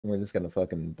We're just gonna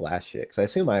fucking blast shit. Because I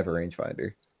assume I have a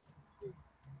rangefinder.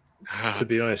 To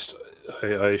be honest, I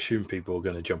assume people are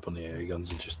going to jump on the AA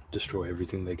guns and just destroy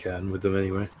everything they can with them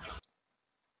anyway.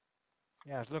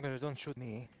 Yeah, as long as you don't shoot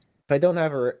me. If I don't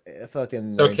have a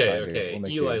fucking Okay, rangefinder, okay. we'll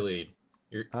make Eli do. lead.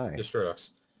 You're Hi.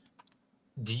 Destroyox.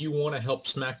 Do you want to help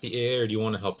smack the AA or do you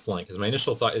want to help flank? Because my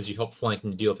initial thought is you help flank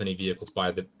and deal with any vehicles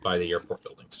by the airport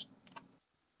buildings.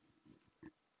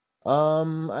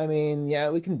 I mean, yeah,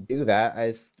 we can do that.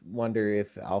 I just wonder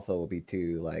if Alpha will be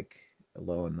too, like,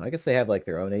 alone. I guess they have, like,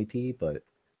 their own AT, but...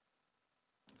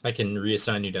 I can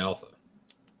reassign you to Alpha.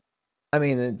 I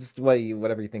mean, it's just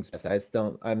whatever you think's best.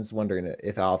 I'm just wondering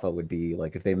if Alpha would be,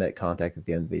 like, if they met contact at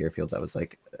the end of the airfield that was,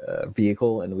 like, a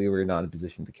vehicle and we were not in a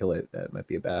position to kill it, that might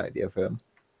be a bad idea for them.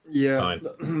 Yeah,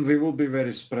 we will be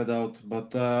very spread out,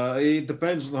 but it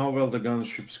depends on how well the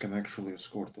gunships can actually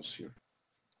escort us here.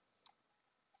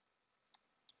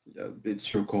 Yeah,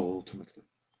 it's your call ultimately.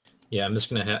 Yeah, I'm just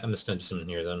gonna do something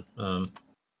here then.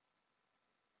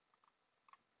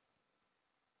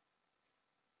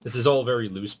 This is all very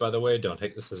loose, by the way. Don't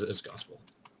take this as gospel.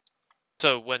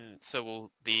 So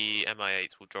the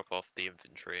MI8s will drop off the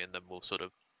infantry, and then we'll sort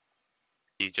of.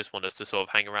 Do you just want us to sort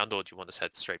of hang around, or do you want us to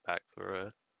head straight back for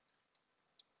a?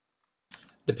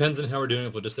 Depends on how we're doing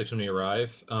with logistics when we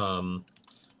arrive.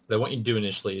 What I want you to do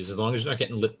initially is, as long as you're not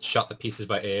getting shot to pieces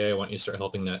by AA, I want you to start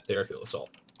helping the airfield assault.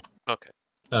 Okay.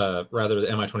 Rather the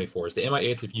MI-24s. The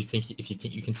MI-8s, if you think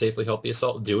you can safely help the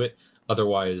assault, do it.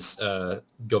 Otherwise,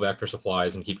 go back for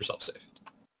supplies and keep yourself safe.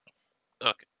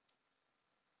 Okay.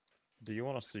 Do you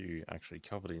want us to actually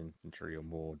cover the infantry or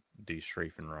more do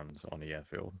strafing runs on the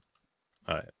airfield?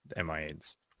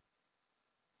 MI8s.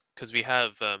 Because we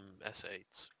have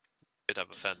S8s. We'd have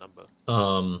a fair number.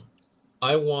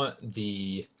 I want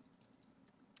the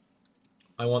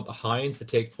Hinds to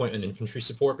take point on infantry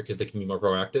support because they can be more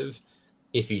proactive.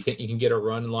 If you think you can get a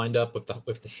run lined up with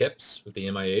the hips with the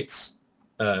MI8s,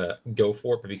 go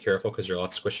for it, but be careful because you're a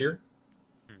lot squishier.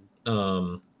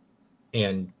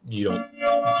 And you're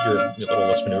a little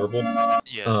less maneuverable.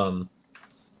 Yeah.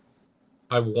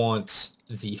 I want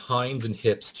the Hinds and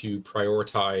hips to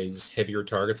prioritize heavier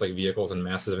targets like vehicles and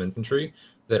masses of infantry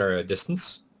that are at a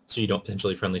distance, so you don't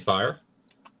potentially friendly fire.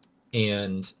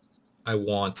 And I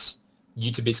want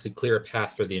you to basically clear a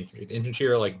path for the infantry. The infantry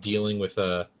are like dealing with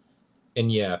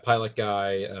pilot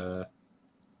guy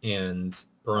and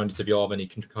Barundis, if you all have any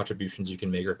contributions you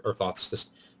can make or thoughts,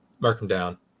 just mark them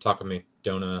down. Talk with me.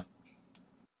 Don't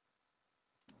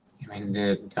I mean,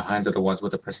 the Hinds are the ones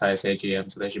with the precise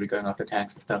AGM, so they should be going after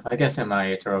tanks and stuff. I guess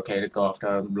MI8s are okay to go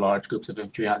after large groups of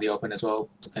infantry out in the open as well,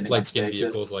 depending on light skin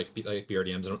vehicles like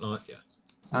BRDMs and whatnot. Yeah.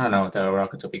 I don't know if the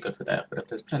rockets will be good for that, but if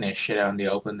there's plenty of shit out in the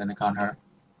open, then it can't hurt.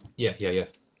 Yeah.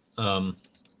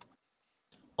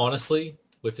 Honestly,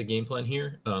 with the game plan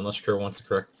here, unless Crow wants to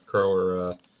correct Crow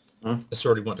or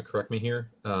Assorted want to correct me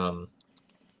here, I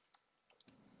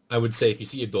would say if you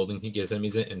see a building that has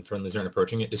enemies in it and friendlies aren't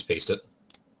approaching it, just paste it.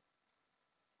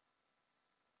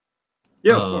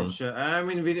 Yeah, of course. I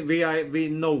mean, we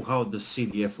know how the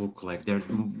CDF look like. They're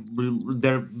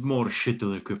more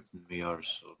shittily equipped than we are.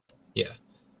 So yeah.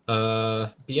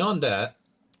 Beyond that,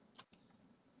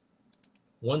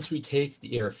 once we take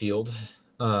the airfield,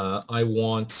 I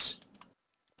want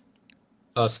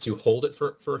us to hold it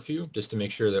for a few, just to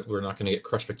make sure that we're not going to get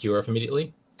crushed by QRF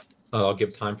immediately. I'll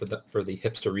give time for the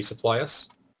hips to resupply us.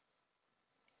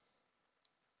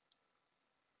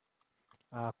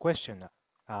 Question.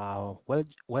 What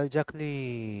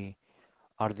exactly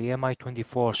are the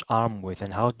Mi-24s armed with,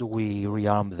 and how do we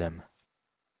rearm them?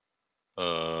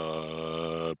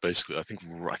 Basically, I think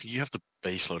you have the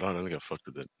base load. I don't think I fucked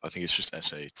with it. I think it's just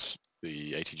S8s,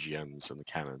 the ATGMs, and the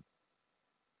cannon.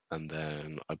 And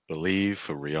then I believe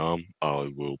for rearm,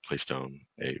 I will place down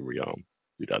a rearm.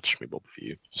 Do that, Shmee-Bob, for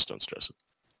you. Just don't stress it.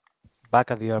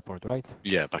 Back at the airport, right?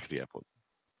 Yeah, back at the airport.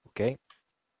 Okay.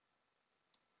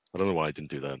 I don't know why I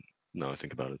didn't do that. Now I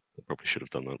think about it. I probably should have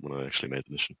done that when I actually made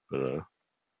the mission, but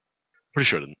pretty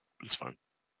sure I didn't, but it's fine.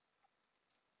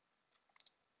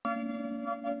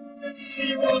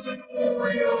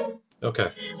 Okay.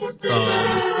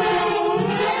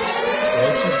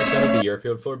 Once we've defended the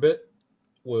airfield for a bit,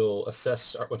 we'll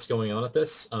assess what's going on at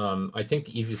this. I think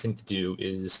the easiest thing to do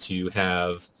is to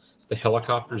have the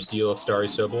helicopters deal with Starry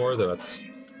Sobor, though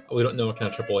we don't know what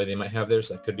kind of AAA they might have there,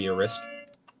 so that could be a risk.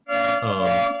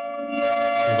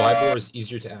 Vibor is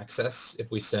easier to access if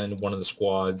we send one of the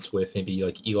squads with maybe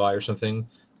like Eli or something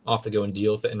off to go and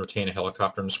deal with it and retain a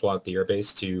helicopter and a squad at the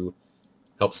airbase to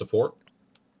help support.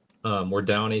 We're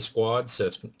down a squad, so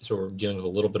we're dealing with a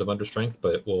little bit of understrength,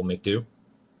 but we'll make do.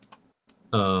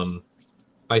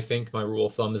 I I think my rule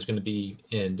of thumb is going to be,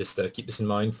 and just keep this in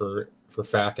mind for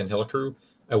FAC and Helicrew,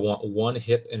 I want one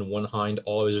hip and one hind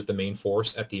always at the main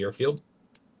force at the airfield.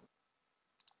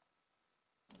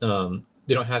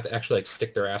 They don't have to actually like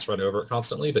stick their ass right over it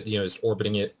constantly, but just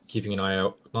orbiting it, keeping an eye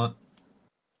out, whatnot,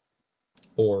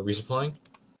 or resupplying.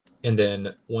 And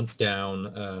then once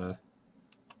down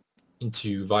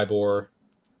into Vybor,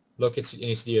 locate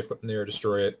any CDF equipment there,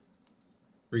 destroy it,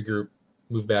 regroup,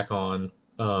 move back on.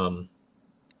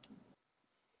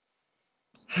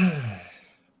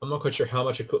 I'm not quite sure how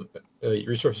much equipment,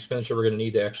 resource expenditure we're going to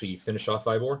need to actually finish off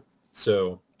Vybor,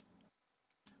 so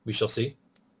we shall see.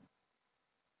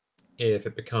 If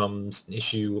it becomes an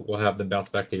issue, we'll have them bounce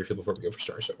back to the airfield before we go for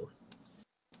Star Sober.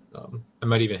 I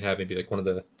might even have maybe like one of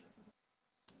the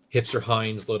hips or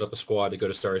hinds load up a squad to go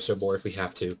to Star Sober if we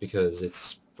have to, because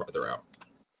it's farther out.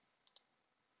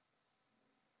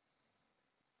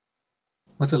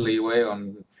 What's the leeway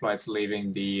on flights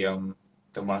leaving the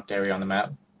marked area on the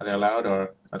map? Are they allowed,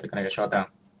 or are they gonna get shot down?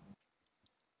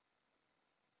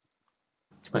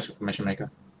 Especially for Mission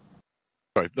Maker.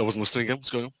 Sorry, I wasn't listening again. What's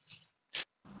going on?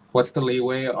 What's the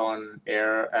leeway on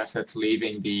air assets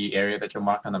leaving the area that you're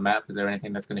marked on the map? Is there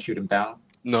anything that's gonna shoot them down?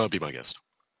 No, it'd be my guess.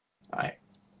 Alright.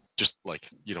 Just like,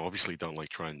 obviously don't like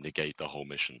try and negate the whole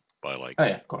mission by like... Oh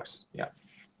yeah, of course, yeah.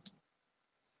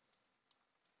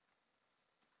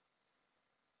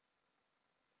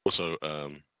 Also,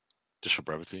 just for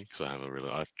brevity, because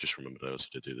I've just remembered I also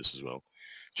did do this as well.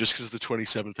 Just because the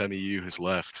 27th MEU has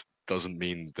left doesn't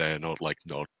mean they're not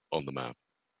on the map.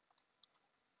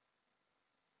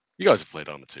 You guys have played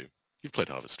ArmA 2. You've played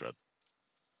Harvest Thread.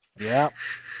 Yeah.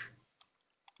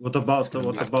 What about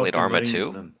I've played the ArmA Marines,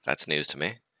 2. then? That's news to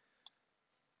me.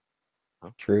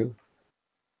 True.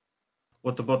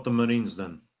 What about the Marines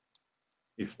then?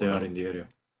 If they are in the area.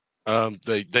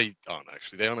 They aren't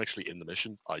actually. They aren't actually in the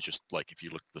mission. I just if you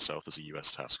look to the south, there's a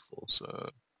U.S. task force.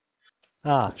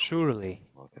 Surely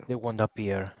Okay. they won't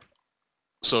appear.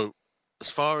 So, as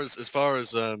far as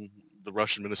the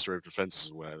Russian Ministry of Defense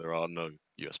is aware, there are no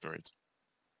U.S. Marines.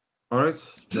 All right.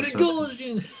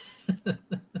 Prigozhin!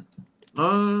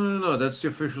 No, that's the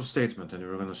official statement, and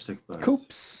we're gonna stick by it.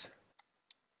 Coops.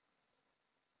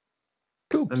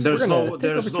 Coops. And there's we're gonna no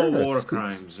take over war Coops.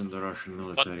 crimes in the Russian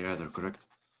military either, correct?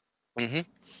 Mm-hmm.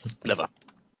 Never.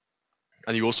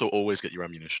 And you also always get your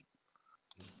ammunition.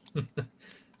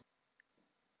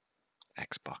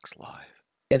 Xbox Live.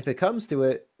 If it comes to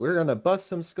it, we're gonna bust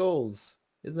some skulls.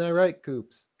 Isn't that right,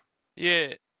 Coops?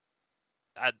 Yeah.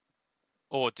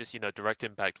 Or just, direct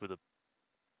impact with a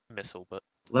missile, but...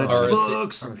 Let's RS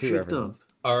fuck some shit up.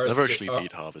 I've actually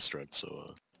beat Harvest Thread,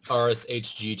 so...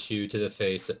 RSHG2 to the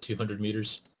face at 200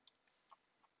 meters.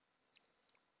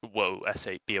 Whoa,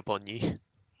 S8 be upon ye.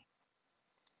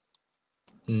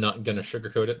 Not gonna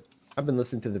sugarcoat it. I've been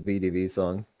listening to the VDV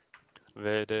song.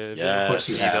 Yeah, of course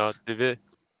you have.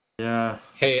 Yeah.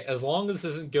 Hey, as long as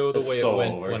this doesn't go the It's way so it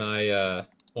went over.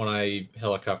 when I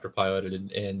helicopter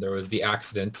piloted and there was the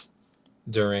accident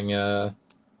during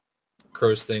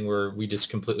Crow's thing where we just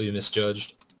completely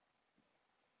misjudged.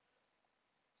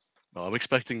 Well, I'm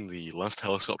expecting the last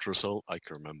helicopter assault I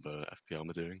can remember FP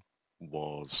ArmA doing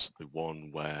was the one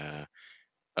where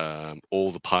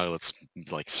all the pilots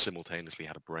simultaneously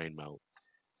had a brain melt,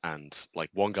 and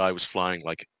one guy was flying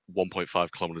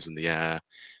 1.5 kilometers in the air.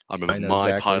 I remember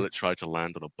my pilot tried to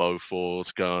land on a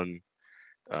Bofors gun.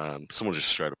 Someone just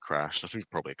straight up crashed. I think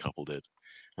probably a couple did,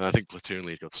 and I think platoon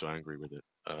lead got so angry with it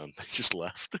they just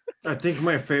left. I think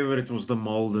my favorite was the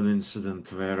Malden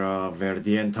incident where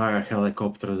the entire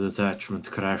helicopter detachment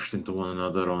crashed into one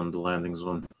another on the landing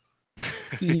zone.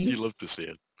 You love to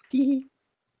see it.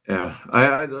 Yeah,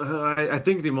 I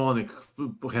think Demonic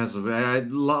has but I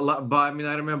mean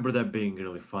I remember that being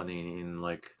really funny in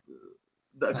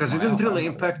because it didn't really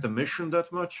impact the mission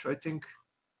that much. I think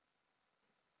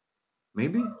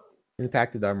maybe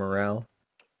Impacted our morale.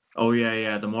 Oh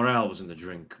yeah, the morale was in the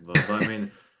drink, but I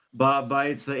mean, but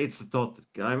it's the thought.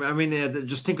 I mean,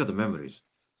 just think of the memories.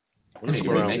 Memories,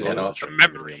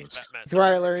 Batman. That's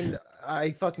where I learned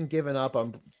I fucking given up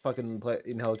on fucking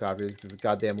in helicopters because of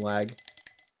goddamn lag.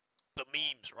 The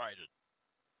memes, right?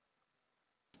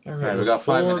 All Yeah, right, we we're got 5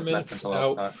 4 minutes left minutes until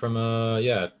out start. from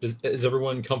yeah. Is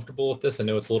everyone comfortable with this? I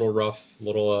know it's a little rough, a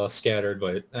little scattered,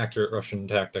 but accurate Russian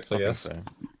tactics, I think guess.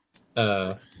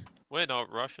 so. We're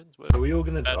not Russians. Are we all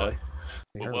gonna better. die?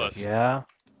 We're worse. Yeah.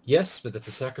 Yes, but that's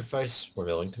a sacrifice we're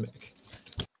willing to make.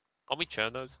 Aren't we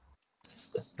Chernos?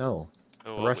 No,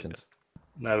 Oh, the Russians.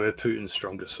 No, we're Putin's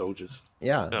strongest soldiers.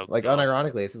 Yeah, No, like no.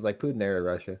 unironically, this is like Putin era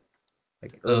Russia,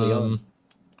 like early on.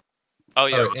 Oh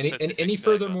yeah. All right, well, any 56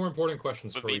 further there, more important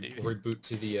questions Would before be we boot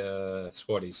to the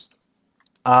squaddies?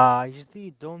 Is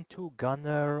the Dawn 2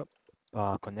 gunner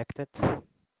connected?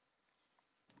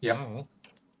 Yep. Oh.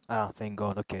 Ah, thank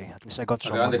God. Okay, at least I got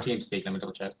So they're on the someone. TeamSpeak. Let me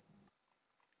double check.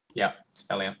 Yeah, it's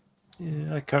Valiant.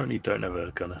 Yeah, I currently don't have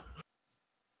a gunner.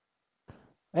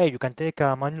 Hey, you can take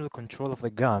manual control of the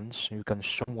guns. You can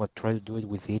somewhat try to do it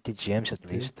with the ATGMs at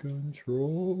least.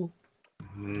 Control.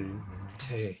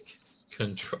 Take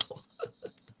control.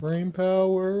 Brain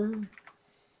power.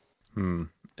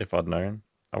 If I'd known,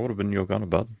 I would have been your gunner,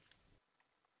 bud.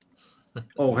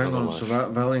 Oh, hang Another on. So life.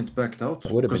 Valiant backed out?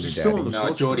 That would have been Because your he's still in the daddy. No,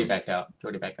 slot. Geordie right? backed out.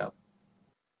 Geordie backed out.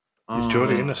 Is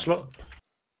Jordy in Ah, a slot?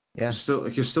 Yeah.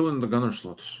 He's still in the gunner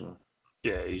slot. So.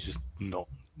 Yeah, he's just not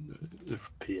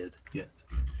appeared yet.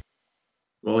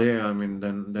 Well, yeah. I mean,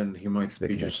 then he might Expect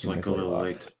be that just to like miss a a little lot.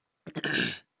 late.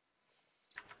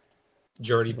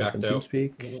 Jordy Welcome, backed out.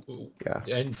 TeamSpeak. Yeah.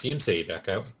 I didn't see him say back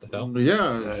out. What the hell?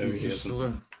 Yeah, No, he he's hasn't. still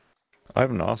there. I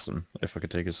haven't asked him if I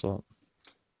could take his slot.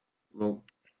 Well,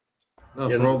 no,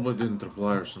 Yeah, probably didn't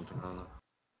reply or something. I don't know.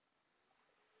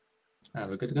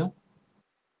 We're good to go.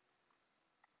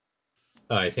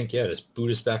 I think, yeah, just boot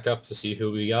us back up to see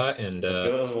who we got, and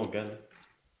I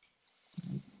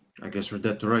guess we're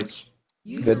dead to rights.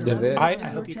 Good to it. I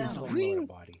hope you can swing motor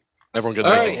body. Everyone get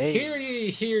all back right, on. Hey.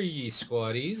 hear ye,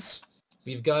 squaddies.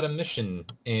 We've got a mission,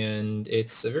 and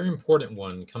it's a very important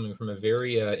one coming from a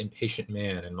very impatient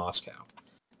man in Moscow.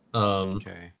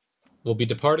 Okay. We'll be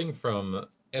departing from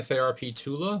FARP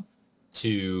Tula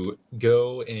to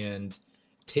go and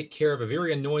take care of a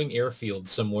very annoying airfield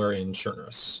somewhere in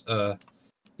Chernarus.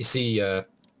 You see,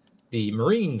 the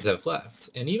Marines have left,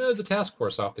 and even as a task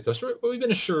force off the coast, we've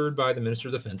been assured by the Minister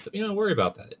of Defense that, don't worry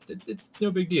about that. It's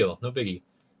no big deal, no biggie.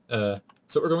 So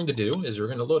what we're going to do is we're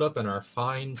going to load up in our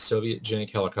fine Soviet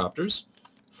Jank helicopters,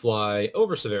 fly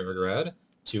over Severograd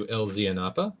to LZ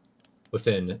Anapa,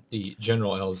 within the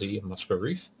general LZ Moscow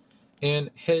Reef, and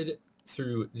head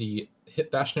through the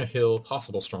Bashna Hill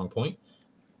possible strong point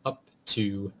up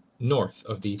to north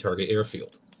of the target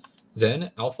airfield.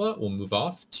 Then Alpha will move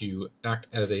off to act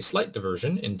as a slight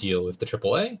diversion and deal with the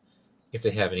AAA. If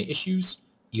they have any issues,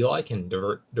 Eli can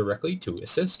divert directly to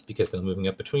assist because they're moving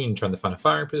up between trying to find a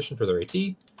firing position for their AT.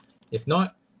 If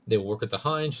not, they will work with the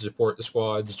Hind to support the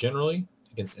squads generally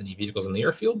against any vehicles in the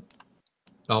airfield.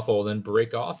 Alpha will then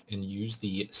break off and use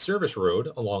the service road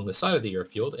along the side of the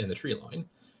airfield and the tree line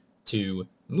to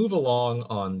move along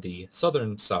on the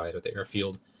southern side of the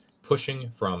airfield, pushing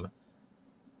from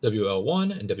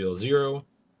WL1 and WL0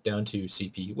 down to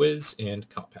CP Wiz and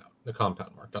Compound, the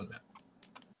compound marked on the map.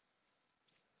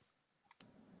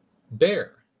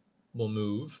 Bear will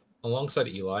move alongside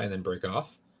Eli and then break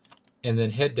off, and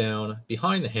then head down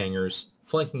behind the hangars,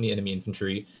 flanking the enemy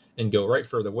infantry, and go right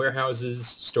for the warehouses,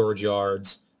 storage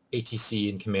yards, ATC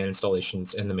and command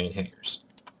installations, and the main hangars.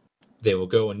 They will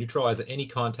go and neutralize any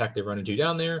contact they run into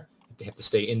down there. If they have to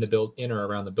stay in or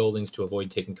around the buildings to avoid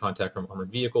taking contact from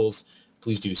armored vehicles,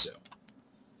 please do so.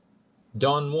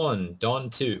 Dawn 1, Dawn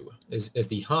 2, as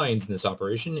the Hinds in this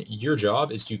operation, your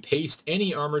job is to paste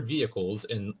any armored vehicles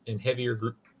and heavier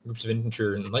groups of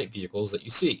infantry and light vehicles that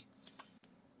you see.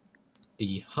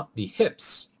 The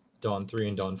Hips, Dawn 3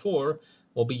 and Dawn 4,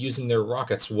 will be using their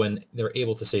rockets when they're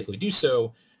able to safely do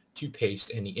so to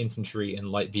paste any infantry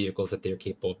and light vehicles that they're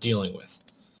capable of dealing with.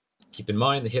 Keep in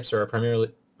mind the Hips are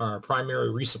our primary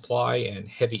resupply and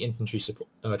heavy infantry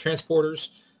transporters,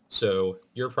 so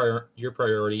your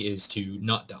priority is to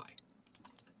not die,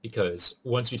 because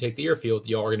once you take the airfield,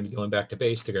 y'all are going to be going back to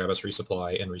base to grab us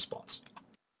resupply and respawns.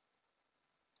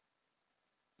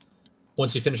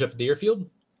 Once you finish up at the airfield,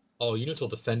 all units will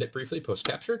defend it briefly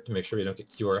post-capture to make sure you don't get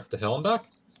QRF to hell and back,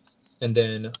 and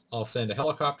then I'll send a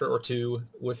helicopter or two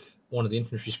with one of the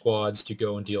infantry squads to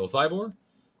go and deal with Vibor.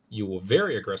 You will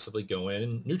very aggressively go in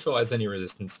and neutralize any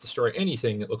resistance, destroy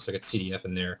anything that looks like it's CDF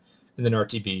in there, and then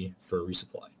RTB for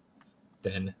resupply.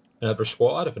 Then another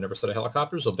squad of another set of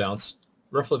helicopters will bounce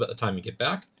roughly about the time you get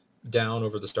back, down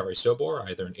over the Starry Sobor,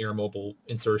 either an air mobile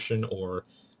insertion or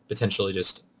potentially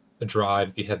just a drive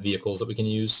if you have vehicles that we can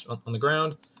use on the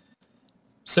ground.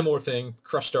 Similar thing,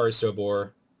 crush Starry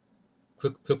Sobor,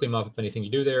 quickly mop up anything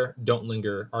you do there, don't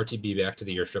linger, RTB back to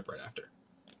the airstrip right after.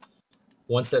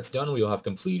 Once that's done, we will have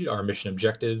completed our mission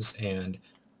objectives, and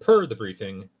per the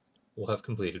briefing, we'll have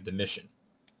completed the mission.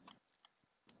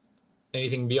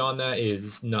 Anything beyond that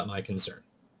is not my concern.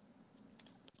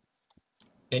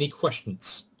 Any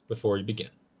questions before we begin?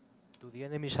 Do the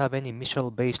enemies have any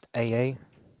missile-based AA?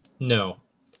 No.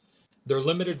 Their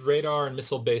limited radar and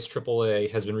missile-based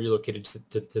AAA has been relocated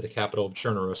to the capital of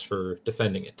Chernarus for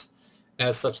defending it.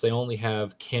 As such, they only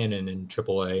have cannon and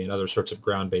AAA and other sorts of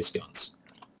ground-based guns.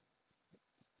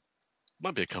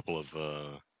 Might be a couple of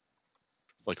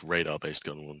like radar-based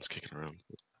gun ones kicking around.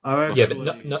 I've Yeah, actually,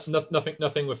 but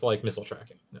nothing with like missile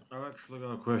tracking. No. I've actually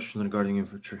got a question regarding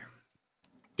infantry.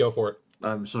 Go for it.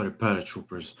 I'm sorry,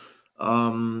 paratroopers.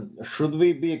 Should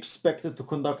we be expected to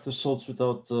conduct assaults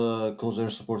without close air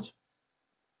support?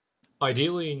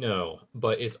 Ideally, no,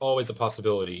 but it's always a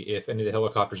possibility if any of the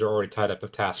helicopters are already tied up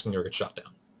with tasking or get shot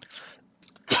down.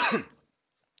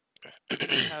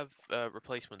 We have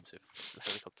replacements if the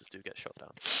helicopters do get shot down.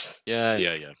 Yeah.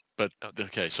 But Okay.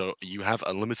 okay, so you have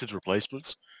unlimited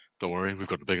replacements. Don't worry, we've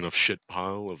got a big enough shit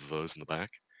pile of those in the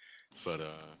back. But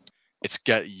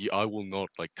I will not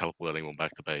like teleport anyone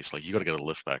back to base. Like you got to get a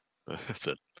lift back. That's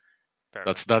it. Fair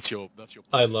That's your.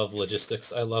 I love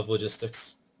logistics. I love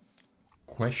logistics.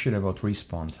 Question about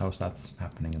respawns. How's that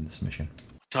happening in this mission?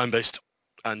 Time based,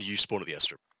 and you spawn at the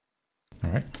airstrip.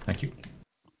 All right, thank you.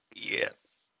 Yeah.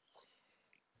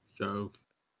 So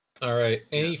All right.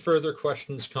 Any further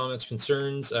questions, comments,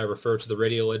 concerns? Refer to the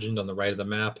radio legend on the right of the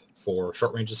map for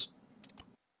short ranges.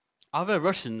 Are there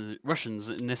Russians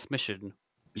in this mission?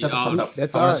 Shut the fuck up.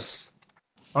 That's I wanna us.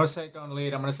 I want to say Don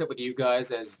Lead, I'm going to sit with you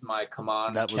guys as my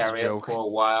command That was a chariot joke. for a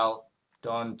while.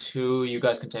 Dawn 2, you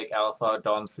guys can take Alpha.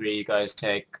 Dawn 3, you guys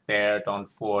take Bear. Dawn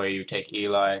 4, you take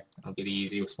Eli. It'll be the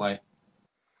easiest way.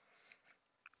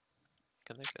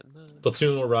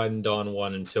 Platoon will ride in Dawn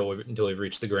 1 until we've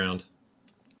reached the ground.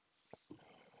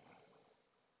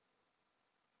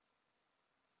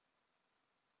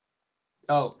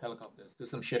 Oh, helicopters. Do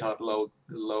some shit hot low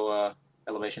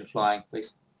elevation flying,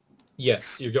 please.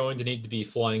 Yes, you're going to need to be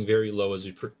flying very low as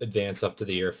you advance up to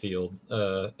the airfield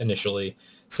initially,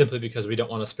 simply because we don't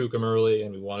want to spook them early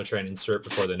and we want to try and insert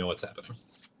before they know what's happening.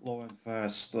 Low and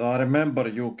fast. Remember,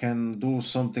 you can do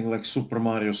something like Super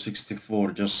Mario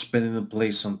 64, just spinning in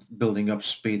place and building up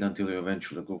speed until you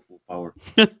eventually go full power.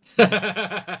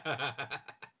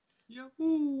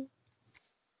 Yahoo!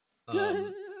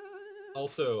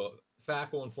 Also,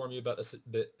 FAC will inform you about a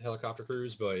bit helicopter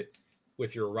crews, but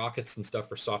with your rockets and stuff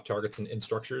for soft targets and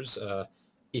structures,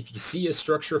 if you see a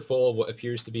structure full of what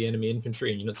appears to be enemy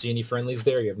infantry and you don't see any friendlies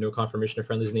there, you have no confirmation of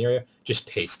friendlies in the area, just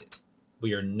paste it.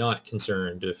 We are not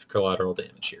concerned with collateral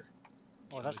damage here.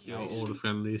 Oh, that's yeah, nice. all the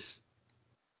friendlies.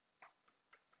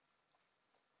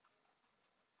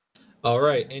 All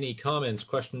right, any comments,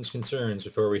 questions, concerns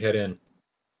before we head in?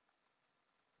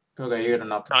 Okay, you're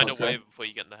gonna Kind of wait before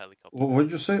you get in the helicopter. What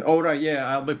did you say? Oh, right, yeah,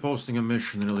 I'll be posting a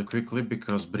mission really quickly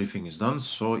because briefing is done.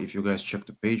 So if you guys check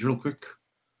the page real quick.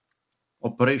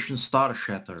 Operation Star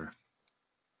Shatter.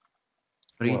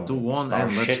 3, 2, 1,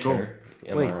 and let's go.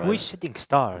 Wait, who is shooting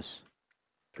stars?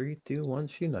 3, 2, 1,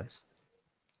 shoot nice.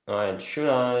 Alright, shoot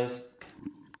eyes.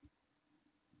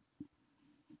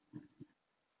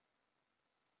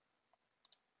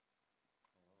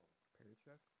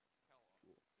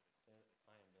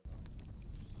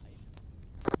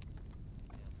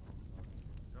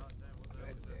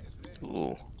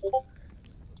 Ooh.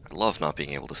 I love not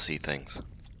being able to see things.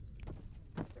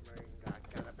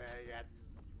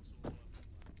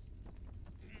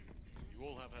 You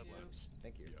all have headlamps.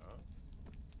 Thank you.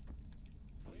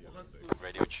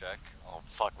 Radio check. Oh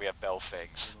fuck, we have bell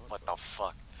figs. What the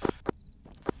fuck?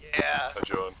 Yeah. Hi,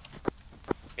 John.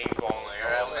 Bingo.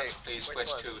 Alright, please switch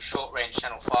to short range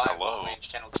channel 5, long range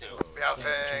channel 2.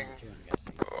 Meowing.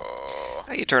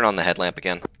 How do you turn on the headlamp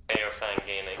again? Airfang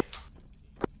gaining.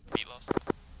 There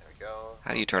we go.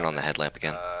 How do you turn on the headlamp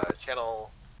again?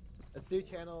 Channel. Let's do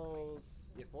channels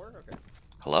 4? Okay.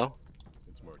 Hello?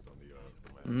 It's marked on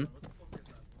the map.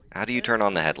 How do you turn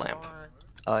on the headlamp?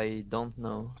 I don't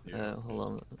know. Hold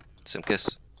on.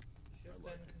 Simkus?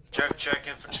 Check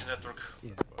infantry network.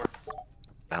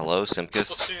 Hello,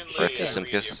 Simkus? Frith the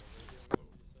Simkus?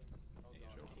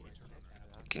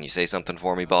 Can you say something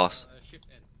for me, boss?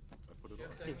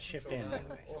 Shift in.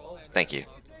 Thank you.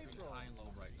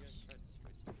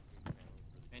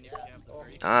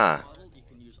 Ah.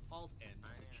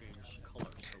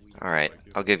 Alright,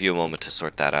 I'll give you a moment to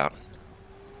sort that out.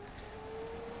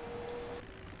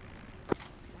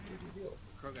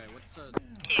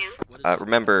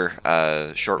 Remember,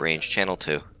 short range, channel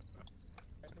 2.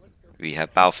 We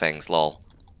have Baofangs, lol.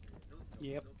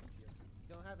 Yep.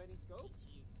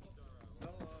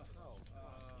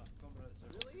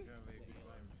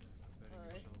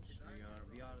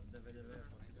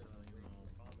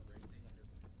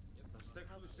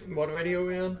 What radio are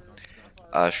we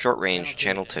on? Short range,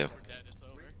 channel 2.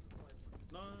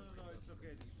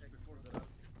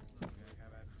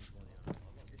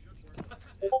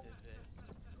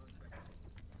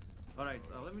 Alright,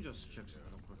 let me just check something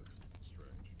real quick.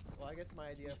 Well, I guess my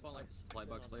idea. Supply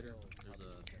box later.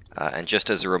 And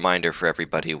just as a reminder for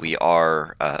everybody, we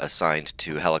are assigned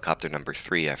to helicopter number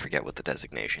 3. I forget what the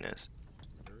designation is.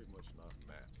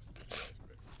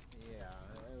 Yeah,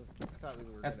 I thought we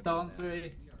were. That's down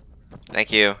 3.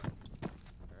 Thank you. Alright,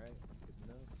 good to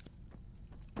know.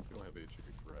 We don't have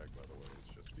HEB frag, by the way. It's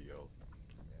just DL.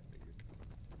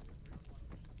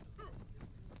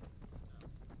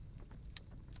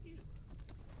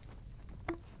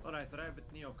 Alright, Rabbit,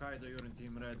 Neo, Kaido, you're in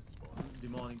Team Red.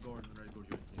 Demonic, Gordon, Red, you're in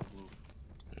Team Blue.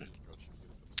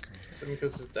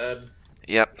 Simkus is dead.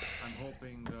 Yep. I'm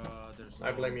hoping there's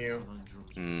I blame you.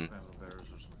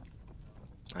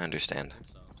 I understand.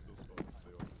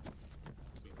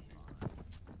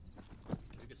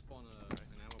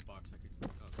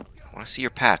 I want to see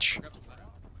your patch.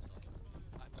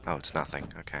 Oh, it's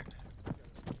nothing. Okay.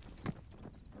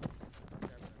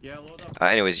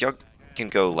 Anyways, y'all can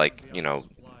go, like, you know,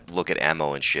 look at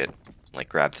ammo and shit. Like,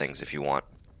 grab things if you want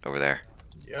over there.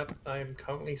 Yep, I'm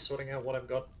currently sorting out what I've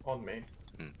got on me.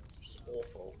 It's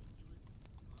awful.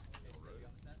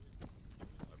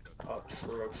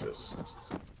 Atrocious.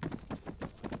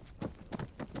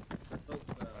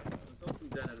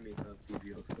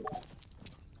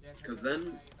 Because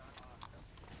then,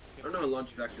 I don't know how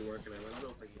launch is actually working. I don't know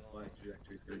if like the flying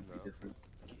trajectory is going to be different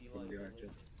from the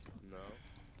arches. No.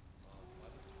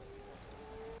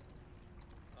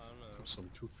 Some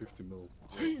 250 mil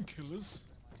painkillers.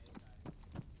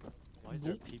 Why is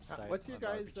there a peep sight What's your on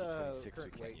guys' RPG-26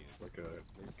 current we weight? can't use? It's like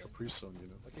a Capri Sun, you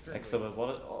know. What's your current Excellent.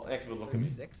 weight? What? Excellent. Look at me.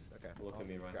 6? Okay. Look at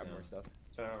me right grab now. more stuff.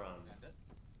 Turn around.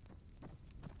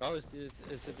 Oh, is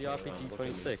it the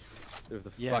RPG-26?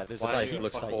 Yeah, there's like a peep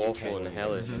looks sight awful you and can't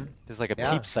hellish. use. There's like a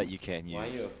Yeah. peep sight you can't use. Why are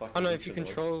you a fucking Oh no, if you dictionary?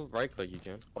 control right click you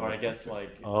can. Or I guess like.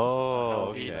 Oh, how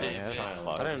okay. he Yeah, does that's child.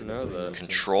 fucked. I didn't know that.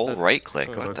 Control right click.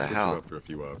 I'll What have the to look it hell? up for a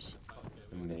few hours.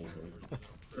 Amazing.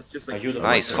 That's just Are like you the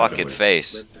Nice one- fucking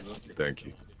face. Thank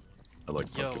you. I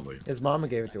like pumpkin leaf. His mama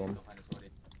gave it to him.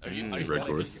 Red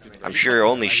cord. I'm sure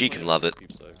only she can love it.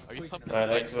 Are you pumpkin Alright,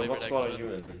 spice excellent. flavored What squad are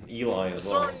exhibit? you in? Eli as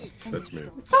well. That's me,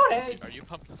 Are you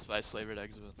pumpkin spice flavored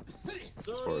exhibit?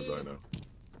 as far as I know.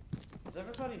 Is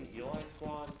everybody in Eli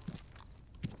squad?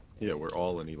 Yeah, we're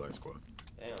all in Eli squad.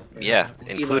 Damn. Yeah,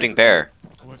 including Bear.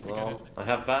 Well, I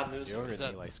have bad news. You're for in you.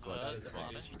 Eli squad.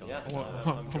 Yes, I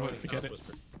won't forget it.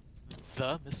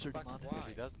 The Mr. Demonic?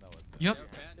 He does know it. Yep,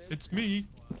 it's me.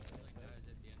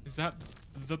 Is that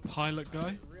the pilot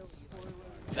guy?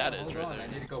 That is right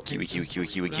there. Kiwi, kiwi, kiwi,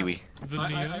 kiwi, kiwi. The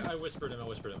Neo? I whispered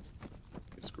him.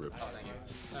 Script.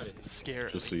 Scare.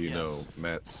 Just so you know,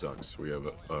 Matt sucks. We have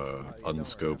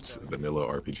unscoped vanilla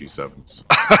RPG 7s.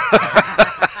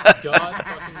 God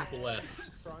fucking bless.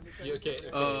 You, okay.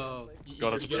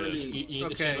 God has a you, pin. you need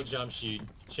the channel jump sheet.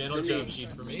 Channel jump sheet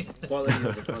for me. God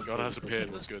has a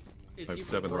pin. What's good? I have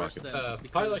 7 rockets.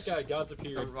 Pilot guy, God's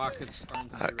appeared.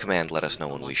 Command, let us know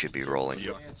when we should be rolling.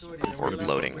 Or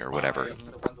loading, or whatever.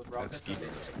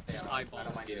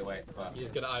 He's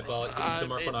gonna eyeball it. He's the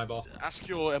mark on eyeball. Ask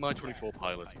your MI-24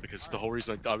 pilots, because the whole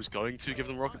reason I was going to give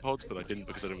them rocket pods, but I didn't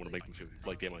because I didn't want to make them feel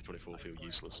like the MI-24 feel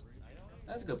useless.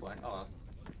 That's a good point. Oh,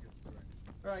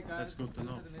 alright guys, That's good to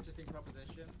know. This is an interesting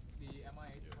proposition. The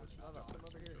MI8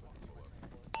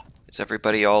 Is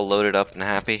everybody all loaded up and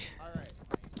happy? Alright,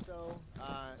 so,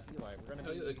 Eli, we're gonna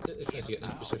be... It's nice to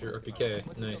get with your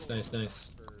RPK. Nice, nice,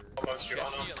 nice.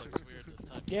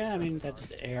 Yeah, I mean,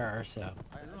 that's AR, so...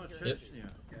 Yep.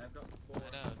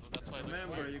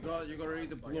 Remember, you got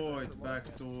redeployed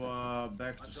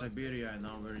back to Siberia, and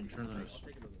now we're in Chernobyl.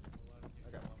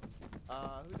 Okay.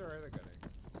 Who's our other gunner?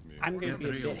 I'm gonna be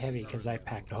a bit heavy because I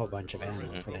packed a whole bunch of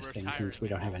ammo for this thing since we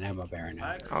don't have an ammo bearer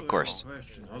now. Of course.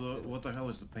 What the hell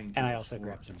is the paint? And I also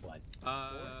grabbed some blood.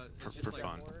 For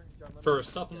fun. For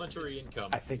supplementary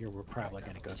income. I figure we're probably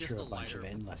gonna go through a bunch of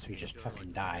it unless we just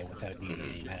fucking die without needing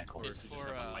any medical.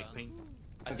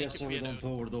 I guess so we don't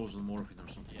overdose on morphine or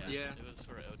something. Yeah. It was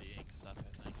for ODing stuff, I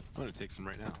think. I'm gonna take some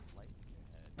right now.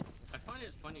 I find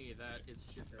it funny that it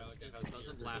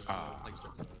doesn't last like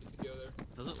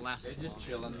doesn't last. It's just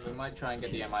chilling. We might try and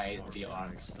get the MIAs to be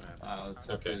armed. It's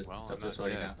up to the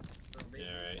story now.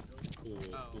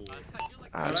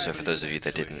 Alright. So for those of you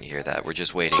that didn't hear that, we're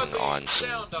just waiting on some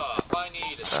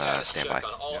standby.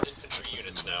 What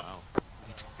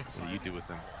do you do with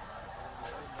them?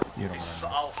 You don't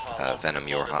know. Venom,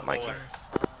 you're hot Mikey.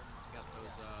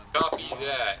 Copy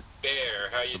that. Bear,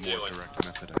 how you doing?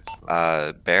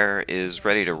 Bear is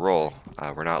ready to roll.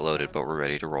 We're not loaded, but we're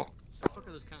ready to roll.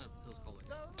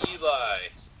 Eli,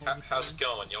 how's it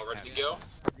going? Y'all ready to go?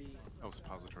 Oh,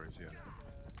 suppositories, yeah.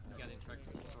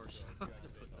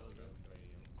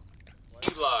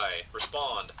 Eli,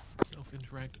 respond.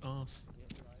 correct ass.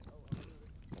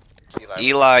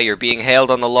 Eli, you're being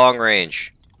hailed on the long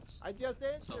range. I just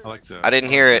answered. I didn't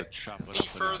hear it. Any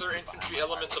further infantry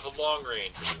elements of the long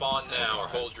range, respond now or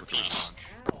hold your peace.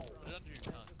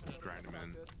 Grind him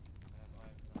in.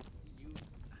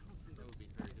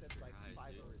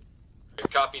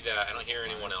 Copy that. I don't hear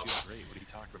anyone else.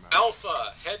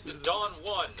 Alpha, head to Dawn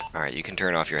 1. Alright, you can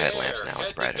turn off your headlamps now.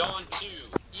 It's bright Dawn enough. 2.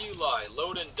 Eli,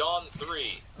 load in Dawn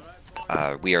 3.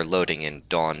 We are loading in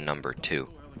Dawn number 2.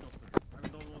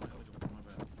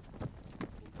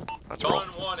 Let's roll. Dawn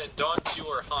 1 and Dawn 2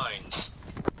 are Hinds.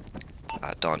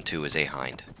 Dawn 2 is a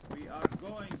hind. We are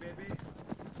going, baby.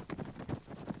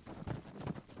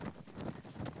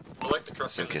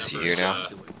 Simkus, you here now?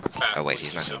 Oh wait,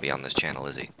 he's not going to be on this channel,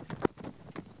 is he?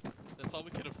 That's all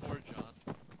we could afford, John.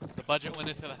 The budget went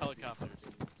into the helicopters.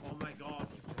 Oh my god,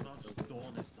 Dawn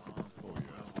is Dawn.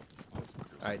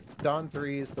 Alright, Dawn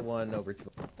 3 is the one over to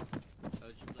the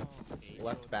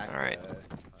left back. Alright.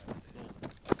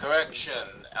 Correction,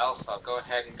 Alpha, go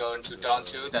ahead and go into Dawn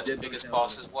 2, that's the biggest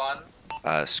boss's one.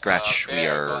 Scratch, we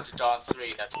Bear, are... go into Dawn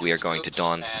 3, that's We are going to Scoops,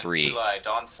 Dawn and 3. Eli,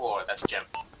 Dawn 4, that's Jim.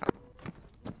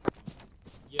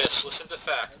 Yes, listen to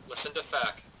fact. Listen to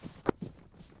fact.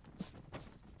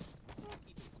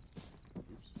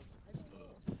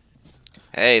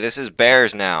 Hey, this is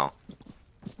Bears now.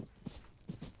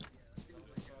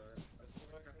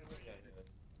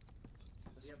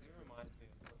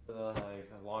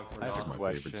 I have a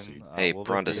question. Hey, Will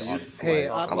there be Brundus. on-flight Hey,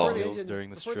 Hello.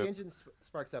 before the engine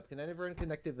sparks up, can anyone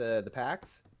connect to the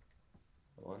packs?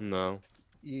 No.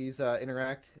 Use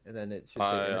interact, and then it should say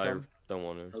I intercom. don't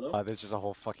want to. There's just a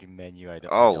whole fucking menu. I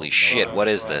don't. Holy know. shit, what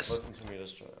is this? Listen to me,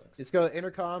 Just go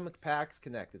intercom, packs,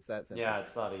 connect. It's that simple. Yeah,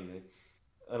 it's not easy.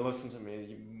 And listen to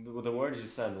me, the words you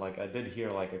said, like, I did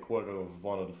hear like a quarter of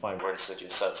one of the 5 words that you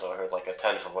said, so I heard like a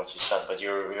tenth of what you said, but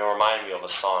you remind me of a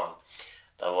song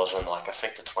that was in, like, I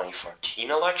think the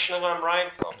 2014 election, if I'm right?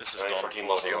 No, This is 2014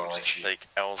 was an election. Like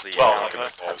LZ Well,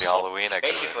 Happy Halloween exit.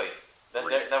 basically, there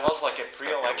was like a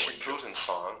pre-election Putin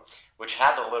song, which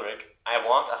had the lyric, I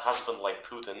want a husband like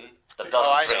Putin that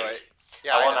doesn't I know drink. it.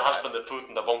 Yeah, I I want a know that. husband like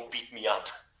Putin that won't beat me up.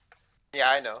 Yeah,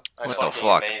 I know. What the Fucking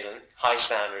fuck? Amazing. High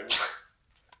standards.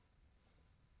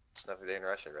 It's another day in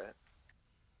Russia, right?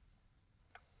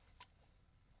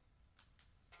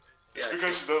 Yeah,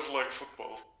 because he doesn't like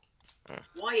football.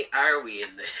 Why are we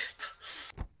in this?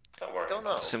 Don't worry. Don't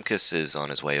know. Simkus is on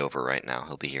his way over right now.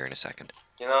 He'll be here in a second.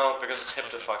 You know, because it's hip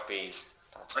to fuck bees.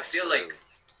 I feel like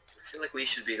we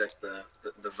should be like the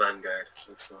vanguard.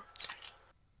 So.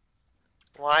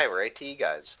 Why? We're AT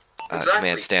guys.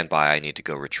 Command, stand by. I need to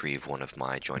go retrieve one of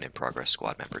my join-in-progress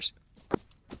squad members.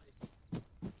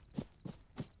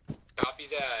 Copy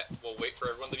that. We'll wait for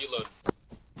everyone to be loaded.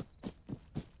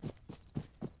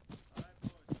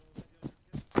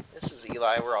 This is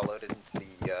Eli. We're all loaded into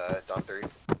the Dawn 3.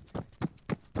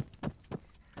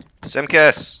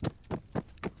 Simkus!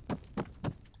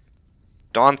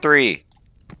 Dawn 3.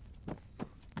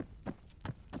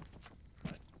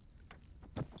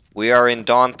 We are in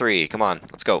Dawn 3. Come on,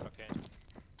 let's go.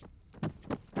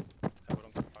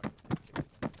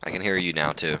 I can hear you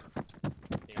now, too.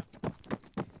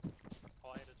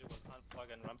 All I had to do was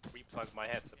unplug and replug my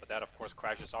headset, but that of course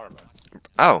crashes ArmA.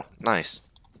 Oh, nice.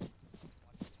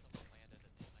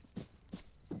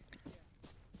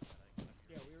 Yeah,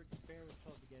 we were barely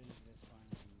told to get into this one.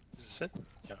 Is this it?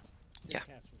 Yeah. Yeah.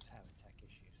 Cast was having tech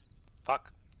issues.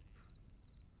 Fuck.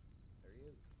 There he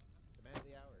is. The man of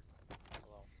the hour.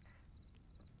 Hello.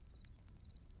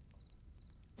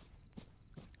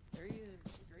 There he is. The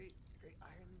great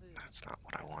Iron Lid. That's not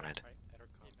what I wanted.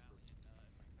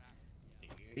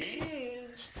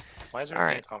 Why is there All a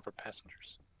right. intercom for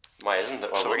passengers? Why isn't it?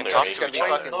 So we can talk. It's gonna be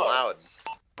fucking loud.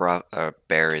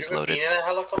 Bear is loaded. Being in a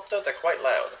helicopter, they're quite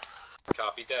loud.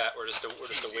 Copy that. We're just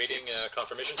awaiting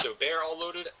confirmation. So Bear all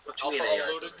loaded, What you Alpha mean all AI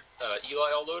loaded,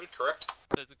 Eli all loaded, correct?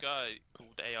 There's a guy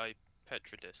called AI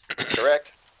Petrodis.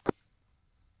 Correct.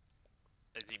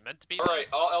 Is he meant to be? All right,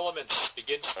 all elements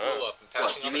begin to pull up and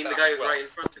What? passing You on mean the the back guy as well. right in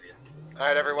front of you? All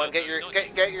right, everyone, get your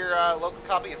local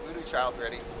copy of Voodoo Child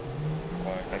ready.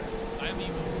 I'm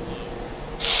even below.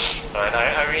 Alright,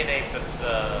 I renamed the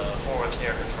forward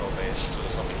air control base to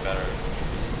something better.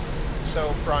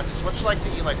 So, Brontis, what's like the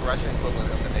Russian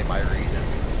equivalent of the name Irene?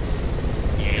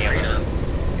 Irina.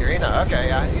 Irina. Okay,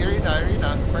 yeah, Irina.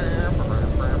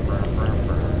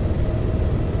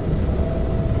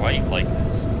 Why you like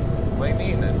this? What do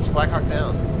you mean? It's Black Hawk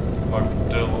Down.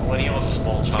 When he was a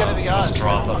small It's child, gonna be he us. was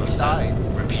dropped on Fucking his die.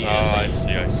 head repeatedly. I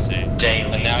see.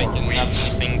 Daily And now for the weeks.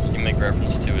 thing you make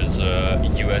reference to is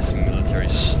U.S. military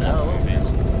snuff movies.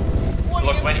 What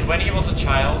Look, when he was a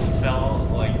child, he fell,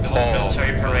 like, there was a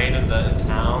military parade in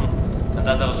town, and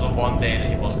then there was the one day that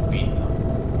he wasn't beaten up.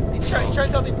 You trying to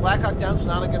tell me Black Hawk Down's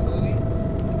not a good movie?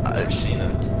 I've never seen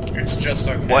it. It's just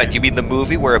okay. What, you mean the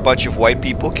movie where a bunch of white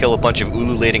people kill a bunch of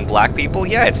ululating black people?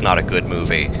 Yeah, it's not a good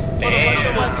movie. What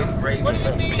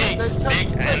do you mean? There's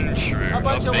big and true. A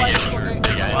bunch of white people get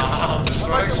killed. Wow, A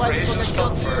bunch of white people get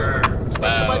killed too.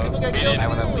 I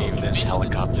want to leave this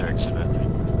helicopter exhibit.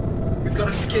 We've got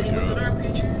a skinny with an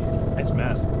RPG. Nice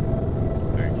mask.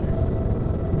 Thank you.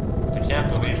 I can't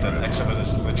believe that exhibit is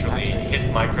literally his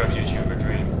Minecraft YouTuber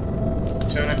dream.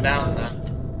 Turn it down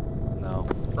then. No.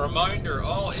 Reminder,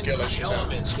 all infantry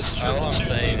elements. All I'm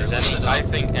saying is I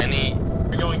think any...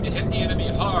 We're going to hit the enemy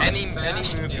hard. Any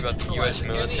movie about the US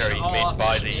military made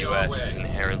by the US is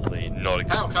inherently not a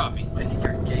good copy. I think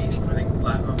you're engaged. I think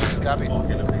Black Hawk is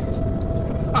walking a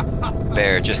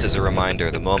Bear, just as a reminder,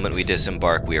 the moment we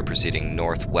disembark, we are proceeding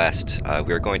northwest.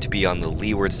 We are going to be on the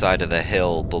leeward side of the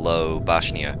hill below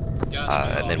Bashnia,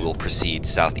 and then we'll proceed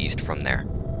southeast from there.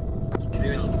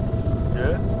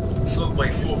 Yeah? Look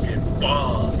like fucking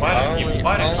bomb. The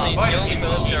only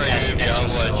military movie I'll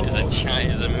watch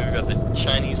is a movie about the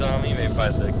Chinese army made by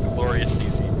the glorious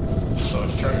CC. So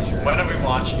whenever we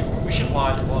watch, we should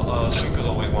watch, Suku's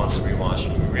always wants to rewatch,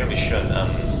 we really should,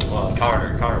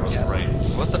 Carter was great.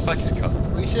 What the fuck is Carter?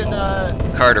 We should,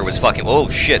 Carter was fucking... Oh,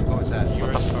 shit. What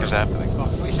the fuck is happening?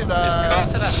 We should,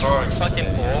 Carter that fucking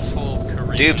awful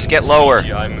Korean Dupes, get lower.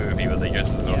 CGI movie where they go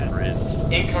to the North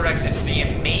Koreans. Incorrect, it's the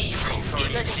amazing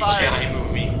CGI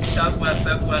movie. Southwest,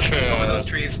 some of those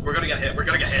trees, we're gonna get hit.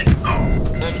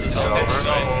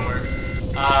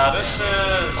 This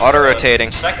is...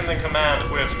 Auto-rotating. Second in command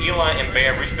with Eli and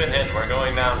Bear. We've been hit. We're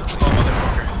going down. Oh,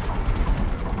 motherfucker.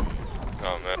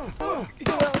 Oh, man.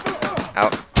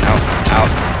 Out.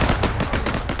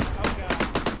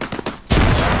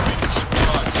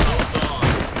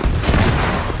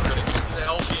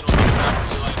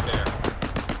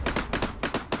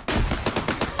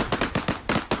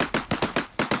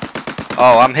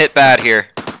 Oh, I'm hit bad here.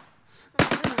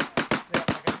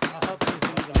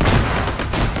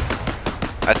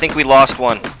 I think we lost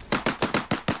one.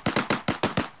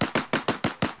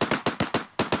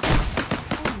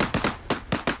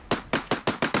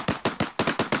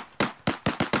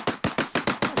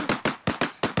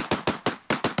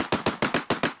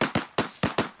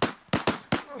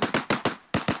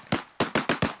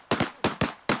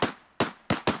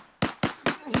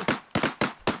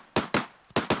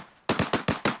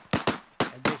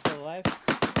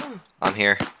 I'm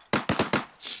here.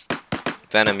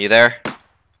 Venom, you there?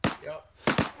 Yep.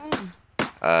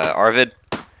 Arvid?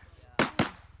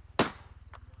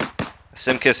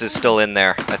 Simkus is still in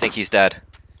there. I think he's dead.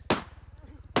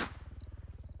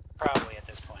 Probably at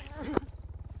this point.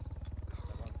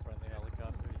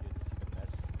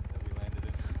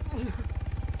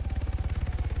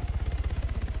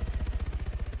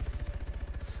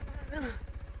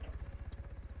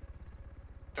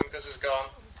 Lucas is gone.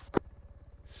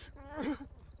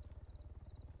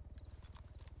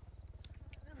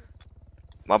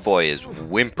 My boy is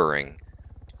whimpering.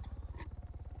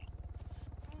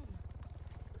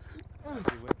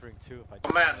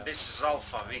 Command, this is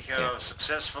Alpha. We have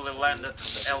successfully landed at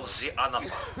LZ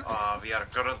Anapa. We are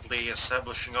currently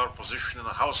establishing our position in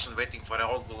the house and waiting for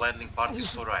all the landing parties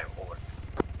to arrive. Over.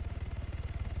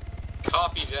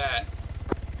 Copy that.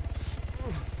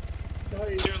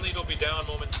 Tier lead will be down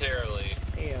momentarily.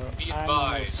 Be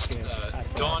advised,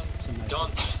 Dawn,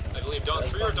 I believe Dawn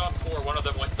 3 or Dawn 4, one of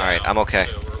them went down. Alright, I'm okay.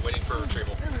 So we're waiting for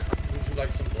retrieval. Would you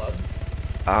like some blood?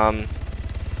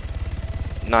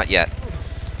 Not yet.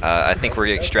 I think we're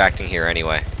extracting here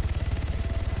anyway.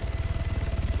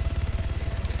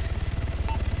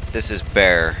 This is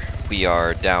Bear. We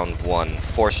are down 1,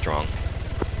 4 strong.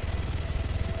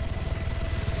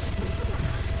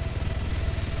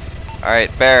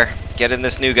 Alright, Bear, get in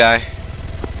this new guy.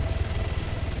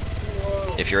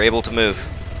 If you're able to move.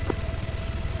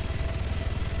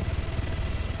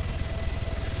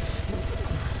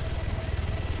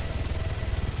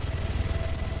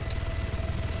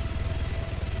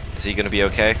 Is he gonna be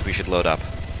okay? We should load up.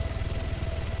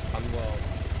 I'm well.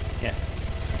 Yeah.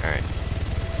 Alright.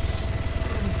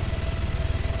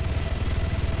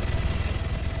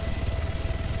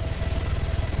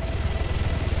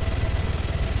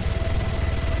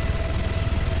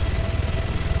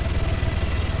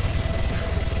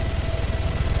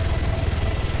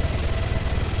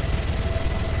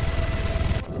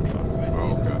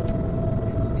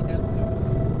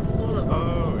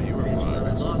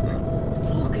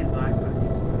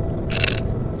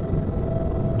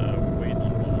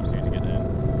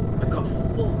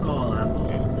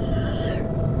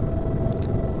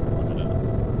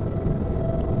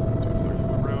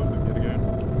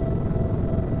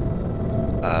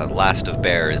 last of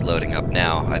Bear is loading up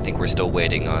now. I think we're still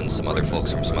waiting on some other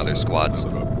folks from some other squads.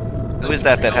 Who is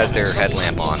that has their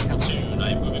headlamp on?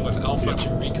 I'm moving with Alpha to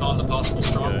recon the possible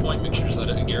strong point. Make sure there's not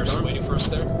a garrison waiting for us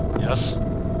there. Yes.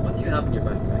 What do you have in your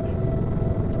backpack?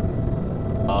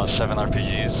 7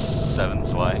 RPGs, 7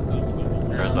 Zwei.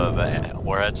 Or the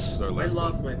warheads. I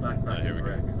lost my backpack in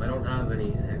wreck. I don't have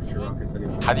any extra rockets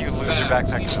anymore. How do you lose your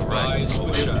backpack in a wreck?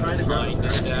 Trying to grab the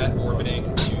stat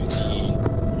orbiting to the...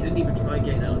 You didn't even try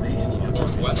getting elevation, you just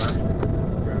northwest.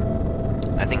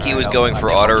 I think he was going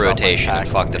for auto rotation and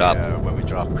fucked it up. When we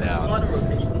drop down. Auto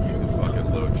rotation.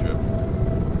 Fucking load ship.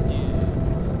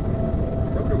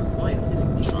 Rotor was fine.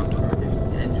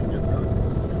 The engine just got...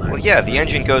 Well, yeah, the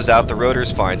engine goes out, the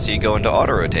rotor's fine, so you go into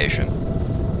auto rotation.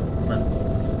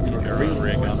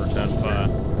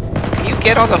 Can you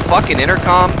get on the fucking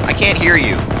intercom? I can't hear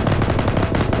you.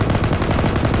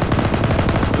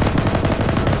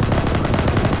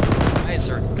 Why is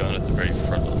there a gun at the very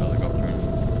front of the helicopter?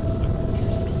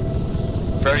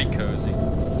 Very cozy.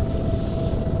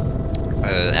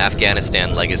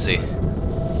 Afghanistan legacy.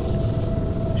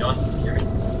 John, can you hear me?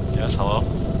 Yes, hello?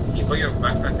 Can you put your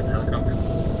backpack in the helicopter?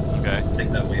 Okay.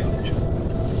 Take that way on the ship.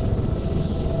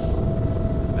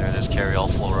 There it is, carry all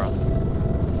Flora.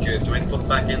 Okay, do you want to put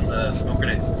back in the smoke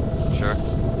grenades? Sure.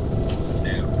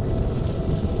 No.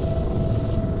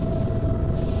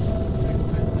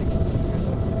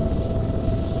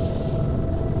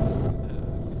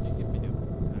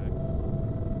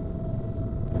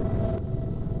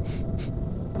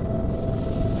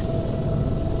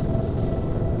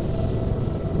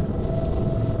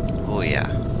 Oh yeah.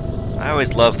 I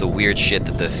always love the weird shit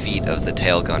that the feet of the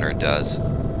tail gunner does.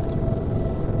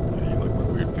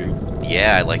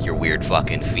 Yeah, I like your weird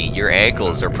fucking feet. Your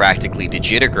ankles are practically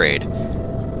digitigrade.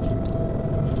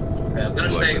 Okay, I'm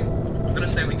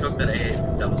gonna say we took that AA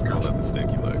double count. The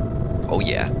stinky leg. Oh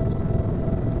yeah.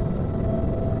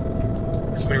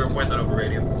 Just when you report that over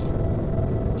radio.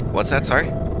 What's that, sorry?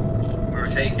 I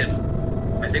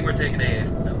think we're taking AA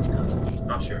double count.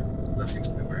 Not sure. That seems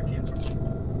to be where it came from.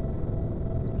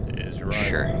 Yes, you're right.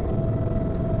 Sure.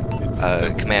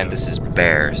 Command, this is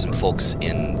Bear. Some folks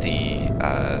in the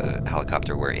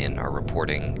helicopter we're in are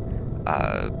reporting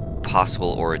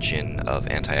possible origin of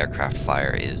anti-aircraft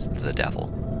fire is the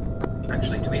devil.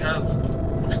 Actually, do we have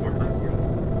much more time here?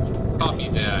 Copy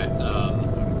that.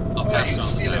 I'll pass it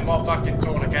on. Stealing my fucking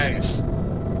tourniquets.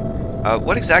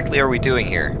 What exactly are we doing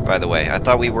here, by the way? I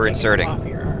thought we were inserting. Off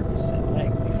your arms and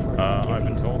legs before I've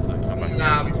been told to come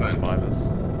back and survivors.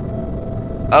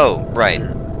 Oh, right.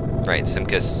 Right,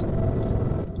 Simkus.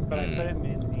 But I put him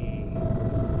in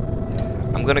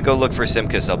I'm gonna go look for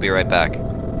Simkus. I'll be right back.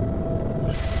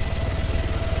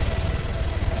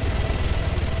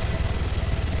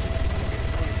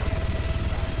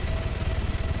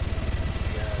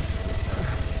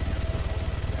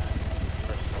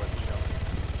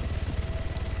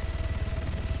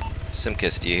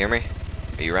 Simkus, do you hear me?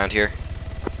 Are you around here?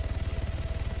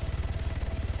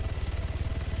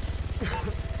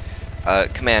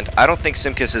 Command, I don't think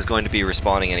Simkus is going to be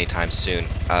responding anytime soon.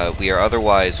 We are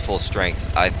otherwise full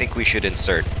strength. I think we should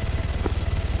insert.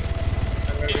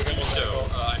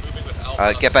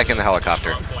 Get back in the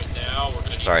helicopter.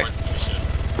 Sorry.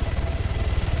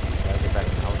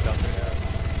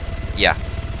 Yeah.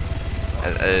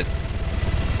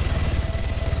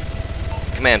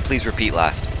 Command, please repeat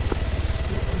last.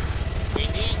 We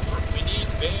need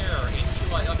Bear and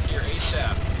Eli up here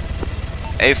ASAP.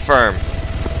 Affirm.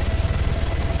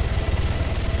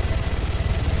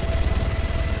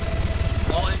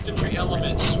 All infantry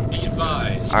elements, be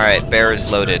advised. Alright, Bear is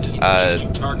loaded.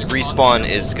 Respawn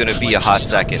is gonna be a hot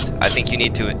second. I think you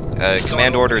need to,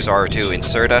 command orders are to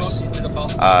insert us,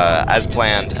 as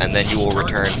planned, and then you will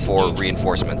return for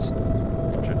reinforcements.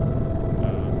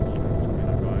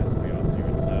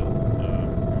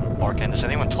 Markin, has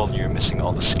anyone told you you're missing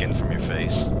all the skin from your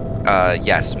face?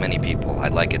 Yes, many people. I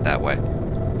like it that way.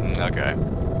 Okay.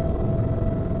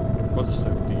 What's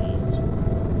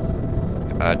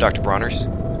Dr. Bronner's?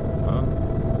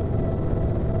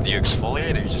 Do you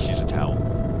exfoliate or you just use a towel?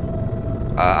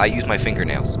 I use my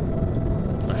fingernails.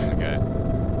 Okay.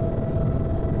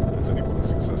 Has anyone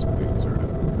successfully inserted?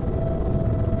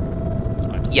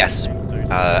 Yes.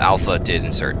 Alpha did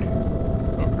insert.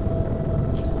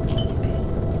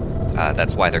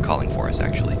 That's why they're calling for us,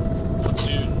 actually.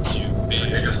 Platoon to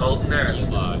They're just holding there.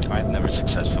 I've never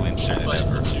successfully inserted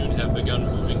ever. Platoon have begun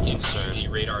moving into the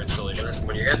radar installation.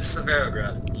 When you get to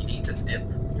Severograd, you need to dip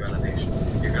your elevation.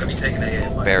 You're going to be taking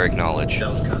AA. Bear acknowledge.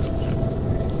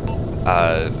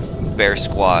 Bear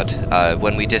squad,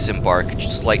 when we disembark,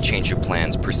 slight change of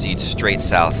plans, proceed straight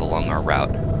south along our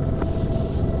route.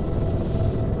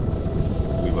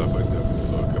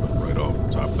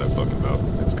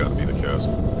 gotta be the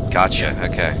castle. Gotcha.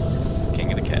 Okay.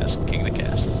 King of the castle. King of the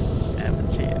castle.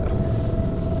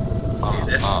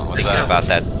 What's Thinking that? about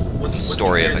that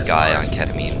story of a guy on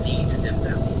ketamine,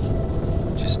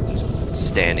 just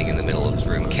standing in the middle of his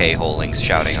room, K-holing,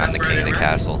 shouting, "I'm the king of the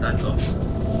castle."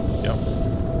 Yep.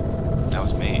 That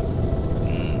was me.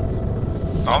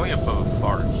 Are we above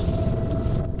farts?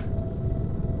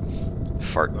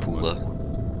 Fart poola.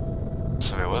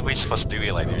 So what are we supposed to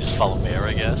do? Like, we just follow Bear,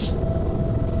 I guess?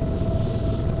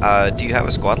 Do you have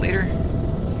a squad leader?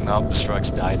 Nope, the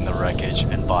Strucks died in the wreckage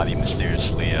and body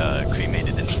mysteriously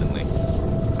cremated instantly.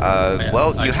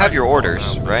 Well, you have your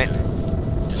orders, right?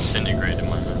 Disintegrated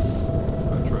my man.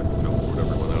 I tried to teleport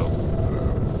everyone out.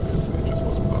 It just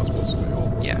wasn't possible, so they all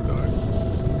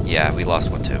died. Yeah, we lost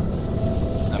one too.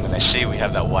 I mean, I see we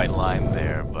have that white line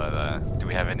there, but do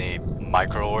we have any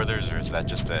micro orders, or is that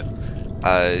just it?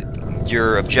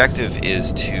 Your objective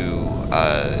is to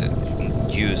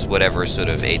use whatever sort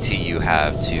of AT you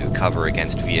have to cover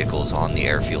against vehicles on the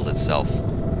airfield itself.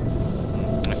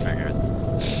 I figured.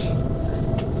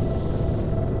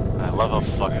 I love how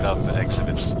fucked up the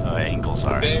exhibit's angles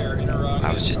are.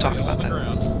 I was just talking about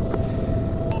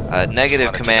that.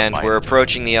 Negative, Command. We're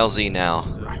approaching the LZ now.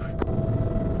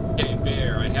 Hey,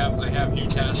 Bear, I have new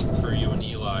tasks for you and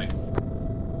Eli.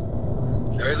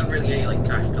 There isn't really any like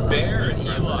tactical. Bear and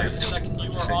Eli, the second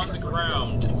you are on the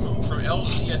ground, move from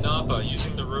LZ and Napa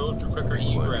using the road for quicker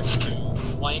egress to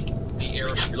flank the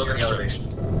airstrip. Look at the elevation.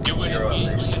 Do it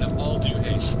immediately and in all due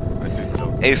haste.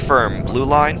 Affirm. Blue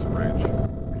line?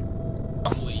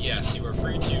 Roughly, yes. You are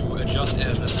free to adjust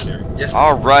as necessary.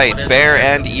 Alright, Bear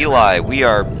and Eli, we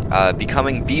are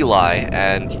becoming Beli,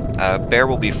 and Bear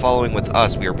will be following with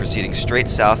us. We are proceeding straight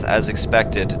south as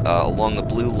expected along the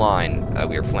blue line.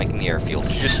 We are flanking the airfield.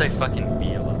 Did you just say fucking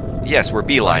Beli? Yes, we're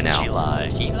Beli now.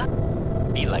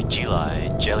 Beli,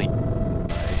 jelly.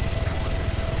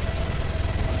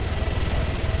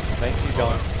 Thank you,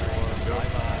 Don.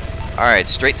 Alright,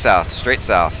 straight south, straight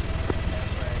south.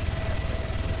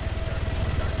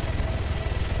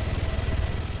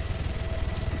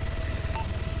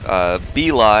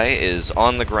 Beli is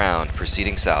on the ground,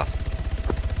 proceeding south.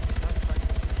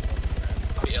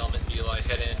 The element Beli,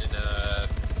 head in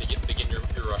and begin your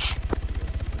rush.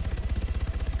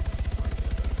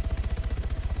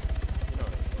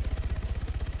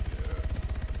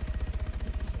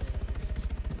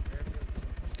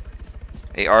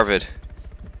 Hey, Arvid.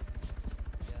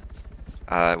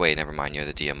 Wait, never mind, you're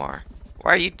the DMR.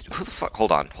 Why are you... Who the fuck...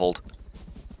 Hold on, hold.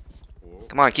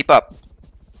 Come on, keep up.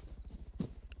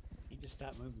 He just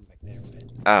stopped moving back there.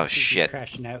 Oh, He's shit.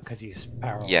 crashing out because he's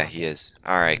power Yeah, off. he is.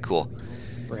 Alright, cool.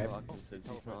 Rip.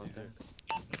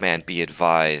 Command, be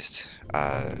advised.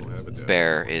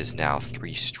 Bear is now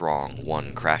 3 strong,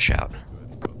 1 crash out.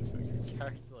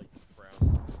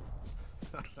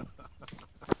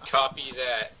 Copy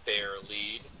that, Bear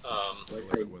lead. I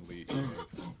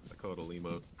call it a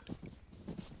limo.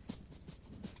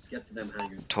 Get to them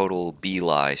hangers. Total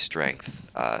Beli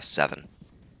strength, 7.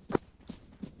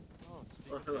 Oh,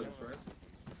 hello, Fred.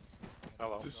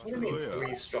 Hello. Destroy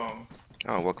 3 strong.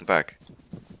 Oh, welcome back.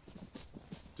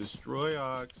 Destroy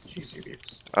Ox.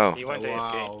 Oh. He went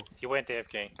AFK. He went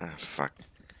AFK. Oh, fuck.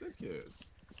 Sick is.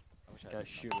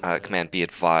 Command, be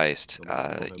advised.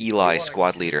 Eli,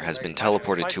 squad leader, has been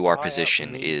teleported to our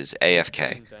position, is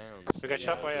AFK. We got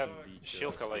shot by a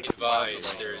Shilka like.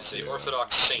 Advised, there is a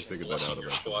Orthodox saint blessing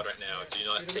your squad right now. Do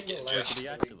not take it in jest.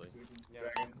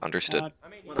 Understood.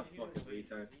 What a fucking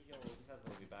retard.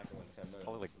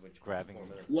 Probably like grabbing him.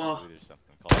 Wow.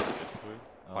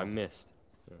 Oh, I missed.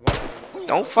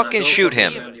 Don't fucking shoot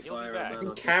him. You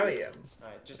can carry him.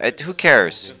 Who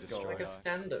cares? Like a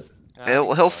standard.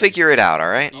 He'll figure it out,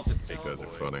 alright? You guys are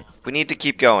funny. We need to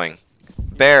keep going.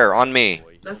 Bear, on me.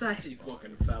 That's actually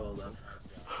fucking foul, man.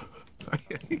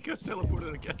 He got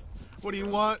teleported again. What do you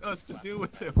want us to do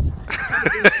with him?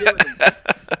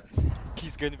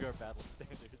 He's going to be our battle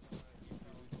standard.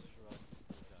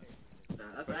 Nah,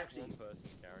 that's actually...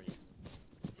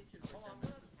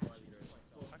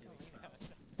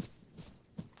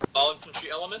 All infantry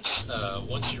elements,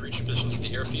 once you reach your positions at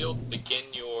the airfield, begin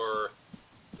your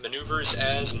maneuvers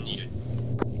as needed.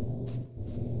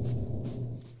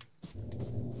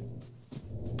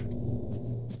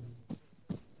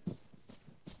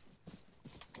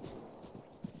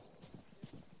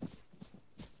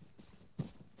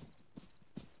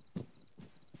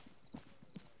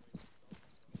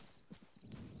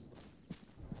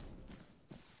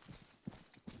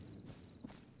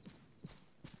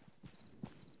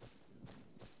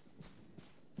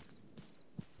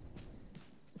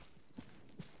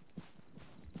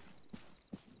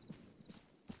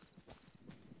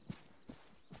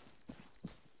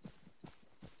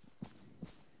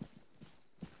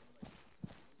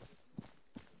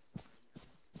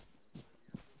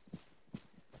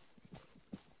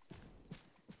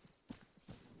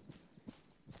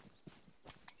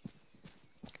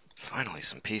 Finally,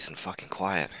 some peace and fucking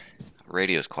quiet.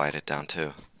 Radio's quieted down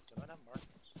too.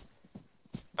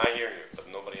 I hear you,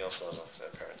 but nobody else does,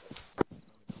 apparently.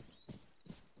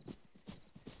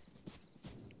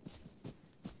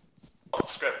 Oh,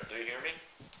 Script, do you hear me?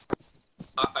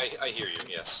 I hear you,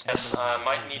 yes. Yes, I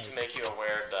might need to make you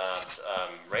aware that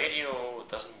radio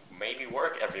doesn't maybe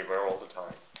work everywhere all the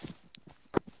time.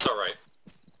 It's alright.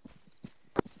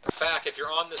 FAC, if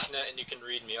you're on this net and you can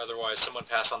read me, otherwise someone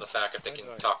pass on the FAC if they can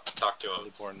talk to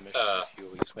him.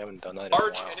 We haven't done that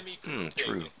Large in a while. enemy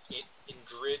True. in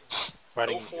grids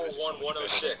Writing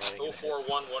 041106,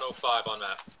 041105 on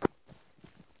map.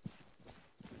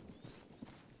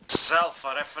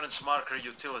 Alpha, reference marker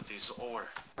utilities, over.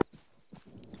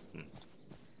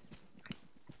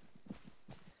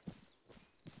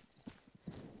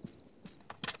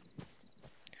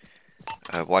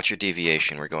 Watch your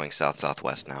deviation. We're going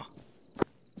south-southwest now.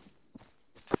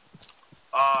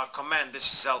 Command,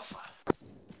 this is Alpha.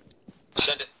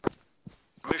 Send it.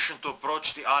 Permission to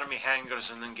approach the Army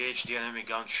hangars and engage the enemy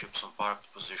gunships on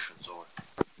parked positions, over.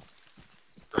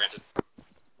 Granted.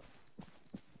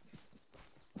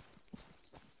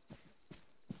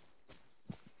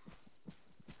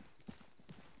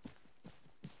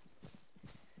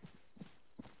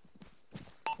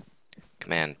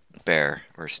 Command, Bear,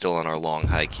 we're still on our long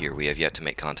hike here. We have yet to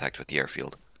make contact with the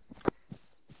airfield.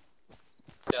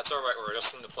 Yeah, it's alright, we're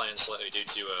adjusting the plan slightly due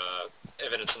to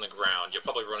evidence on the ground. You'll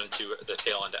probably run into the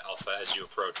tail end of Alpha as you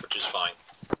approach, which is fine.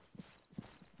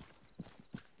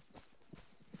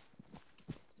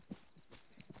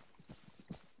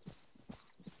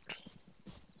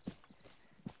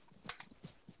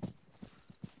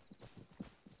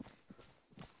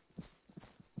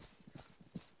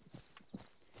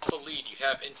 Alpha lead, you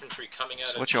have infantry coming out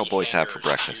So of what y'all the boys have for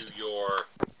hangars breakfast? to your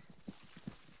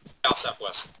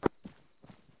south-southwest.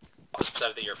 Opposite side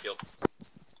of the airfield.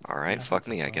 Alright, fuck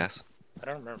me, I guess. I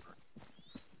don't remember.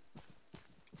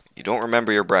 You don't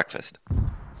remember your breakfast.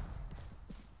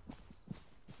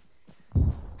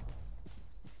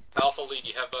 Alpha lead,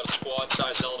 you have about a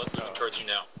squad-sized element moving towards you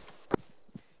now.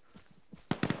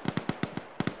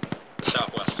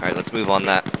 Southwest. Alright, let's move on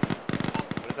that.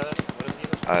 What is that? What is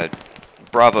the other?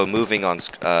 Bravo, moving on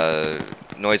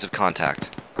noise of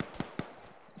contact.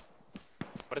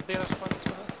 What is the other squad that's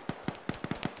with us?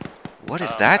 What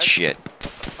is that shit?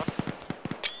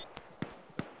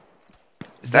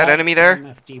 Is that enemy there?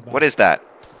 LMFD bug. What is that?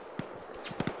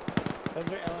 Those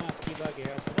are LMFD bug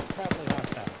arrows, so that's probably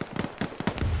hostiles.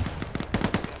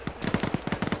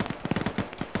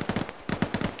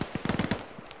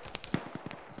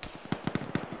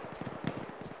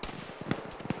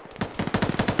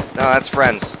 No, that's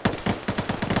friends.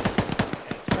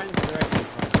 Friends directly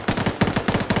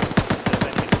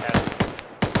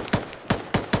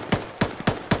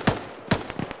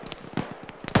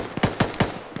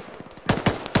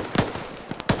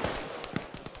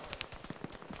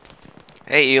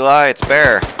Hey Eli, it's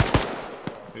Bear.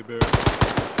 Hey Bear.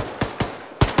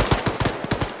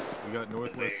 We got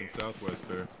northwest and southwest,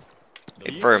 Bear.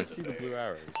 Confirm. See the blue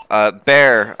arrows?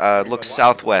 Bear, look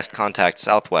southwest, contact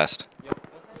southwest.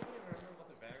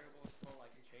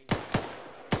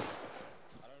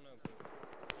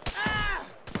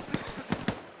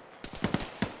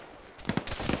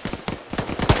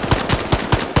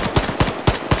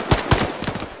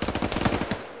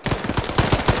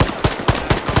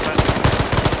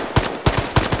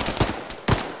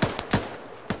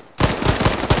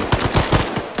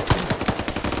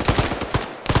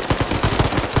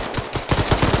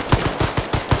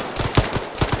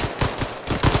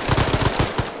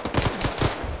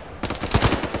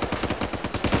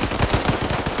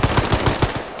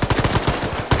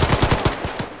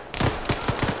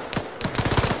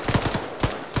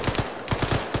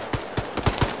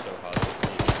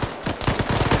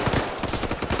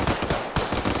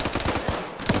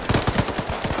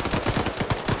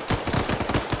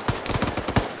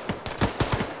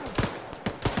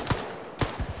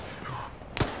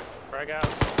 Frag out.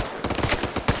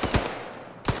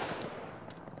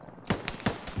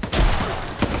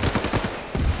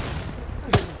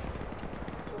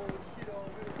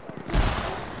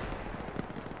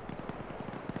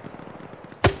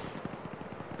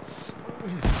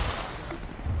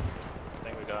 I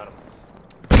think we got him.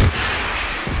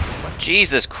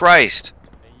 Jesus Christ!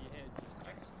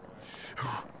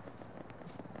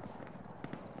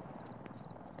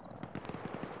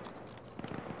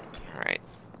 Alright.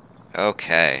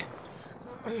 Okay.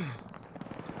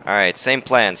 Alright, same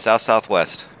plan,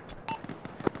 south-southwest.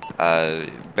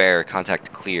 Bear,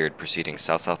 contact cleared, proceeding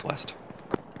south-southwest.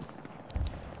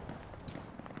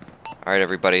 Alright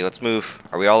everybody, let's move.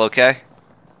 Are we all okay?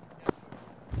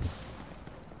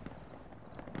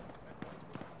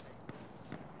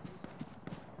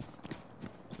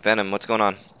 Venom, what's going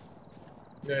on?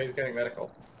 Yeah, he's getting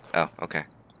medical. Oh, okay.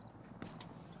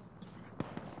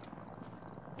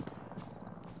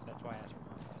 That's why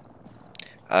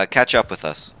I asked. Catch up with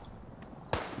us.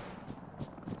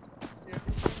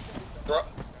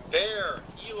 Bear,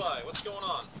 Eli, what's going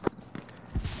on?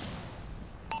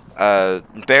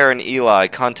 Bear and Eli,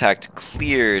 contact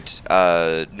cleared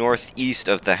northeast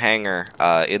of the hangar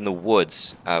in the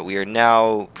woods. We are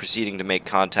now proceeding to make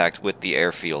contact with the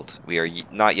airfield. We are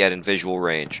not yet in visual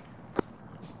range.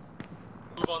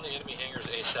 Move on the enemy hangars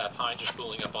ASAP. Hines are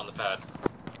spooling up on the pad.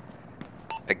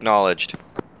 Acknowledged.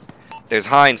 There's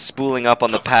Hines spooling up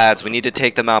on the pads. We need to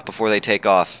take them out before they take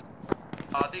off.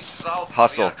 This is Alpha.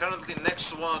 Hustle. We are currently next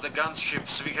to one of the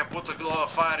gunships. We have put a glow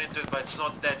of fire into it, but it's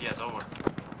not dead yet. Over.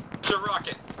 It's a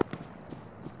rocket.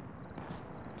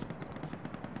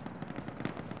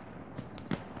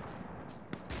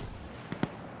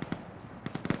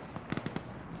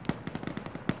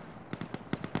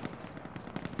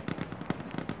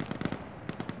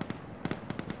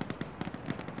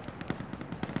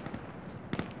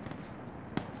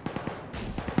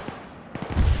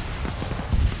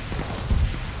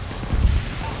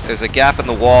 There's a gap in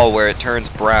the wall where it turns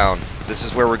brown. This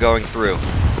is where we're going through.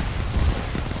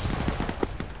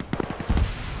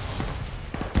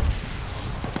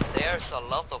 There's a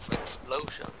lot of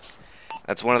explosions.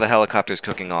 That's one of the helicopters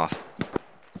cooking off.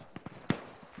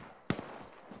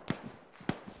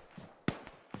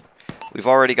 We've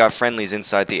already got friendlies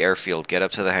inside the airfield. Get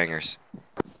up to the hangars.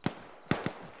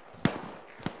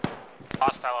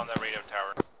 Hostile on the radio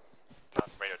tower. Not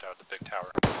the radio tower, the big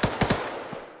tower.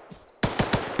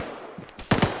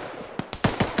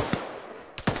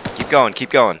 Keep going, keep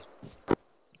going.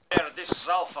 There, this is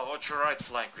Alpha. Watch your right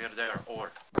flank. We are there.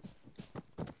 Over.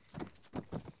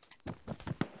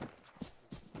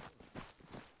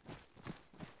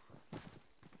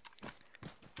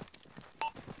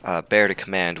 Bear to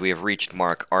command. We have reached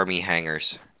mark Army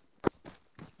hangars.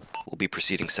 We'll be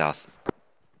proceeding south.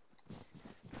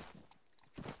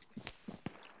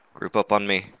 Group up on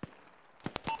me.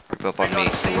 Group up on me.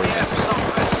 We're missing.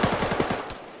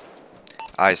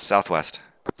 Eyes southwest.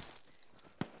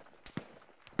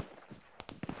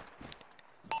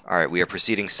 Alright, we are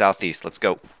proceeding southeast. Let's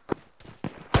go.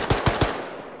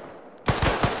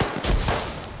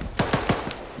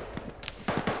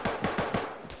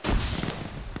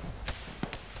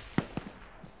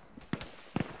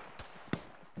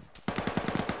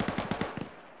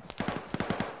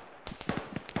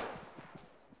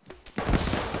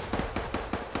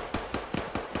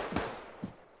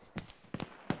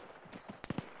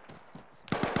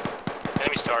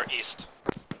 Enemy star east.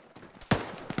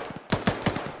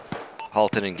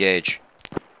 Halt and engage.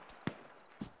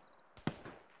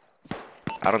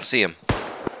 I don't see him.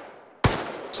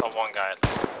 Saw one guy.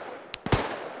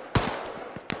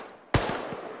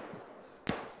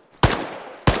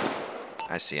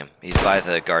 I see him. He's by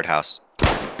the guardhouse.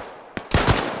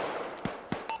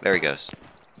 There he goes.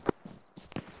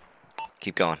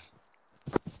 Keep going.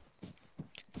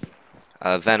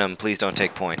 Venom, please don't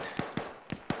take point.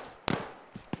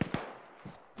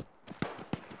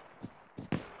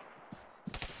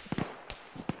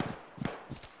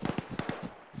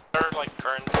 Third, like,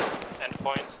 current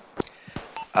endpoint.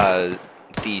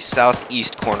 The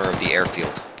southeast corner of the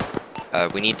airfield.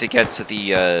 We need to get to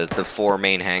the 4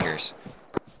 main hangars.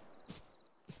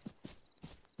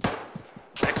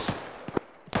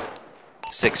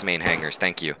 6 main hangars,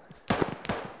 thank you.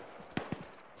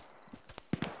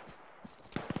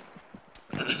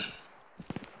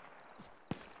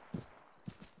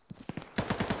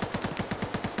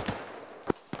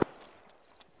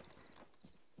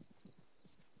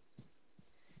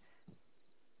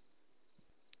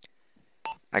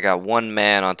 I got 1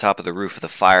 man on top of the roof of the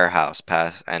firehouse,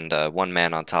 and 1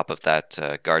 man on top of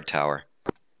that guard tower.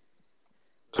 Is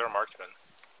there a marksman?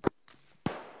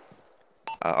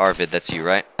 Arvid, that's you,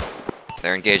 right?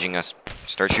 They're engaging us.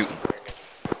 Start shooting.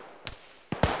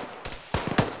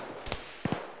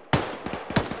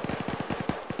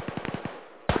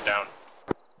 Down.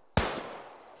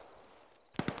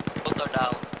 Both are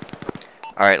down.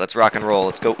 Alright, let's rock and roll.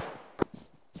 Let's go.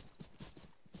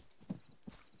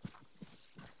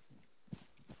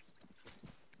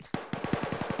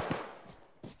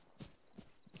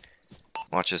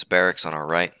 Watch this barracks on our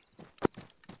right.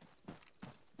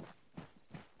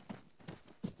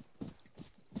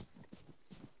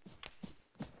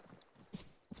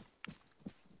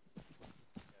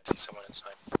 I see someone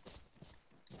inside.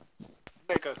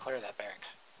 Better go clear that barracks.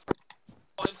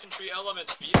 All infantry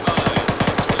elements, be advised.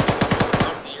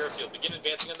 Out of the airfield. Begin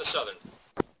advancing on the southern.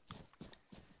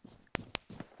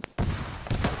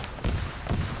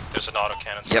 There's an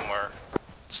autocannon somewhere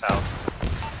south.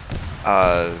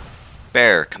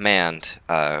 Bear, command.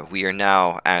 We are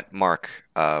now at Mark,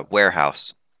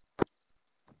 warehouse.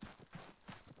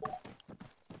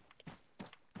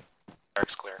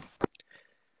 Eric's clear.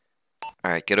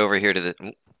 Alright, get over here to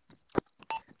the...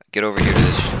 Get over here to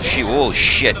this... Oh,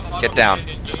 shit! Get down.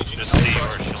 Just see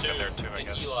or she'll get there too, I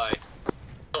guess. Eli,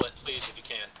 kill it, please, if you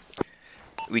can.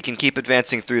 We can keep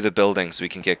advancing through the building so we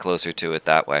can get closer to it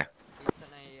that way. It's an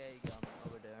AA gun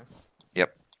over there.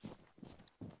 Yep.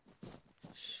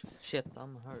 Shit,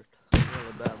 I'm hurt. Really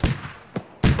bad.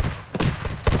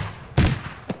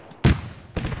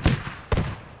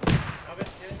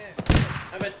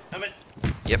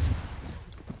 Yep.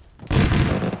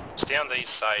 Stay on the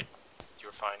east side.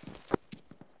 You're fine.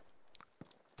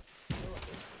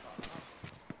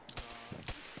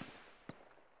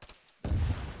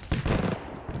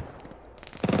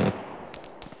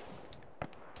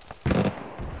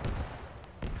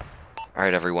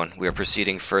 Alright everyone, we are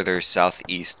proceeding further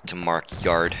southeast to Mark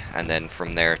Yard, and then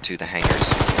from there to the hangars.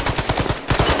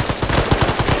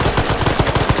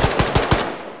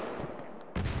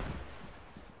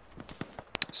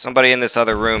 Somebody in this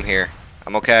other room here.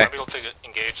 I'm okay. I'll be able to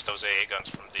engage those AA guns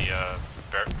from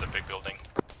the big building.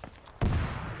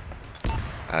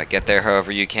 Get there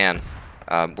however you can.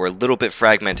 We're a little bit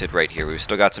fragmented right here. We've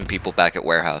still got some people back at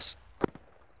warehouse.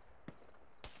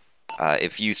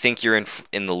 If you think you're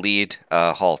in the lead,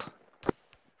 halt.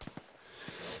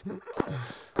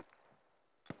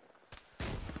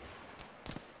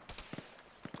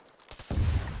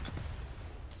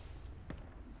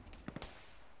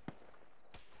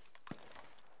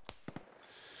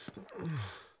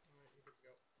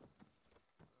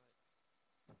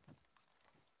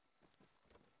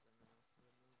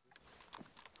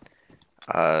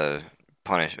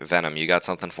 Punish Venom, you got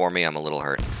something for me? I'm a little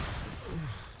hurt.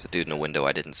 There's a dude in a window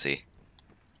I didn't see.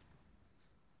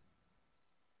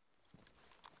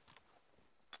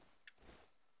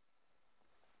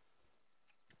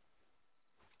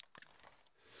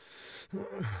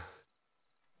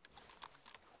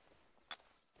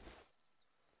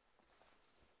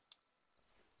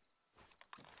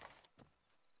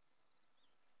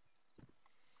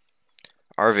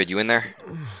 Arvid, you in there?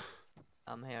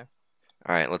 I'm here.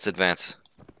 Alright, let's advance.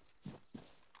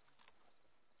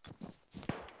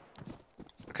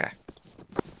 Okay.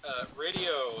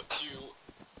 Radio to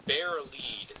Bear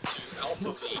lead to Alpha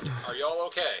lead. Are y'all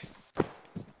okay?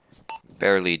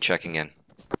 Bear lead checking in.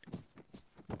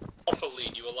 Alpha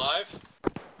lead, you alive?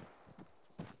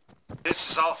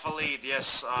 This is Alpha Lead,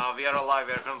 yes, we are alive.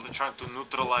 We are currently trying to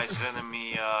neutralize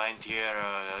enemy anti-air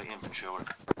infantry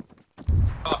work.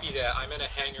 Copy that. I'm in a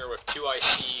hangar with 2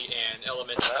 IC and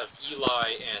elements of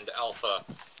Eli and Alpha.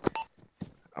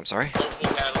 I'm sorry? Multiple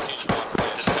casualties from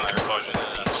operative fire explosion.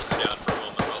 Down for a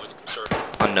moment while we conserve.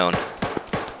 Unknown.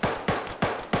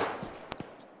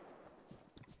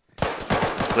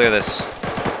 Let's clear this.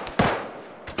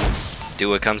 Do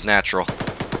what comes natural.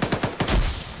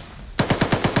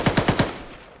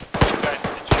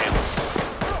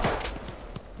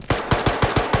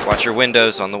 Watch your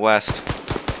windows on the west.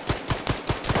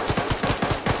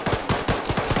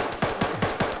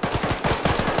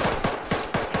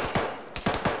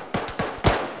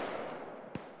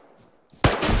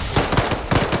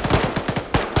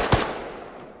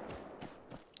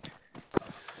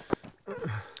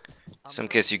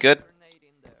 Simkiss, you good?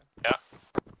 Yeah.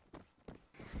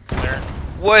 Clear.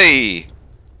 Way!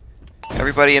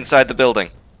 Everybody inside the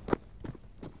building.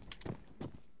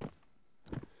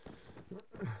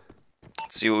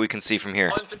 Let's see what we can see from here.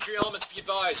 All infantry elements be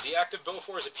advised. The active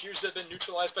Bofors appears to have been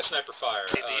neutralized by sniper fire.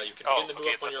 You can begin the move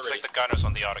up when you're ready. Like the gunners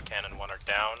on the autocannon one are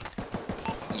down.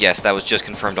 Yes, that was just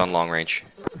confirmed on long range.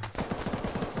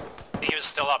 He is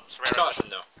still up. Caution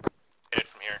though. Hit it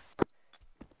from here.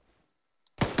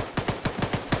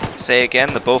 Say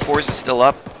again, the Bofors is still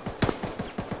up?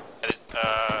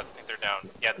 I think they're down.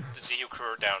 Yeah, the ZU crew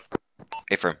are down.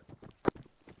 Affirm.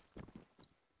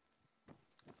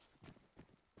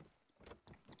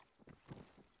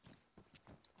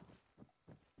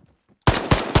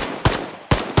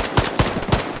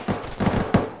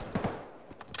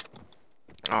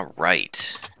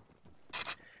 Alright.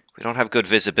 We don't have good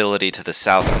visibility to the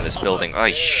south from this building. Oh,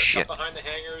 shit. Behind the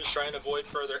hangars, trying to avoid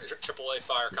further AAA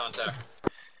fire contact.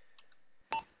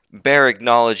 Bear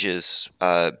acknowledges.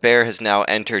 Bear has now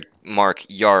entered Mark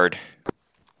Yard.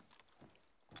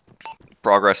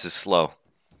 Progress is slow.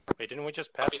 Wait, didn't we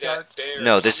just pass Yard?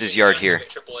 No, this is Yard here.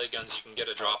 AAA guns you can get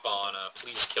a drop on.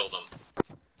 Please kill them.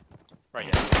 Right,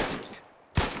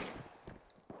 yeah.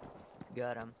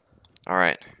 Got him.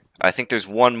 Alright. I think there's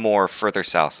one more further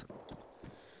south.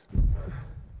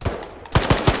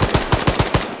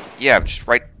 Yeah, just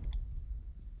right. Are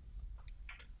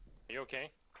you okay?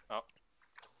 Oh.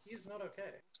 He's not okay.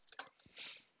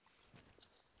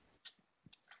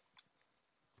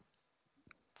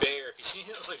 Bear, if you see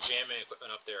him like jamming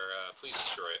equipment up there, please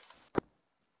destroy it.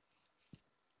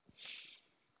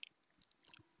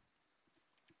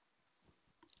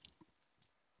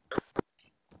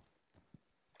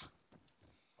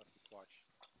 Watch.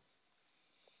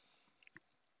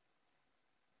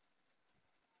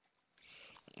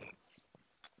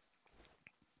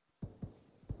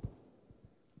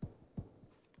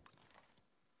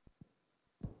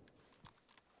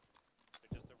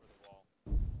 They're just over the wall.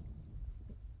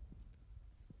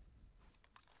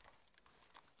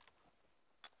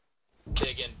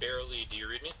 Say again, barely. Do you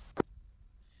read me?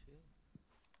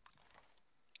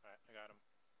 Alright, I got him.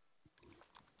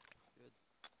 Good.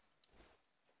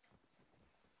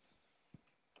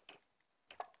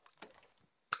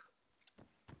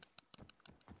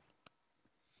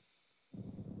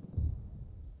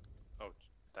 Oh,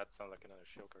 that sounds like another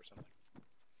shield or something.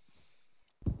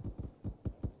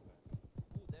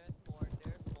 Ooh, there's more.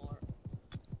 There's more.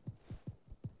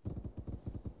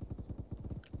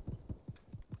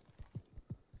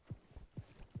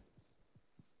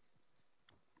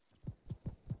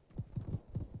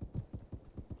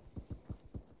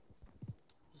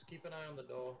 Just keep an eye on the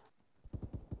door.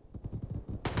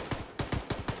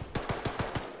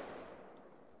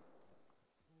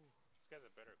 This guy's a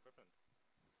better equipment.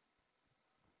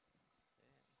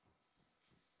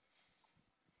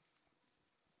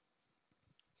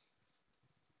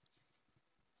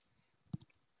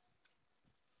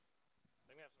 I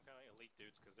think they have some kind of elite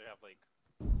dudes because they have like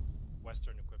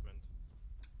Western equipment.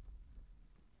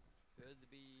 Could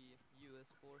be US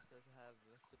forces have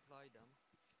supplied them.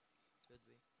 Could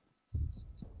be.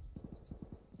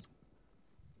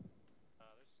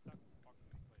 They're stuck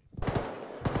fucking in place.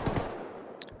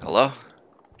 Hello?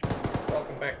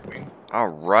 Welcome back, Queen.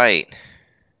 Alright.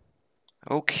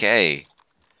 Okay.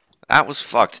 That was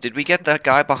fucked. Did we get that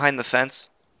guy behind the fence?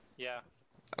 Yeah.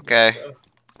 Okay.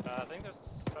 I think there's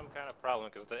some kind of problem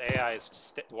because the AI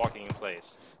is walking in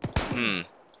place. Hmm.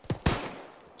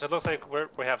 So it looks like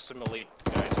we have some elite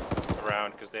guys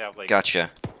around because they have like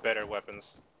Gotcha. better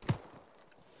weapons.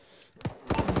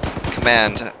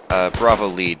 Command, Bravo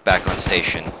lead, back on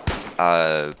station.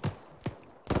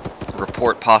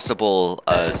 Report possible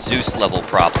Zeus level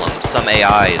problem. Some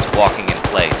AI is walking in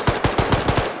place.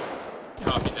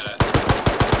 Copy that.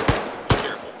 Be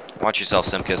careful. Watch yourself,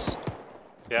 Simkus.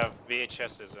 They have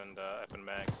VHSs and FN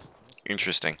mags.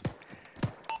 Interesting.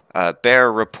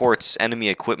 Bear reports enemy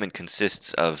equipment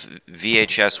consists of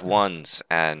VHS 1s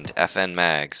and FN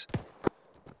mags.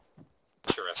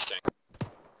 Interesting.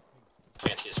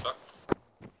 Fancy as fuck.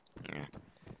 Yeah.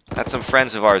 That's some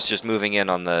friends of ours just moving in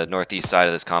on the northeast side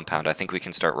of this compound. I think we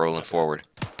can start rolling forward.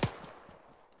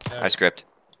 Hi, Script.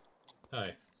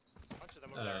 Hi.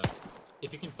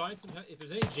 If you can find some, if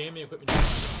there's any jamming equipment, you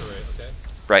can destroy it, okay?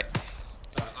 Right.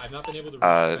 I've not been able to reach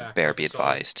back. Bear, be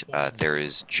advised. There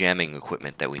is jamming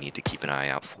equipment that we need to keep an eye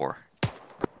out for.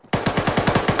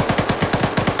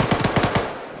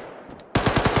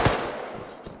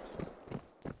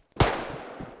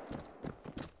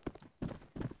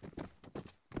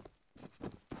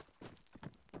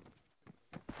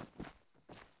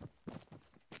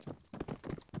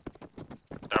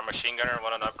 Our machine gunner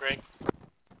want an upgrade?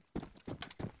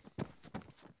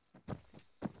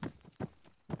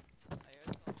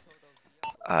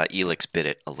 Elix bit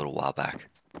it a little while back.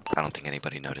 I don't think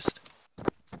anybody noticed.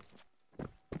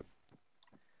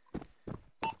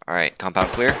 Alright, compound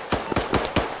clear.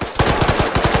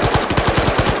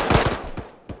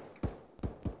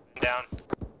 Down.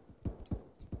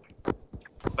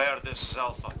 Bear, this is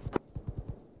Alpha.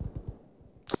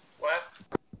 What?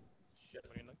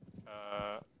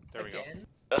 There we go.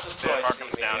 This is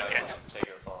Markham's down again. Take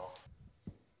your fall.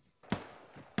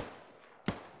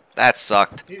 That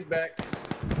sucked. He's back.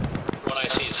 One I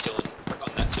see is still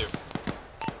on that too.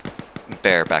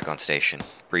 Bear back on station.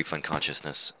 Brief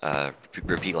unconsciousness.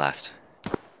 Repeat last.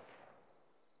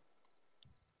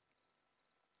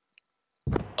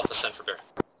 Alpha send for Bear.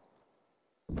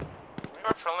 We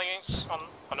are friendlies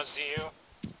on a ZU.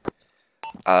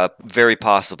 Very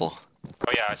possible.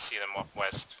 Oh yeah, I see them off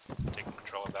west. Taking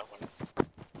control of that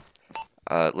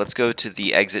one. Let's go to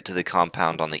the exit to the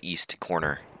compound on the east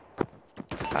corner.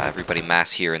 Everybody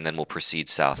mass here and then we'll proceed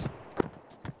south.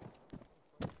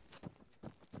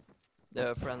 There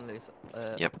are friendlies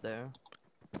Yep. up there.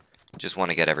 Just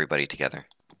want to get everybody together.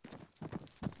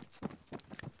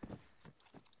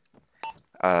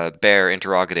 Bear,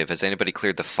 interrogative. Has anybody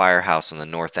cleared the firehouse on the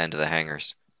north end of the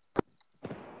hangars?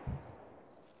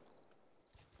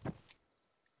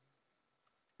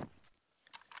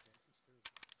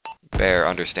 Bear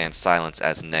understands silence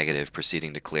as negative,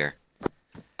 proceeding to clear.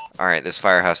 Alright, this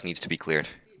firehouse needs to be cleared.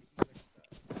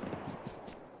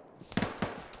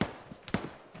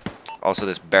 Also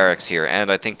this barracks here,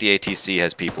 and I think the ATC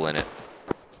has people in it.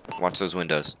 Watch those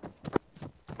windows.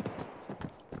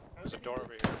 There's a door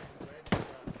over here.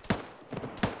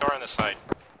 Door on the side.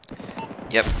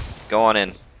 Yep, go on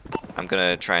in. I'm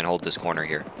gonna try and hold this corner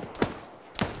here.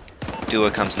 Do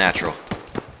what comes natural.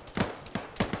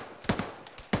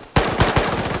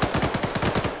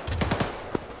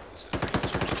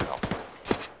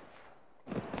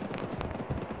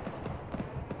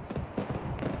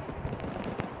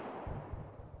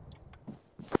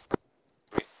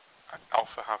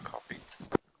 Alpha, how copy?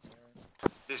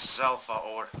 This is Alpha,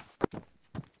 over.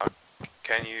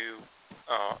 Can you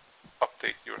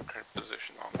update your current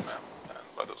position on the map and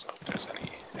let us know if there's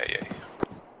any AA?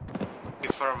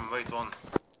 Confirm, wait one.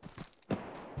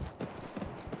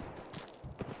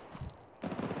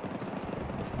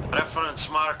 Reference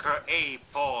marker A,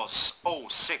 pause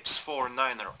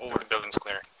 0649er, over. The building's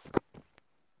clear.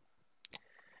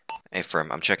 Hey,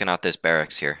 firm, I'm checking out this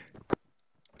barracks here.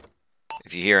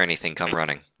 If you hear anything, come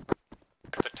running.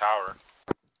 The tower.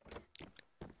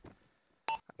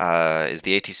 Is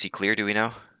the ATC clear, do we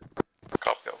know?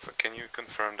 Copy, Alpha. Can you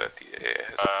confirm that the AA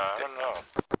has... I don't know.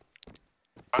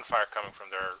 Gunfire coming from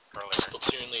there earlier.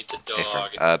 Platoon lead to Hey,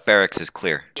 dog. firm, barracks is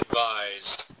clear.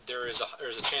 Advised, there's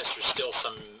a chance there's still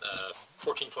some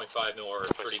 14.5 mil or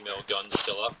 30 mil guns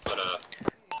still up, but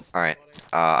Alright,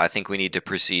 I think we need to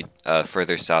proceed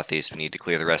further southeast. We need to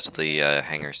clear the rest of the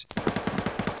hangars.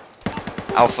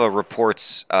 Alpha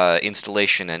reports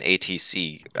installation and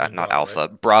ATC, not Alpha,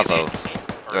 Bravo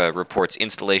reports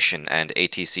installation and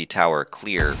ATC tower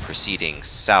clear, proceeding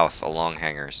south along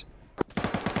hangars.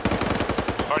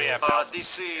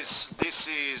 This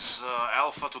is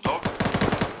Alpha to dog.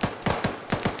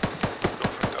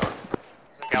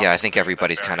 Yeah, I think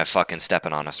everybody's kind of fucking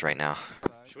stepping on us right now.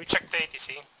 Should we check the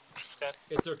ATC instead?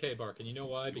 It's okay, Bark, and you know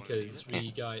why? Because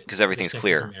we got... Because everything's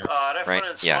clear, right?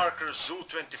 Reference Yeah. marker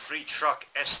ZU-23 truck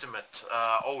estimate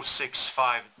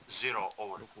 0650,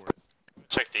 over.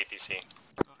 Check the ATC.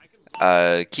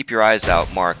 Keep your eyes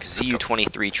out, Mark.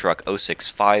 ZU-23 truck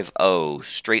 0650,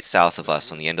 straight south of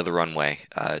us on the end of the runway.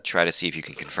 Try to see if you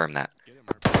can confirm that.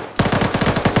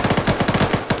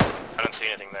 I don't see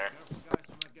anything there.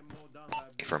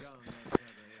 Affirm.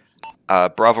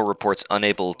 Bravo reports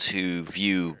unable to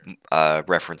view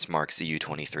reference mark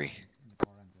ZU-23.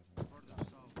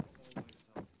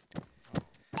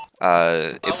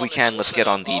 If we can, let's get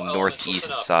on the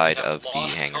northeast side of the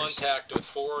hangars. contact with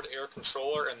forward air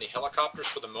controller and the helicopters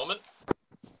for the moment.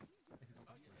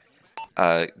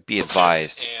 Be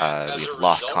advised, we've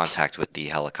lost contact with the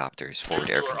helicopters.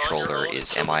 Forward air controller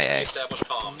is MIA.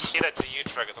 See that ZU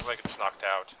truck, it looks like it's knocked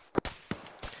out.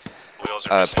 Wheels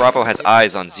are missing. Bravo has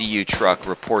eyes on ZU truck,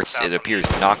 reports it appears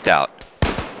knocked out.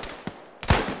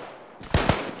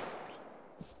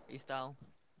 He's down.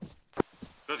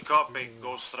 Good copy,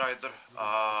 Ghost Rider.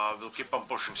 We'll keep on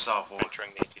pushing south, over.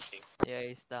 Entering the ATC. Yeah,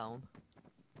 he's down.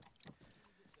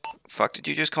 Fuck, did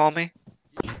you just call me?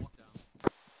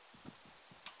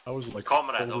 I was like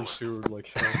Comrade, totally over. sewered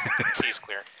like hell. He's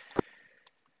clear.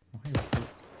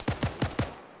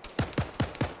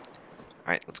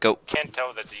 Alright, let's go. Can't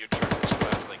tell that ZU truck still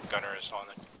has like gunners on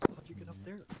it. How'd you get up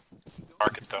there?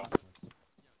 Mark it though.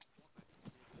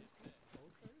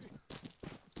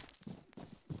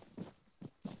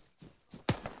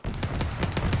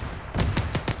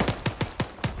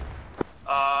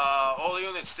 All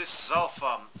units, this is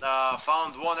Alpha.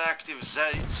 Found one active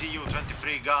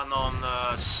ZU-23 gun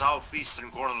on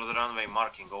southeastern corner of the runway,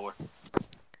 marking, over.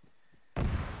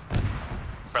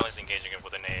 Friendly's engaging it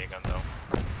with an AA gun though.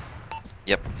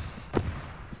 Yep.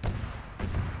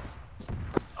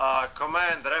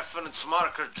 Command, reference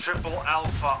marker triple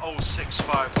Alpha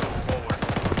 0652, over.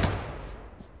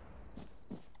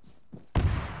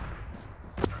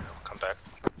 Come back.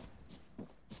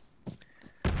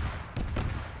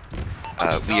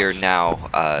 We are now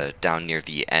down near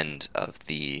the end of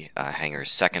the hangar,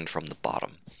 second from the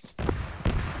bottom,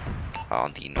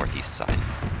 on the northeast side.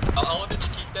 Elements,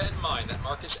 keep that in mind. That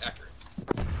mark is accurate.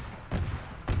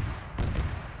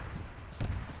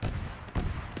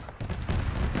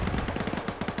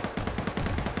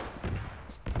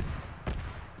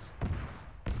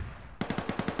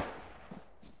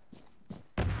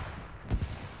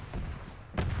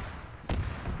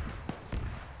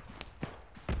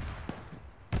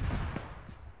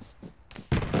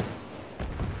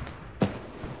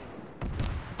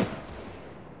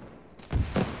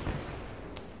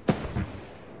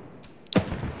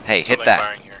 Hey, hit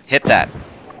that. Hit that.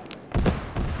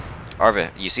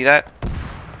 Arvid, you see that?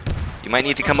 You might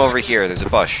need to come over here. There's a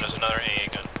bush. There's another AA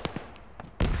gun.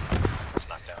 It's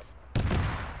knocked out.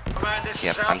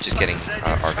 Yep, I'm just getting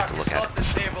Arvid to look at it.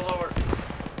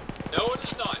 No, it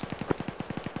is not.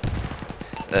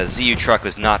 The ZU truck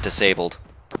was not disabled.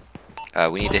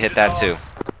 We need to hit that too.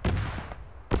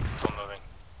 Still moving.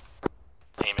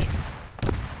 Aiming.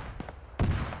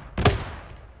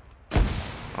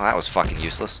 Well, that was fucking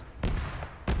useless.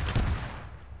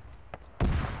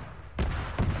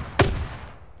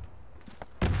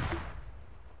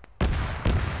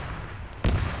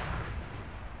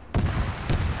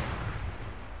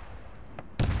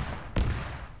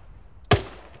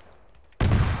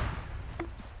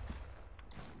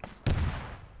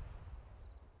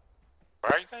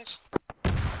 Where are you guys?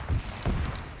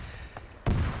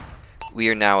 We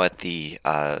are now at the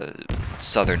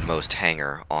southernmost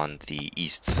hangar on the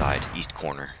east side, east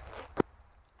corner.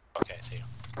 Okay, I see you.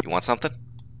 You want something?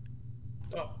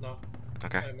 Oh, no.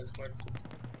 Okay. I misclicked.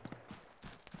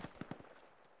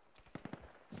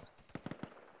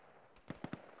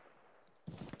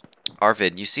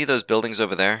 Arvid, you see those buildings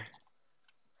over there?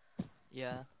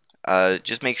 Yeah.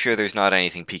 Just make sure there's not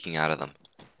anything peeking out of them.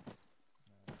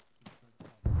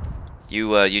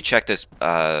 You checked this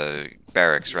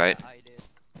barracks, right? I did.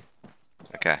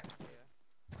 Okay.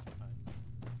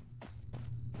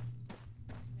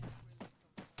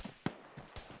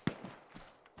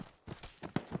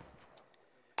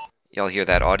 Y'all hear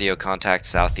that audio contact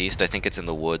southeast? I think it's in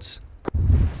the woods.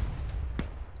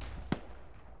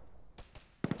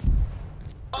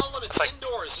 All limits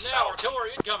indoors now.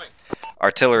 Artillery incoming.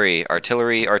 Artillery,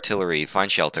 artillery, artillery. Find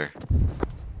shelter.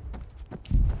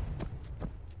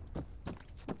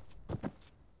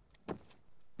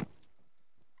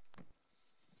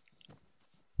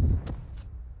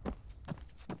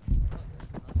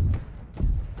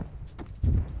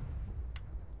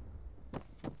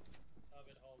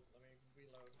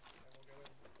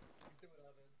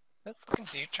 That fucking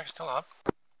ZU truck's still up.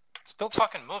 It's still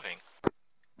fucking moving.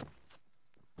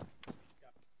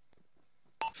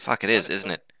 Fuck, it is,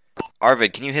 isn't it?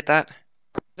 Arvid, can you hit that?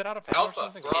 Is it out of ammo or Alpha,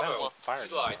 something? Bravo,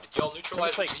 Fired. Eli, did y'all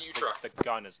neutralize the ZU truck? The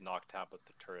gun is knocked out, but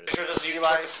the turret is... Sure, the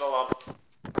Eli is still up.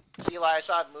 Eli, I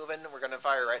saw it moving. We're gonna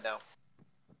fire right now.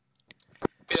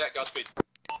 Be that, Godspeed.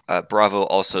 Bravo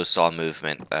also saw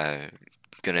movement.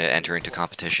 Gonna enter into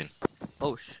competition.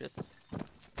 Oh shit.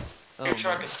 Your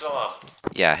truck is still up.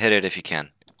 Yeah, hit it if you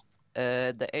can.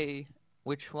 The A.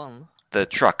 Which one? The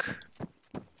truck.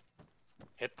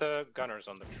 Hit the gunners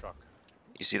on the truck.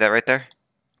 You see that right there?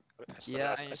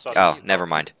 Yeah, I saw Oh, never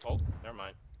mind. Oh, never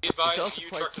mind. Be advised, the ZU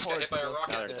truck just got hit by a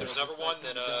rocket. If there's another one,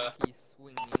 then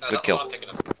Good kill. I'm picking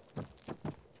up.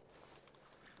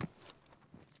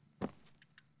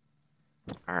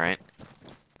 Alright.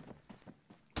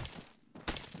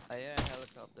 Yeah,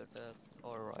 helicopter, that's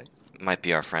alright. Might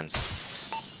be our friends.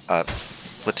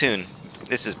 Platoon,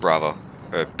 this is Bravo.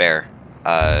 Or Bear.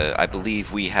 I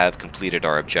believe we have completed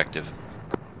our objective.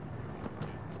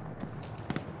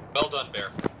 Well done,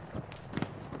 Bear.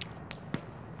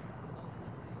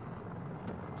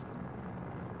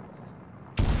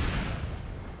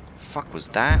 Fuck was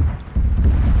that?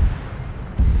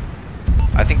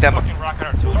 I think that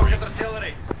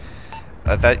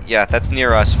that's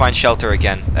near us. Find shelter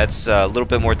again. That's a little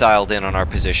bit more dialed in on our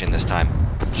position this time.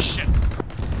 Shit.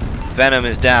 Venom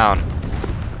is down.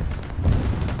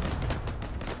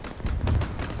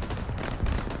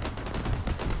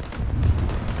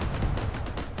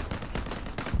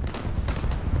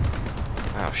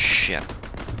 Oh shit.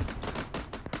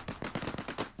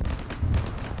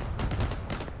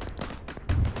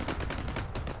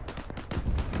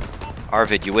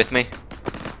 Arvid, you with me?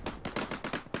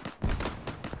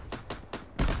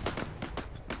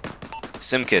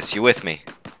 Simkis, you with me?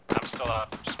 I'm still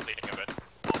up, just bleeding a bit.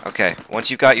 Okay, once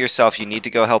you got yourself, you need to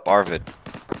go help Arvid.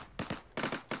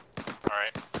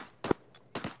 Alright.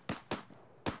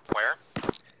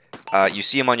 Where? You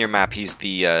see him on your map. He's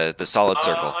the solid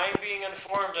circle. I'm being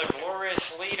informed a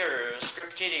glorious leader,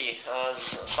 Script Kitty, has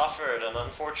suffered an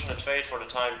unfortunate fate for the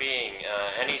time being.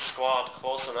 Any squad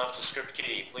close enough to Script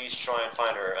Kitty, please try and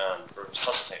find her and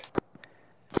resuscitate.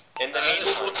 In the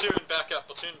meantime... Platoon back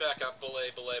up,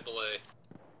 belay.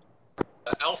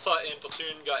 Alpha and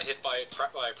Platoon got hit by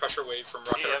a pressure wave from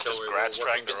rocket artillery. We're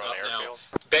working them up now.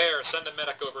 Bear, send a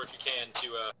medic over if you can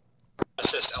to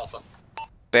assist Alpha.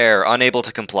 Bear, unable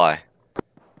to comply.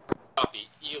 Copy.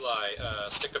 Eli,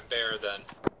 stick with Bear then.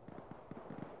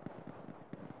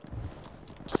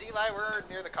 Eli, we're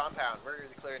near the compound. We're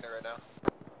clearing it right now.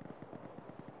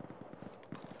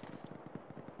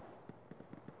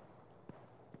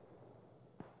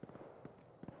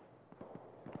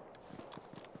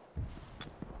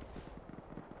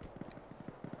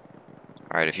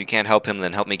 Alright, if you can't help him,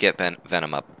 then help me get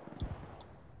Venom up.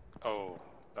 Oh,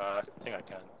 I think I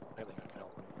can. I think I can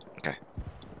help him. Okay.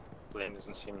 Blaine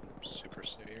doesn't seem super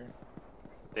severe.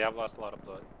 They have lost a lot of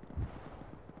blood.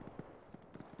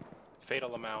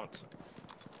 Fatal amount.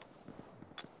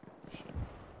 Shit.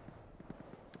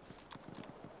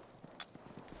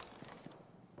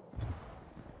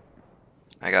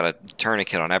 I got a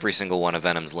tourniquet on every single one of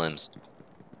Venom's limbs.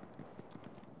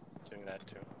 Doing that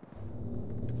too.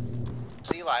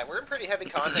 Sea Lion, we're in pretty heavy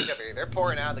contact over here. They're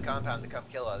pouring out of the compound to come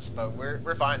kill us, but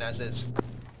we're fine as is.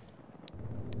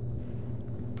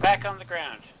 Back on the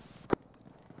ground.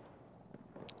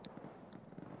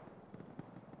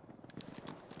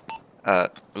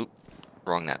 Oop,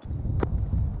 wrong net.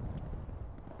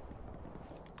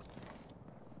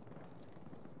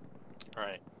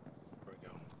 Alright, here we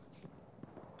go.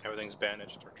 Everything's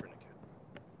bandaged or tourniquet.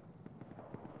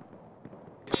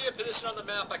 Give me a position on the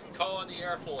map I can call on the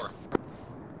air for.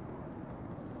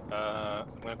 I'm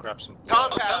gonna grab some...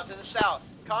 Compound to the south.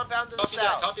 Compound to the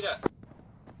south. Copy that.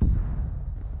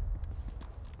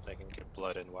 I can get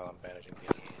blood in while I'm bandaging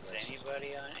the Is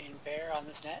anybody in Bear on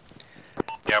this net?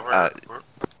 Yeah, we're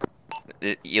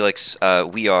Elix,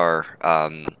 we are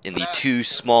in the two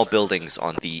small buildings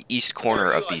on the east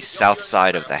corner of the south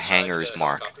side of the hangars,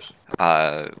 Mark.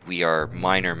 We are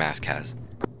minor Mascaz.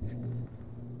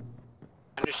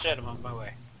 Understood, I'm on my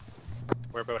way.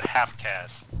 We're about half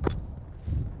Kaz.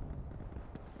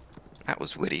 That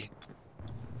was witty.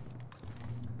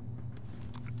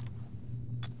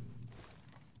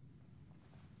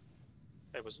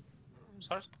 It was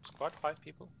our squad 5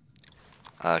 people?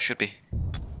 Should be.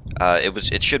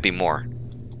 It should be more. In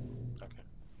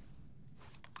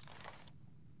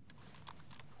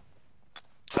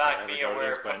fact, be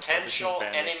aware of potential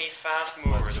enemy fast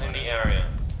movers in the area.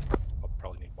 I'll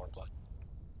probably need more blood.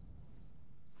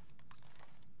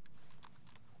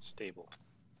 Stable.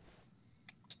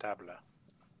 Stabler.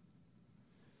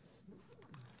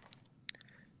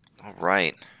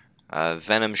 Alright.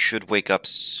 Venom should wake up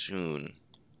soon.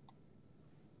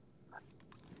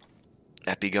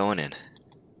 Epi going in.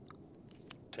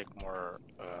 Take more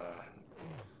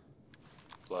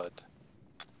blood.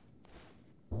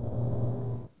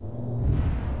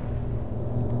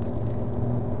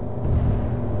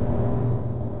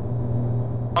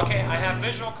 Okay, I have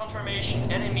visual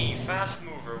confirmation. Enemy fast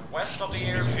mover west of the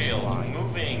airfield,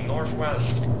 moving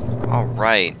northwest.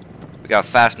 Alright. We got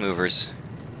fast movers.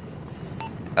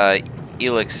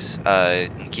 Elix,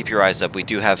 keep your eyes up. We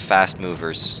do have fast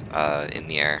movers in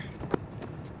the air.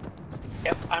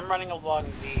 Yep, I'm running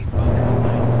along the bunker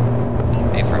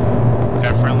line. Hey,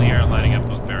 got friendly air lighting up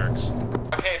those barracks.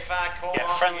 Okay, fact, hold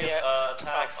on. Friendly air,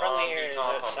 attack friendly on air the is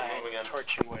compound, outside, moving in.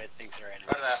 torching what it thinks are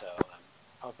enemies, so I'm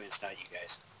hoping it's not you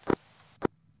guys.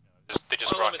 They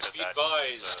just Elements, rocketed be that.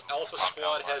 advised, Alpha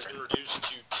Squad has been reduced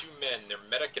to 2 men, their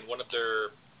medic and one of their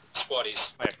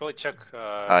squaddies. Alright, really check...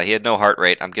 he had no heart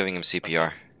rate. I'm giving him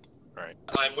CPR. Alright.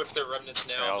 I'm with their remnants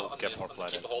now. Yeah, I'll I'm get more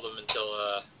blood keep in. hold of them until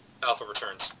Alpha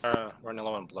returns. Running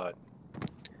low on blood.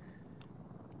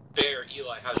 Bear,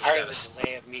 Eli, how's your Part of status? the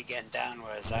delay of me getting down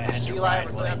was I had to Eli, ride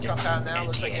we're while I going to did compound now. some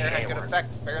Looks like it had NTAA good work.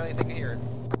 effect. Barely anything to hear it.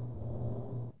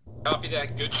 Copy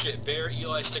that, good shit. Bear,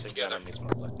 Eli, stick I think together. Venom needs more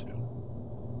blood too.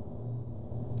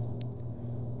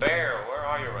 Bear, where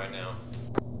are you right now?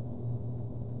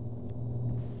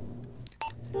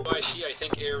 I see, I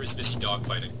think Air is busy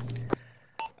dogfighting.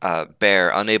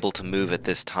 Bear, unable to move at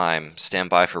this time. Stand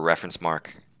by for reference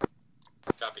mark.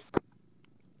 Copy.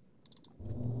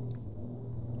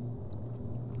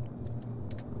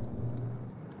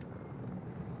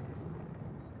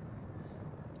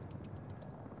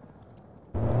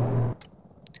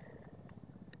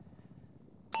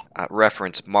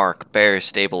 Reference mark. Bear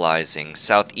stabilizing.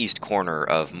 Southeast corner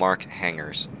of Mark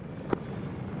hangars.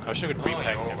 I wish I could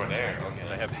repack over there.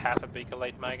 because I have half a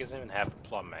Bakelite magazine and half a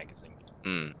Plum magazine.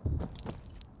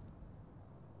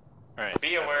 Alright.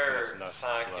 Be aware, in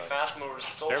fact, the fast movers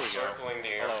still There we go. circling the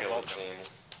airfield, it seems.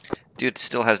 Dude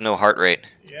still has no heart rate.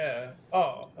 Yeah.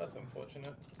 Oh, that's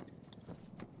unfortunate.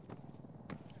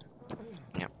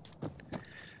 Yep.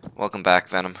 Welcome back,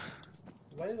 Venom.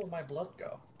 Where did my blood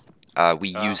go? We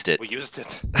used it. We used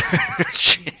it.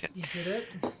 Shit. You did it?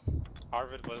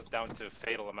 Arvid was down to a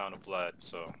fatal amount of blood,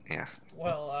 so... Yeah.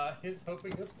 Well, he's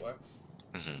hoping this works.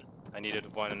 I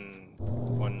needed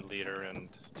one liter and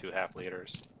 2 half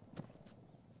liters.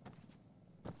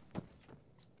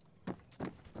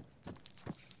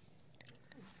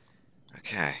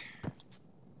 Okay.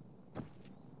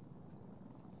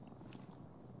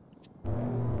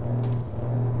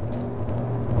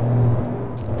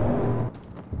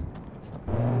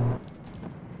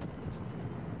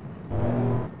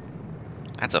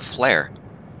 That's a flare.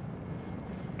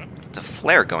 It's a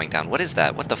flare going down. What is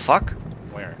that? What the fuck?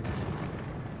 Where?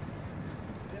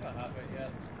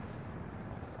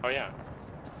 Oh yeah.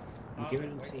 I'm giving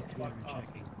him CPR and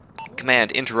checking.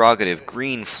 Command, interrogative,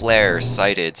 green flare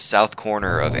sighted, south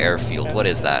corner of airfield. What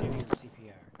is that?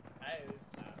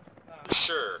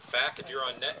 Sure. Back, if you're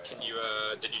on net, can you,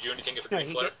 did you do anything if a No,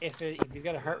 green flare? if you've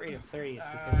got a heart rate of 30, it's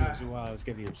because it was while I was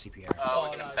giving him CPR.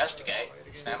 We can investigate.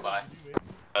 Stand by.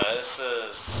 This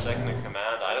is second in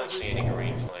command. I don't see any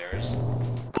green flares.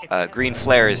 Green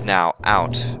flare is now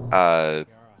out.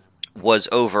 Was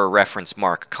over reference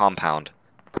mark compound.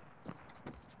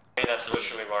 Hey, that's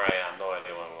literally where I am. No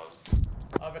idea what it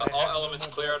was. All elements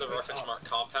clear out of reference mark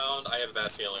compound. I have a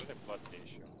bad feeling.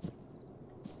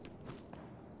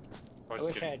 I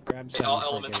wish I had grabbed some. All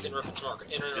elements in reference mark,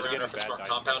 in and around reference mark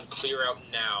compound, clear out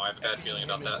now. I have a bad feeling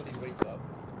about that.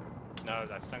 No,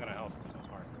 that's not gonna help. There's no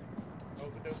heart rate.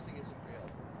 Overdosing isn't real.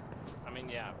 I mean,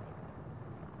 yeah.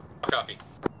 Copy.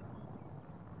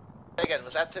 Again,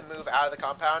 was that to move out of the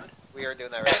compound? We are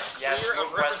doing that right now. Clear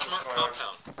of reference mark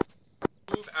compound.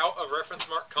 Move out of reference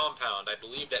mark compound. I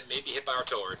believe that may be hit by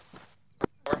artillery.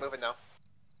 We're moving now.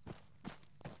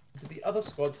 Do the other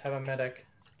squads have a medic?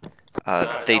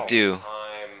 They do.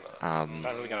 Eli and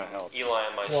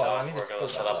myself, we're going to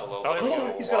set up a little bit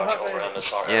of He's a got a watch hot over rate.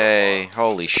 MSR. Yay!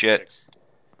 Holy shit!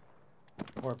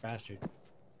 Poor bastard.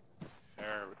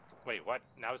 Wait, what?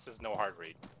 Now it says no heart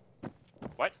rate.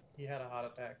 What? He had a heart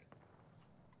attack.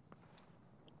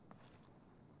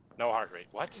 No heart rate.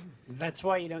 What? That's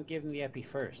why you don't give him the epi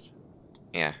first.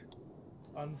 Yeah.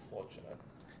 Unfortunate.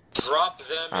 Drop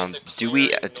them in the do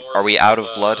we? Are we out of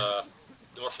blood?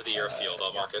 North of the airfield.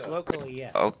 I'll mark it. Locally,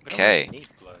 yeah. Okay.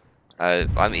 I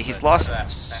mean, he's lost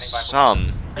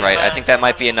some, right? I think that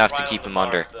might be enough to keep him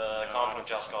under.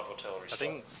 I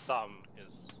think some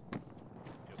is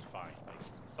fine. Like,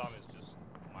 some is just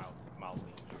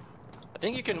mildly injured. I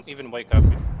think you can even wake up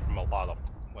from a lot of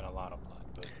blood.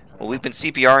 But Well, we've been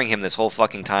CPRing him this whole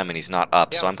fucking time and he's not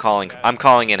up, so I'm calling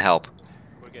in help.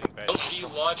 LG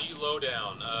Logi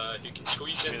lowdown. If you can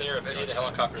squeeze in there, if any of the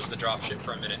helicopters to drop ship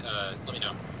for a minute, let me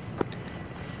know.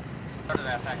 Started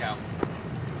that attack out.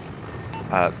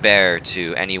 Bear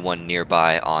to anyone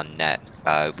nearby on net.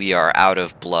 We are out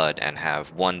of blood and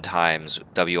have 1 times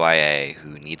WIA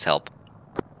who needs help.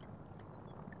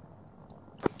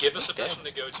 Give us a position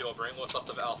to go to. I'll bring what's left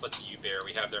of Alpha to you, Bear.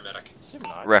 We have their medic.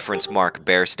 Reference mark,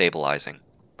 Bear stabilizing.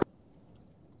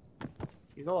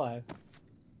 He's alive.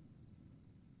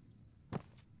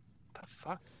 The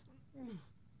fuck?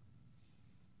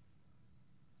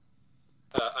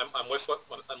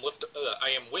 I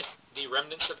am with the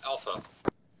remnants of Alpha.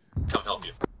 Come help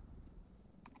you.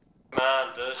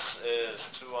 Man, this is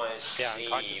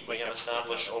 2IC. We have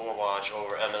established overwatch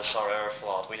over MSR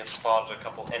airfield. We have spotted a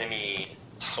couple enemy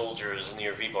soldiers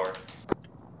near V-bar.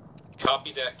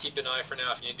 Copy that. Keep an eye for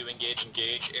now. If you need to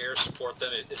engage air, support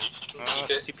them. If you can keep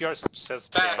it. CPR says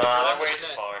back. they're waiting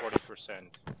for 40%.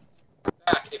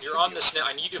 Back. If you're on this net,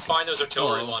 I need you to find those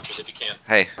artillery launchers if you can.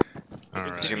 Hey,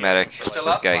 it's your medic. It's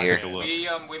this guy here.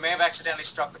 We may have accidentally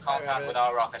struck the compound with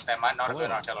our rockets. They might not have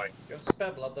been artillery. You have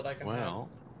spare blood that I can have.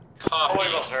 Oh,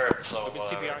 he was hurt, so We've been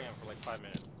CPRing him for like 5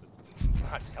 minutes. It's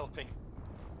not helping.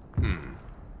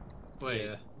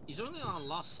 Wait, he's only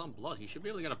lost some blood. He should be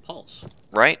able to get a pulse.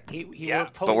 Right? Yeah,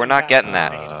 but we're not getting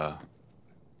that. I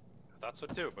thought so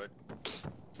too, but...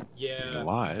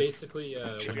 Yeah, basically,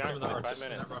 when some of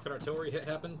that rocket artillery hit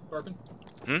happened, Barkin,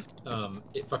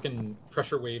 it fucking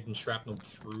pressure waved and shrapnel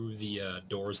through the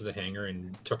doors of the hangar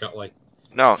and took out like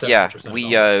No, 70%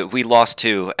 yeah, we lost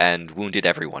 2 and wounded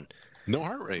everyone. No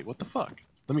heart rate. What the fuck?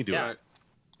 Let me do it.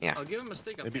 Yeah. I'll give him a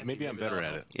stick up. Maybe I'm better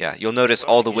at it. Yeah, you'll notice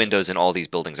all the windows in all these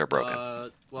buildings are broken.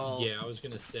 Well, Yeah, I was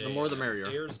gonna say. The more the merrier.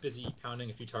 Air's busy pounding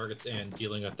a few targets and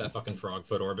dealing with that fucking frog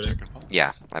foot orbiting.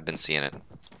 Yeah, I've been seeing it.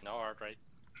 No heart rate.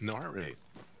 No heart rate.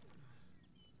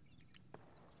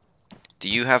 Do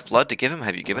you have blood to give him?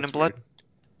 Have you given him blood?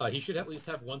 He should at least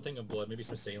have one thing of blood, maybe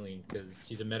some saline, because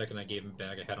he's a medic and I gave him a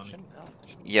bag I had on him.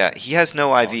 Yeah, he has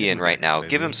no IV in right now.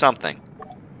 Give him something.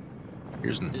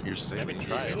 Here's saline.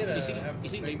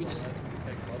 Is he maybe just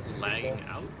lagging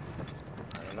out?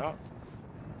 I don't know.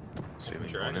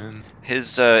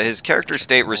 His character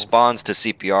state responds to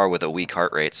CPR with a weak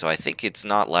heart rate, so I think it's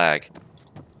not lag.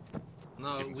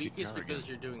 No, weak is because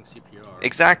you're doing CPR.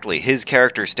 Exactly, his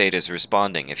character state is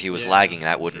responding. If he was lagging,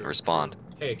 that wouldn't respond.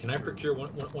 Hey, can I procure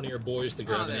one of your boys to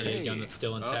grab an AA gun that's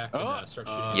still intact and start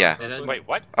shooting? Yeah. Wait,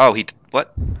 what? Oh,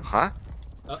 what? Huh?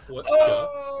 What?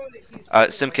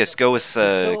 Simkis, go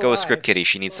with Script Kitty.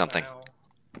 She needs something.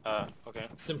 Okay.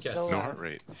 Simkis. No heart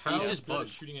rate. How He's just good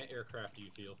shooting at aircraft do you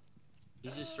feel?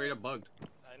 He's just straight up bugged.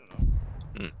 I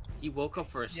don't know. He woke up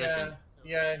for a second.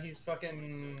 Yeah, he's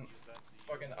fucking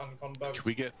uncon bugged. Can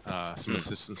we get some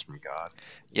assistance from God?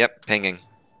 Yep, pinging.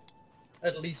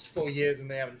 At least 4 years and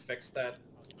they haven't fixed that.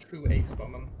 True ace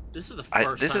bomber. This is the first time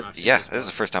I've seen this is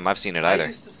the first time I've seen it either. I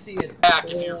used to see it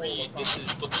Back, if you read, this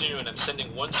is Platoon. I'm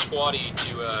sending one squatty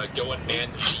to go and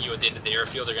man to see you at the end of the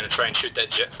airfield. They're going to try and shoot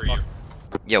that jet for you.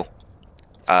 Yo.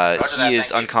 He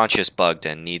is unconscious, bugged,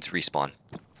 and needs respawn.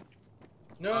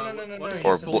 No.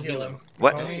 Or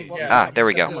what? Ah, there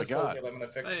we go. Oh my god.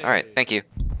 Alright, thank you.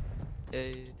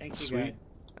 Thank you, guys.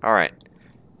 Alright.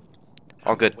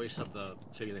 All good. Waste up the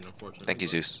ticketing, unfortunately. Thank you,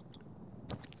 Zeus.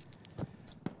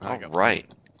 Alright.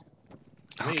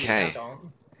 Okay.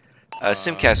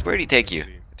 Simcast, where did he take you?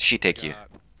 She take you?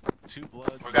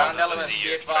 We've got an element,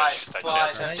 be advised.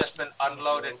 Supplies have just been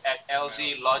unloaded at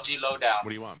LZ Logi Lowdown. What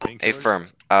do you want? Hey, firm.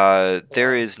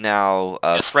 There is now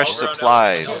fresh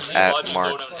supplies at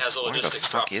Mark. Where the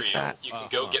fuck is that? You can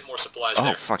go get more supplies Oh,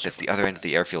 there. fuck, that's the other end of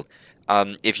the airfield.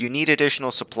 If you need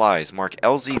additional supplies, mark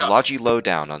LZ Logi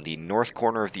Lowdown on the north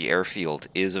corner of the airfield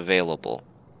is available.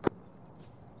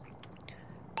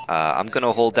 I'm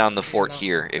gonna hold down the fort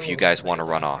here if you guys want to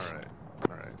run off.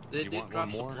 They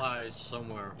dropped supplies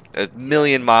somewhere. A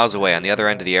million miles away on the other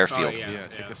end of the airfield. Yeah,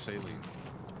 take a saline.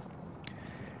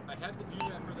 I had to do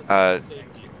that for the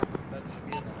safety.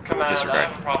 Command, Disregard. I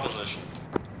have a proposition.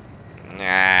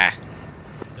 Nah.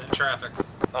 Send traffic.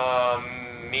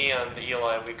 Me and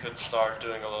Eli, we could start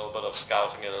doing a little bit of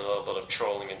scouting and a little bit of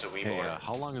trolling into Weebor. Hey,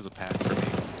 how long is a pack for me?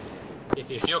 If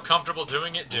you feel comfortable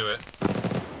doing it, do it.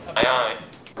 Aye.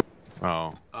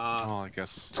 Oh. Well, I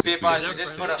guess. To be advised, we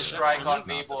just put a strike on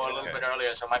Weebor a little bit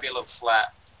earlier, so it might be a little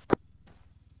flat.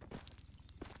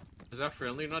 Is that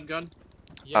friendly, not gun?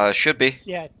 Should be.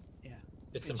 Yeah.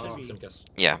 It's Simcast.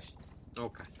 Yeah.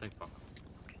 Okay, thank fuck.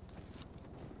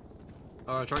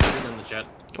 Try to get in the jet.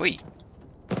 Oi.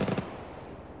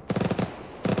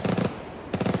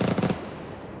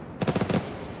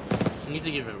 You need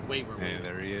to give it way more. Hey,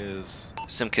 there he is.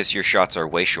 Simcast, your shots are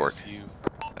way short.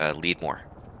 Lead more.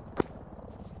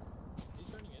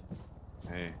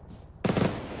 Hey.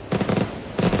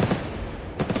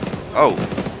 Oh,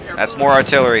 that's more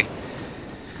artillery.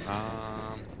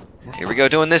 Here we go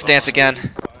doing this dance again.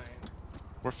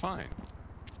 We're fine.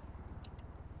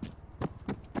 It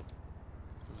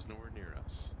was nowhere near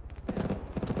us.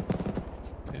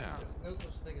 Yeah. There's no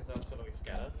such thing as artillery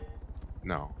scatter.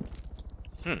 No.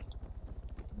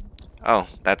 Oh,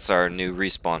 that's our new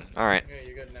respawn. Alright. Yeah,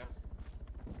 you're good now.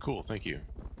 Cool, thank you.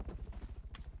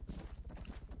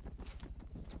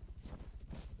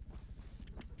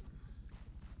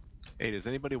 Hey, does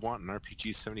anybody want an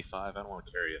RPG-75? I don't want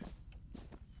to carry it.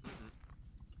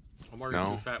 I'm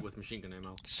already too fat with machine gun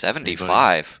ammo.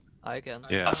 75? I can.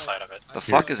 Yeah. Outside of it. The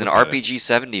fuck is an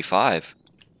RPG-75?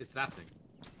 It's that thing.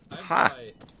 I've Huh. got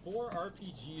 4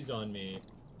 RPGs on me,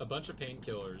 a bunch of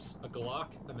painkillers, a Glock,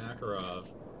 a Makarov,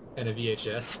 and a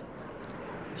VHS.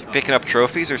 You picking up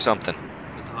trophies or something?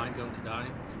 Is the hind going to die?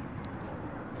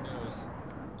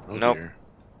 Who knows? Nope.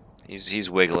 He's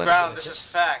wiggling. Ground, this is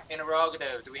fact.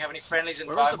 Interrogative. Do we have any friendlies in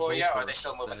Where was the Vibor yet, or are they Bofors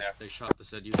still moving there? They shot the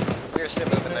said you. We're still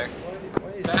moving there.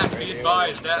 Fact, be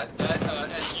advised, that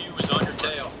SU is on your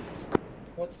tail.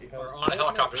 What the hell? Or on a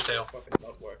helicopter's tail. Fucking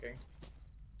not working.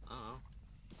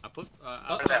 I put.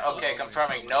 Okay,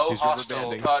 confirming. No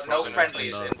hostile, no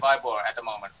friendlies in Vibor at the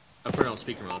moment. I put it on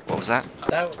speaker mode. What was that?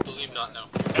 Believe not, no.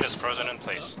 It is frozen in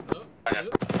place.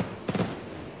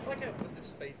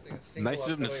 Nice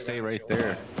of him to stay right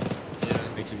there.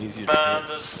 Makes it easier to Command,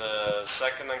 this is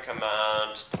second in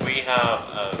command. We have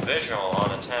a visual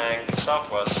on a tank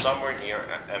southwest, somewhere near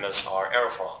MSR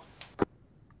airfall.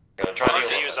 Gonna try I to was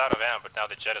deal use with out of ammo, but now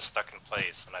the jet is stuck in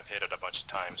place, and I've hit it a bunch of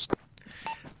times.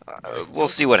 We'll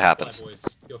see what happens.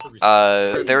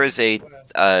 There is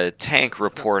a tank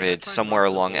reported somewhere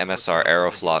along MSR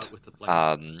Aeroflot.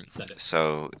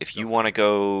 So if you want to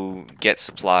go get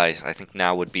supplies, I think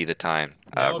now would be the time.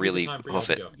 Really hoof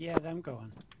it. Yeah, I'm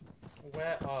going.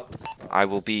 Where are the supplies? I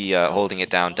will be holding it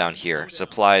down here.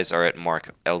 Supplies are at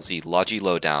Mark LZ Logi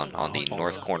Lowdown on the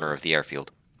north corner of the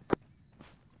airfield.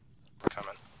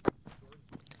 Coming.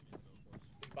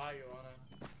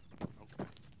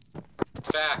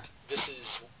 Back, this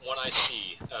is one I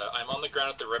see. I'm on the ground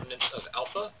at the remnants of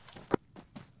Alpha.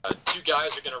 2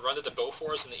 guys are going to run to the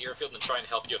Bofors in the airfield and try and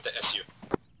help you with the SU.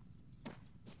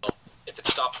 If it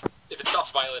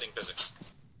stops violating physics.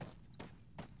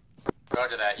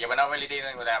 Roger that. Yeah, we're not really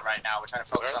dealing with that right now. We're trying to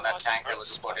focus on that tank that was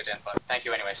exported in, but thank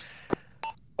you anyways.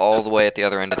 All the way at the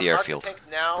other end of the Mark airfield. tank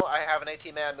now, I have an AT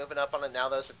man moving up on it now,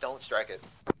 those that don't strike it.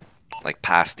 Like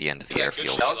past the end of the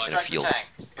airfield, in a field.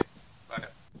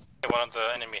 One of the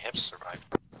enemy hips survived.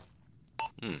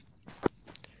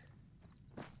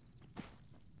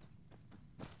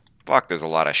 Fuck, there's a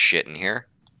lot of shit in here.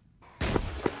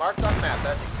 Marked on the map,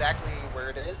 that's exactly where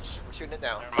it is. We're shooting it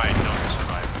down. Never mind, no, you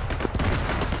survived.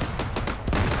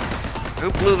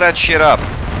 Who blew that shit up?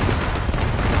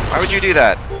 Why would you do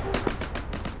that?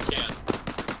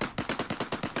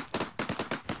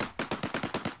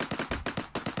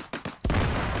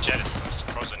 Jet is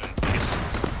frozen in place.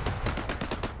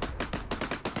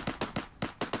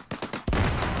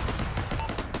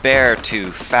 Bear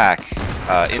to FAC.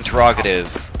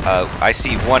 Interrogative. I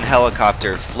see one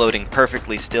helicopter floating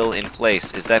perfectly still in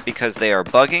place. Is that because they are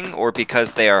bugging or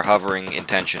because they are hovering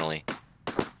intentionally?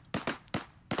 No,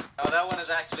 that one is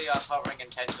actually us hovering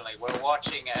intentionally. We're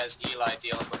watching as Eli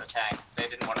deals with a tank. They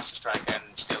didn't want us to strike and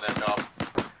steal their job.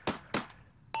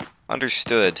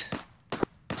 Understood.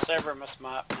 Server must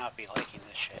not be liking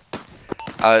this shit.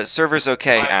 Server's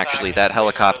okay, actually. That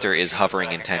helicopter is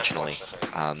hovering intentionally.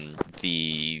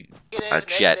 The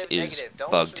jet is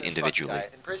bugged individually.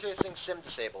 I'm pretty sure this thing's sim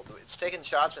disabled. It's taking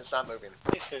shots and it's not moving.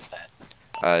 Please, who's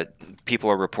that? People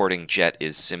are reporting jet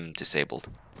is sim disabled.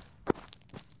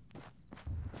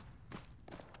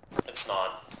 It's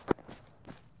not.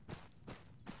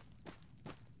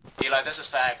 Eli, this is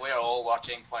Fag. We are all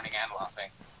watching, pointing and laughing.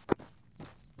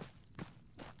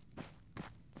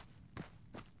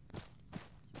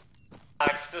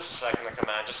 This is second in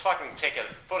command. Just fucking take it,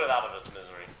 put it out of its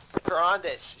misery.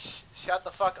 Grandis, shut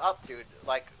the fuck up, dude.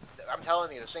 Like, I'm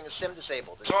telling you, this thing is sim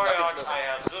disabled. There's Sorry, nothing Ox, moving. I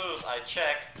have Zeus. I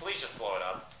checked. Please just blow it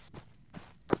up.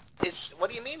 What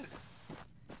do you mean?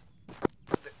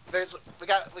 We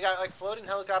got like floating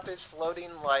helicopters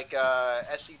floating like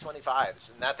SC-25s,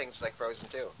 and that thing's like frozen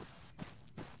too.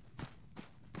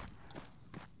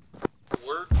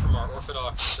 Word from our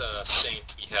Orthodox saint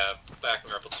we have back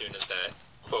in our platoon is that,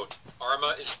 quote,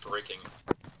 ArmA is breaking.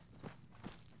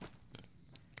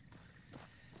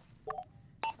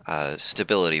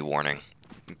 Stability warning.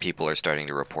 People are starting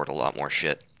to report a lot more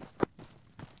shit.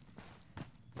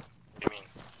 What do you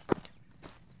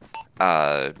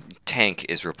mean? Tank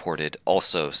is reported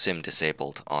also sim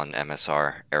disabled on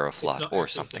MSR Aeroflot or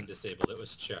something. Sim disabled, it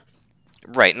was checked.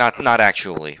 Right, not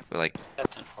actually. Like.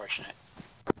 That's unfortunate.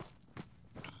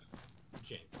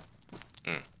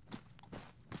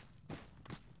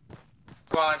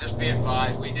 Well, just be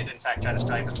advised, we did in fact try to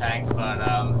strike the tank, but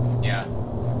yeah.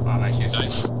 Well, actually,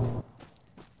 Dice. No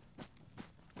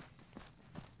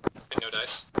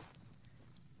dice.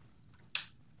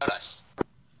 No dice.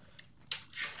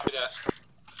 Copy that.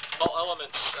 All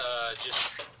elements,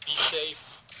 just be safe,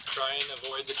 try and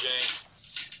avoid the jank,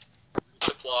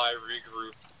 supply,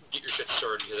 regroup, get your shit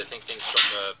started, because I think things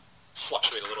start to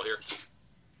fluctuate a little here.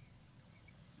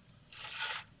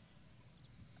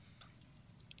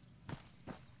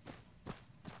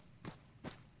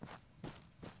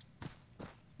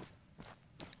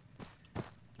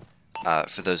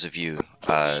 For those of you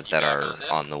that are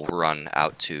on the run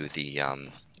out to the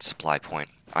supply point,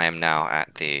 I am now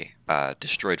at the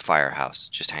destroyed firehouse,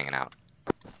 just hanging out.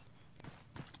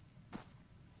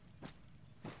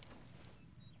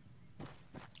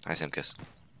 Hi, Simkus.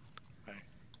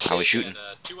 How we shooting?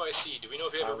 2IC, do we know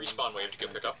if you have a respawn wave to go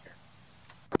pick up?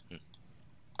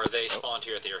 Or they spawned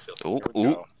here at the airfield? Ooh,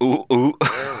 ooh, ooh, ooh.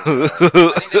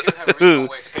 I think they do have a respawn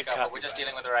wave to pick up, but we're just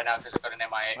dealing with it right now because we've got an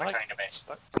MIA returning to base.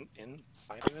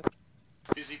 Inside of it?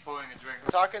 Busy pouring a drink.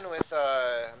 I'm talking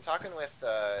with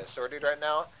Sorted right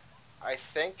now. I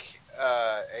think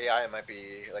AI might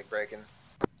be like breaking.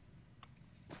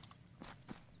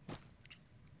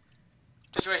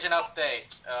 Situation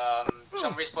update.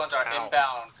 Some respawns are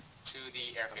inbound to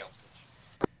the airfield.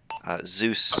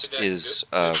 Zeus is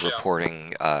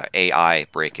reporting AI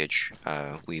breakage.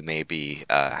 We may be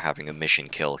having a mission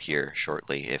kill here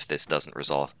shortly if this doesn't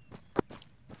resolve.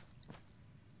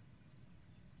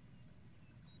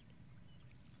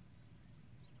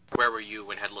 Where were you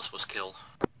when Headless was killed?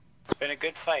 It's been a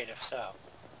good fight, if so.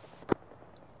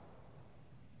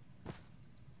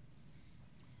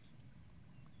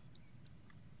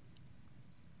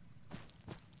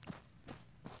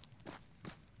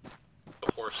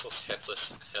 The horseless,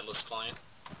 headless client.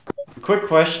 Quick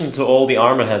question to all the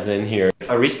ArmA heads in here.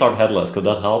 If I restart Headless, could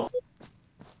that help?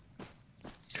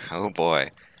 Oh boy.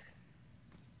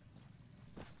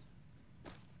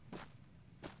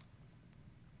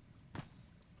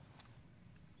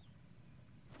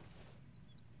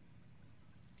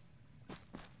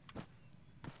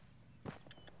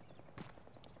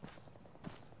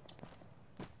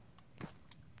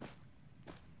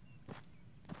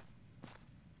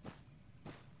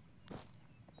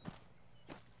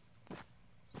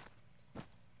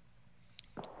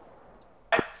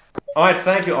 Alright,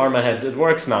 thank you, ArmA heads. It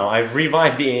works now. I've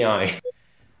revived the AI.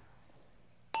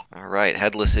 Alright,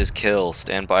 Headless is kill.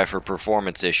 Stand by for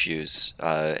performance issues.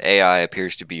 AI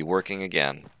appears to be working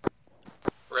again.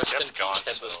 Rest in peace,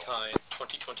 Headless Kind.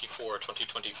 2024,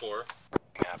 2024.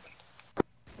 Happened.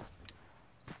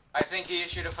 I think he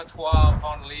issued a fatwa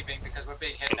upon leaving because we're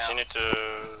being hit Continue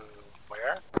to...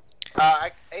 where?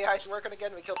 AI's working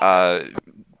again, we killed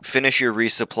Finish your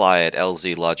resupply at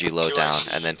LZ Logi Lowdown,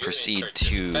 and then proceed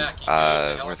to,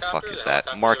 where the fuck is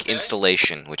that? Mark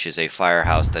Installation, which is a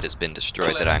firehouse that has been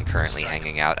destroyed that I'm currently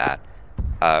hanging out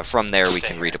at. From there we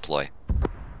can redeploy.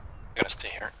 Gonna stay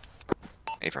here.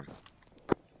 Avram.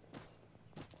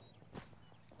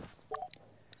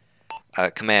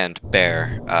 Command,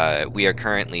 Bear, we are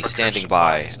currently standing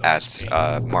by at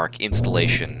Mark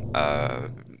Installation.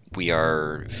 We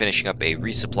are finishing up a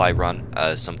resupply run.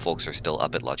 Some folks are still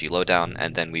up at Logi Lowdown,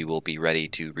 and then we will be ready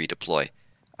to redeploy.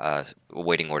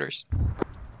 Awaiting orders.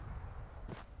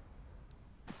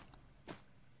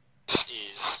 This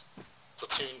is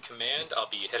Platoon Command. I'll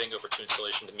be heading over to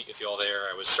Installation to meet with you all there.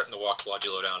 I was starting to walk to Logi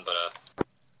Lowdown, but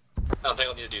I don't think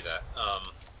I'll need to do that.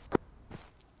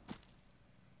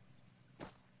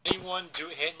 Anyone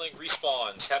handling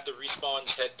respawns, have the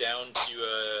respawns head down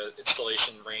to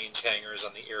installation range hangars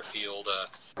on the airfield.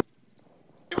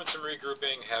 Doing some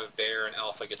regrouping, have Bear and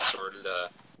Alpha get sorted.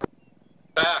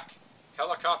 Back!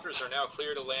 Helicopters are now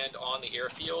clear to land on the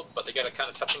airfield, but they gotta kind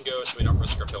of touch and go so we don't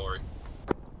risk artillery.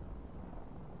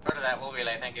 Heard of that, we'll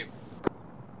relay, thank you.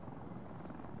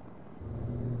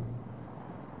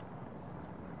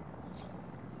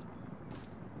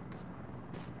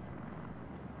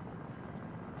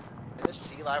 This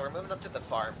is Eli, we're moving up to the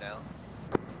farm now.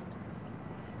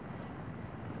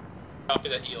 Copy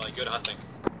that, Eli. Good hunting.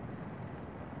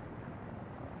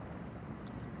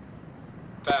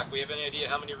 Back, we have any idea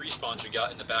how many respawns we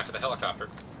got in the back of the helicopter?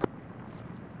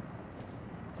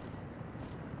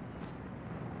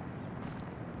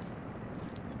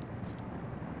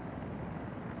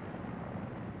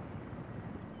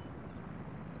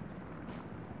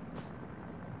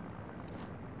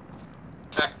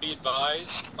 Back, be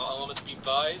advised. All elements be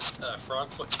advised.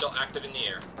 Frogfoot still active in the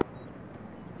air.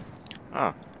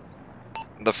 Oh.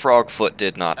 The Frogfoot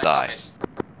did not die.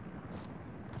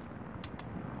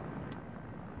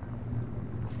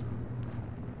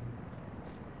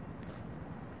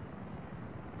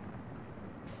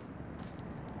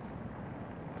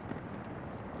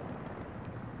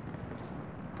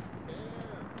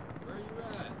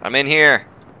 I'm in here.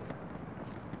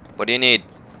 What do you need?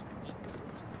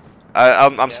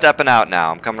 I'm stepping out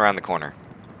now. I'm coming around the corner.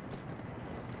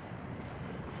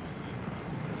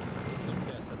 Some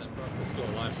guy said that Frogfoot's still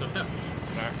alive somehow.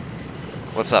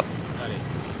 What's up?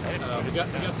 We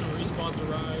got some respawns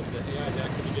arrived. The AI's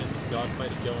active again. There's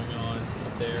dogfighting going on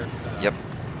up there. Yep.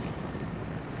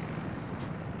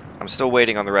 I'm still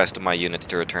waiting on the rest of my units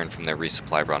to return from their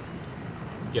resupply run.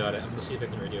 Got it. I'm gonna see if I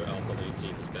can radio Alpha Lead, see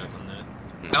if he's back on that.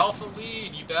 Alpha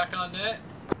Lead, you back on net?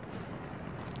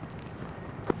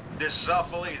 This is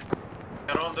Alpha Lead.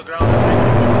 Get on the ground.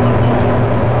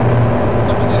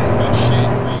 Good shit.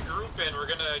 Regroup and we're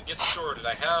gonna get sorted.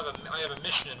 I have a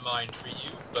mission in mind for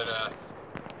you, but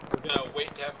we're gonna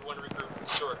wait to have everyone regroup and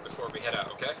sort before we head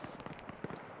out, okay?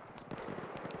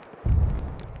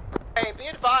 Hey, be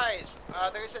advised,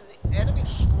 there's an enemy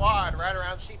squad right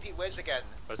around CP Wiz again.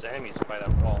 There's enemies by that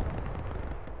wall.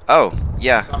 Oh,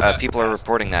 yeah, people are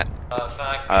reporting that.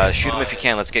 Shoot them if you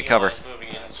can, let's get cover. Moving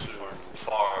into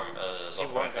farm as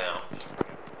of right now.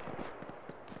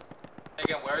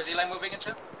 Again, where is Eli moving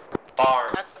into?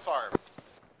 Farm. At the farm.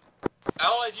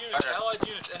 Allied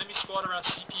units, enemy squad around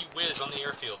CP Wiz on the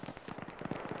airfield.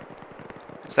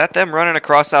 Is that them running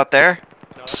across out there?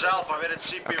 South, I'm in at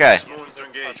CP Okay. Wiz, moving to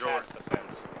engage, over.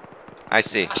 I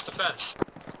see. Past the fence.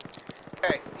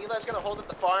 Okay, Eli's gonna hold at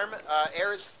the farm.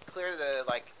 Air is clear to,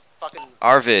 like, fucking...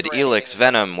 Arvid, Elix,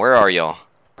 Venom, where are y'all?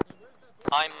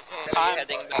 I'm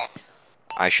heading back.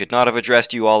 I should not have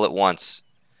addressed you all at once.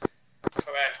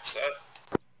 Correct, sir.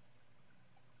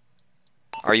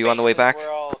 Are you on the way back? We're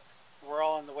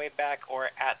all on the way back or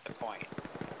at the point.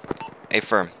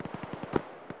 Affirm.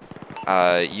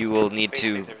 You will need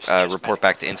to report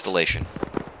back to installation.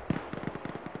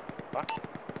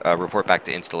 Report back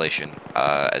to installation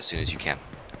as soon as you can.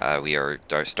 We are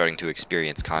starting to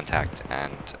experience contact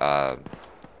and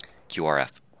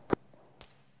QRF.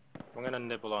 I'm gonna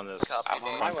nibble on this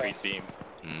concrete beam.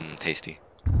 Mmm, tasty.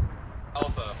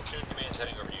 Alpha, platoon command's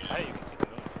heading over to you now. Hey, you can see the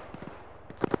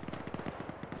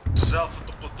moon. South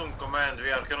to platoon command,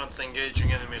 we are currently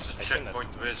engaging enemies at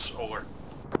checkpoint Wiz, over.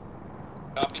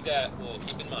 Copy that, we'll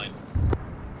keep in mind.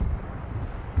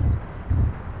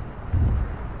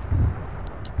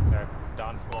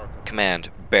 Command,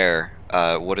 Bear,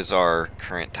 what is our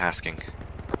current tasking?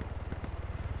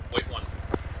 Wait one.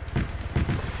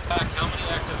 Back, how many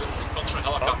active and functional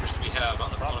helicopters do we have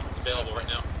available right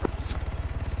now?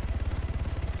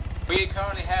 We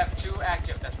currently have 2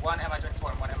 active. That's 1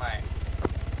 Mi-24 and 1 MI.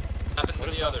 Happened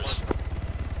with the others?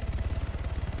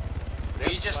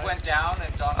 We just went down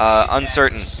and done...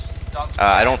 Uncertain.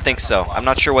 I don't think so. I'm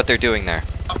not sure what they're doing there.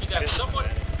 Copy that. Someone...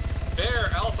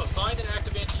 Bear, Alpha, find an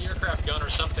active anti-aircraft gun or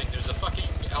something. There's a fucking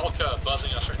Alka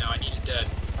buzzing us right now. I need it dead.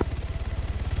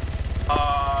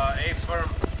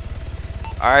 A-firm.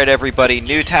 Alright everybody,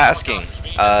 new tasking.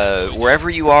 Wherever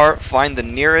you are, find the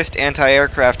nearest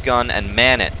anti-aircraft gun and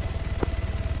man it.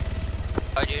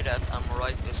 I do that, I'm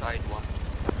right beside one.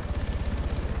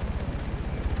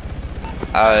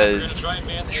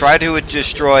 Try to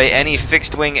destroy any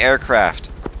fixed-wing aircraft.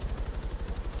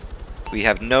 We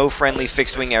have no friendly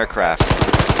fixed-wing aircraft.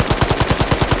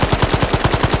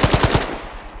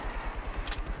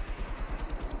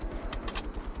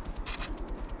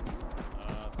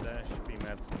 There should be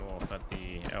meds north at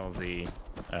the LZ.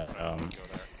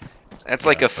 That's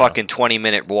like a fucking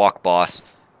 20-minute walk, boss.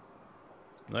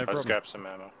 No Let's problem. grab some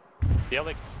ammo. Do you have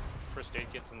like first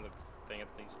aid kits in the thing at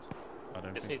least? I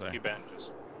don't Just think need so. a few bandages.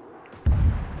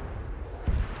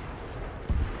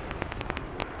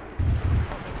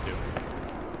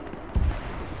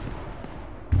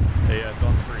 Hey,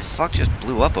 Don 3. Fuck just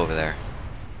blew up over there.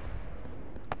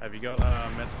 Have you got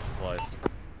med supplies?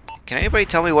 Can anybody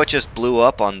tell me what just blew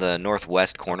up on the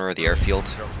northwest corner of the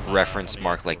airfield? Reference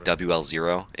marked like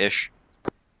WL0-ish.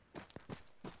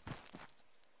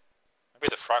 Maybe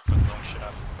the frog foot blowing shit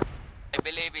up. I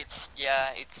believe it's,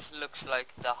 yeah, it looks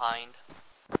like the Hind.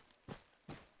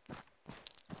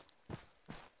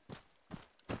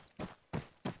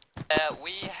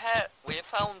 We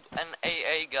found an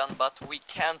AA gun, but we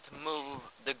can't move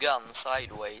the gun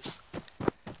sideways.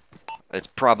 It's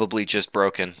probably just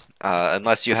broken.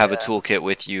 Unless you have a toolkit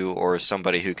with you or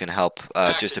somebody who can help,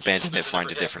 just abandon it,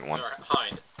 find a different one.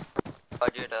 I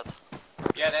do that.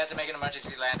 Yeah, they had to make an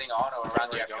emergency landing on or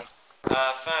around the airfield.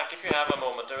 Fact, if you have a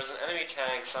moment, there is an enemy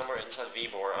tank somewhere inside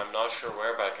Vibor. I'm not sure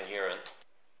where, but I can hear it.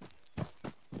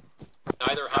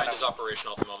 Neither Hind is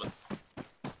operational at the moment.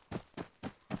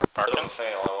 Don't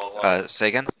fail, I will... Say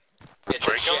again? It's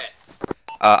a jet.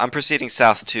 I'm proceeding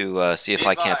south to see if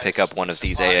I can't pick up one of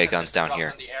these AA guns down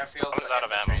here. Out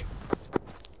of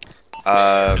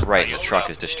ammo. Right, the truck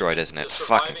is destroyed, isn't it?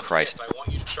 Fucking Christ. I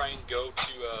want you to try and go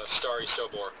to Starry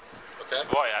Sobor. Okay?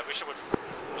 Boy, I wish it was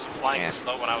flying this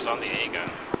slow when I was on the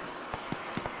A-gun.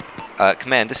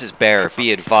 Command, this is Bear.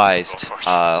 Be advised,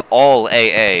 all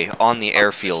AA on the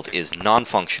airfield is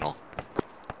non-functional.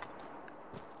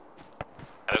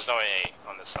 There's no AA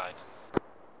on this side.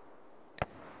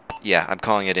 Yeah, I'm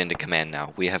calling it into command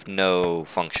now. We have no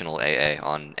functional AA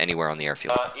on anywhere on the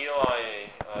airfield. Eli,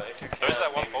 if you can, there's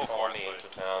that one follow me into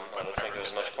town. I don't think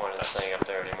there's much point in staying up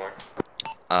there anymore.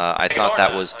 I thought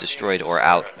that was destroyed or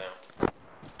out.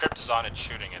 Crypt is on it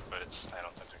shooting it, but it's, I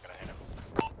don't think they're gonna hit him.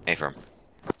 Affirm.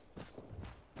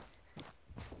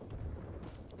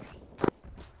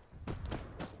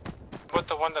 But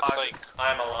the one that's like,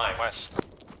 I'm alive. West.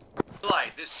 Eli,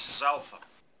 this is Alpha.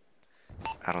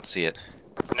 I don't see it.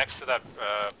 Next to that,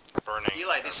 burning...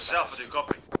 Eli, this is Alpha, do you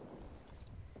copy?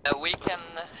 We can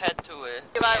head to it.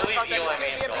 We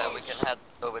can head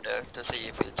over there to see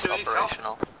if it's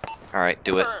operational. Alright,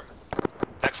 do it.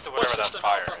 Next to whatever that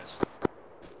fire is.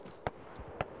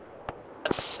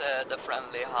 That's the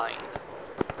friendly Hind.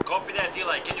 Copy that,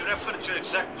 Eli. Can you refer to your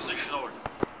exact position over?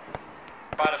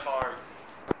 By the farm.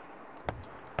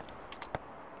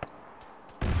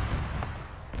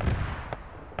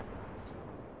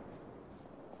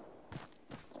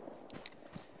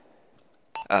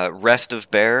 Rest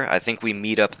of Bear, I think we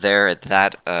meet up there at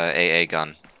that AA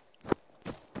gun.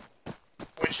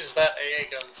 Which is that AA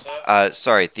gun, sir?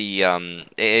 Sorry, the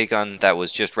AA gun that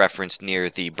was just referenced near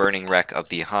the burning wreck of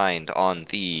the Hind on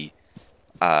the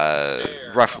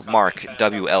rough mark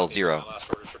WL0.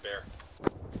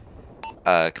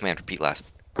 Command, repeat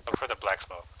last. Look for the black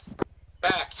smoke.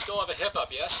 Back, you still have a hip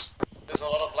up, yes? There's a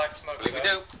lot of black smoke. We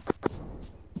do.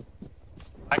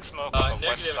 Black smoke on the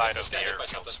west side of the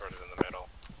airfield, sort of in the middle.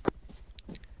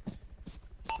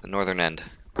 The northern end.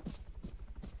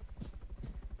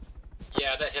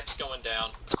 Yeah, that hip's going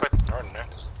down. It's quite the northern end.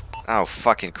 Oh,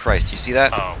 fucking Christ, you see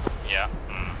that? Oh, yeah.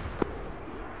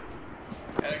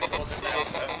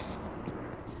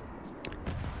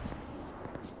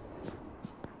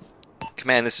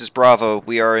 Command, this is Bravo.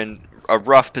 We are in a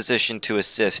rough position to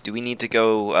assist. Do we need to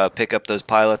go pick up those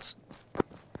pilots?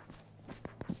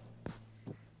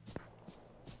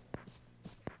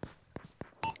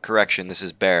 correction, this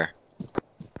is Bear.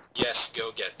 Yes,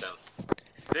 go get them.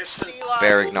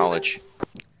 Bear acknowledge.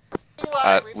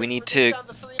 We need to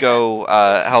go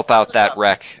help out that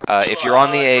wreck. If you're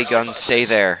on the AA gun, stay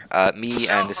there. Me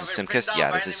and this is Simkus.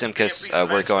 Yeah, this is Simkus.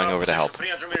 We're going over to help. We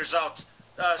found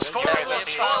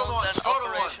an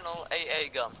operational AA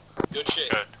gun. Good shit.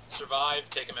 Good. Survive,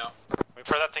 take him out. Wait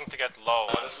for that thing to get low.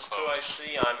 This is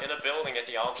 2IC. I'm in a building at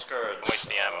the outskirts. Wait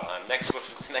the ammo. I'm next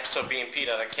to a BMP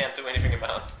that I can't do anything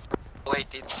about. Wait,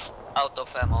 it's out of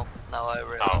ammo. Now I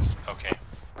realize. Oh, okay.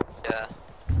 Yeah.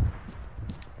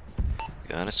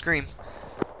 Gonna scream.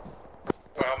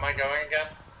 Where am I going again?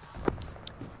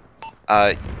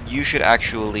 You should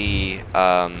actually,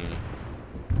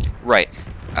 right.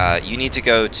 You need to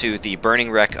go to the burning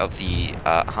wreck of the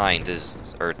Hind,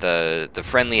 or the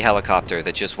friendly helicopter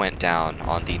that just went down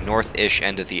on the north-ish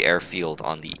end of the airfield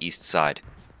on the east side.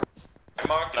 I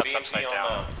marked the BMP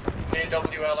on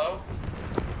WLO?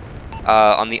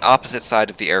 On the opposite side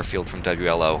of the airfield from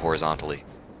WLO, horizontally.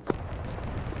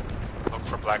 Look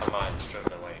for black lines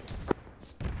driven away.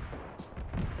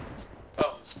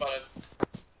 Oh, spotted.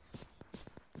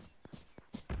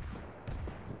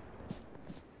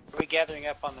 Are we gathering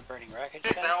up on the burning wreckage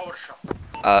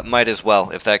then? Might as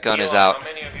well, if that gun is out. How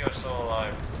many of you are still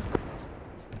alive?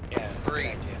 Yeah.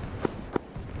 3.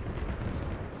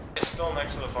 It's still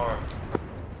next to the farm.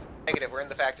 Negative, we're in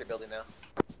the factory building now.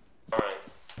 Alright.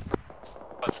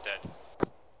 Both dead.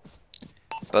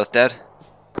 Both dead?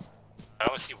 I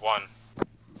only see one.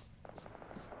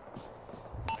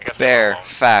 Bear,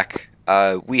 FAC.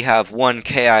 We have one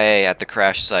KIA at the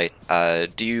crash site.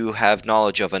 Do you have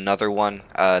knowledge of another one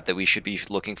that we should be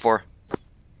looking for?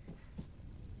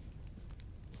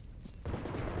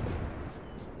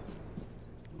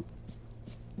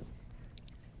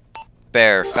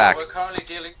 Bear, FAC. We're currently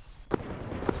dealing.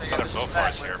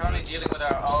 We're currently dealing with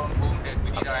our own wounded.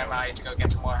 We need our MI to go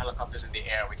get some more helicopters in the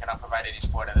air. We cannot provide any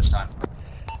support at this time.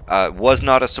 Was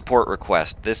not a support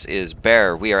request. This is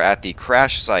Bear. We are at the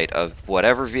crash site of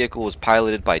whatever vehicle was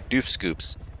piloted by Doop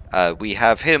Scoops. We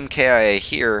have him, KIA,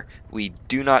 here. We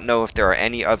do not know if there are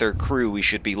any other crew we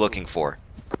should be looking for.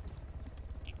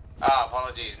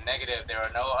 Apologies. Negative. There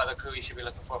are no other crew you should be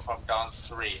looking for from Dawn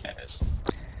 3, that is.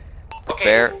 Okay,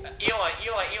 Bear. Eli,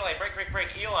 break.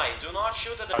 Eli, do not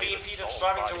shoot at the BMP that's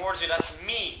driving towards you. That's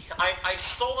me. I've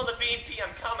stolen the BMP.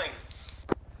 I'm coming.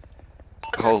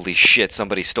 Holy shit,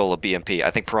 somebody stole a BMP. I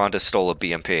think Piranha stole a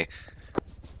BMP.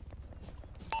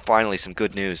 Finally, some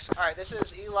good news. Alright, this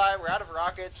is Eli. We're out of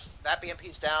rockets. That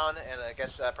BMP's down, and I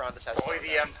guess Piranha has...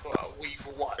 We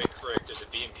for what? Correct. There's a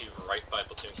BMP right by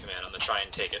platoon command. I'm gonna try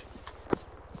and take it.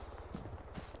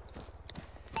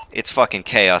 It's fucking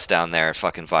chaos down there at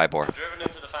fucking Vybor. Driven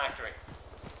into the factory.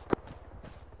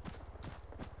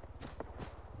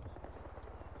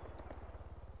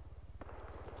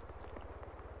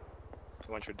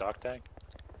 You want your dock tag?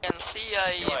 I can see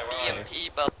a BMP,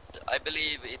 but I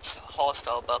believe it's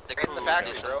hostile, but the crew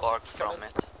disembarked from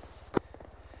it.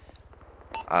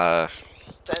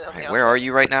 Right, where are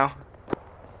you right now?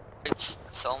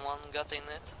 Someone got in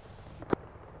it.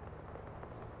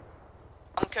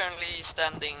 I'm currently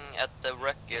standing at the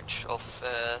wreckage of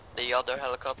the other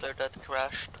helicopter that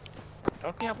crashed.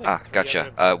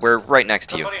 Gotcha. We're right next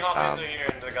to you.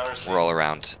 We're all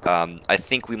around. I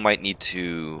think we might need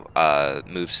to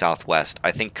move southwest.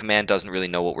 I think Command doesn't really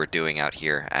know what we're doing out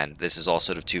here, and this is all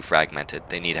sort of too fragmented.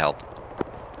 They need help.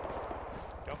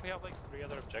 Don't we have like 3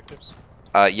 other objectives?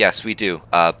 Yes, we do.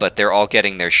 But they're all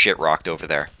getting their shit rocked over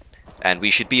there. And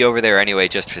we should be over there anyway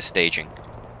just for staging.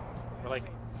 We're like...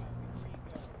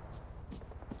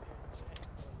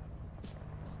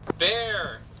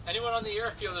 Bear! Anyone on the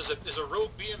airfield is a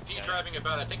rogue BMP driving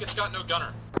about. I think it's got no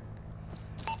gunner.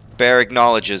 Bear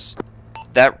acknowledges.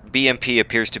 That BMP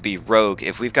appears to be rogue.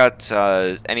 If we've got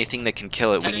anything that can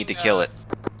kill it, we need to kill it.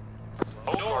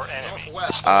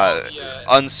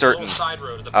 Uncertain.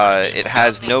 It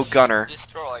has no gunner.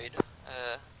 Destroyed.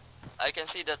 I can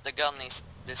see that the gun is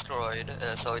destroyed,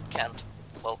 so it can't,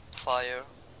 well, fire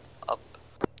up.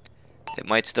 It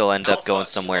might still end up going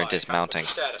somewhere and dismounting.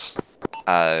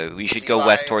 We should go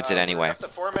west towards it anyway. We're up to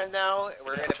 4 men now.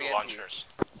 We're in a BMP.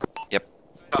 Yep.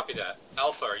 Copy that.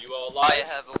 Alpha, are you all alive? I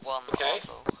have one okay.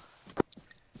 also.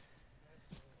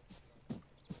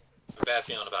 A bad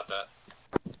feeling about that.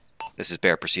 This is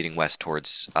Bear proceeding west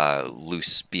towards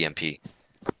loose BMP.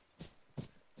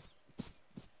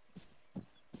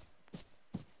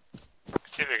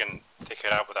 See if we can take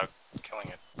it out without killing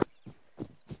it.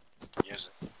 Use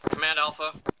it. Command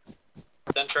Alpha.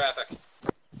 Send traffic.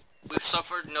 We've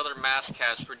suffered another mass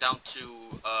cast. We're down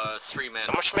to 3 men.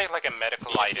 Someone should make like a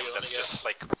medical item that's just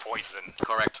like poison.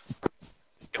 Correct.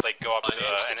 You could go up to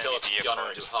I enemy kill its vehicle gunner and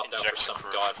who just hopped out for inject the some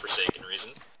crew. godforsaken reason.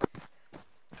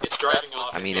 It's driving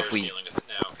off. I mean, and if Bear's we dealing with it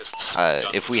now, 'cause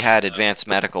if we had advanced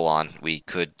medical on, we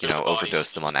could, you know, bodies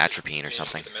overdose them on atropine or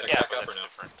something. Yeah, but that's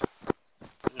different.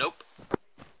 Nope.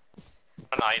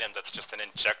 An item that's just an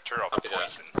injector of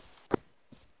poison.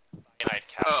 Cyanide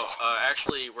capsule. Oh,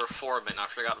 actually, we're foremen. I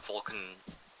forgot Vulcan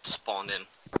spawned in.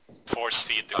 Force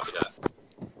feed the crew. that.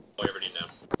 Oh, everybody know.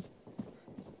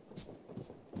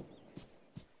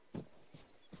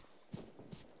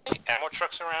 Any ammo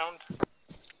trucks around?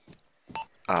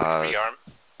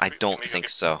 I don't think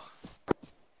so.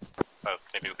 Oh,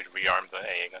 maybe we could rearm the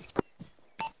AA gun.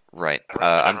 Right.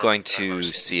 I'm going to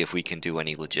see if we can do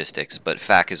any logistics, but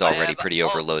FAC is already pretty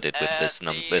overloaded with this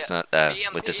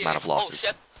with this amount of losses.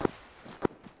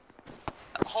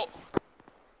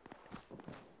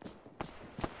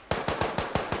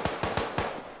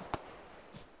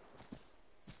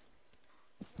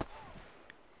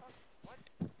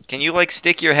 Can you like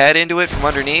stick your head into it from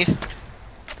underneath?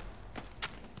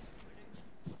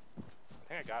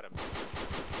 I think I got him.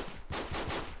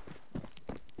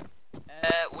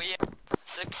 We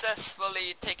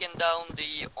successfully taken down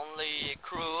the only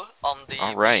crew on the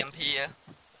Alright. BMP.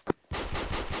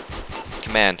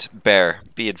 Command, Bear,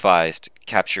 be advised,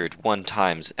 captured 1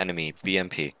 times enemy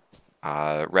BMP.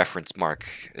 Reference mark,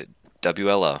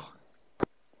 WLO.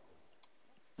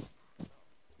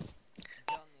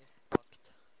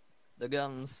 The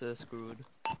gun's screwed.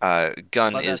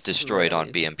 Gun But is that's destroyed on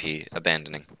really- BMP,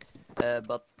 abandoning.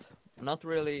 But not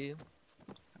really.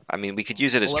 I mean, we could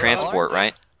use it as Well, transport,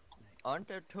 right? Aren't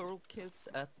there toolkits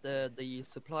at the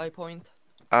supply point?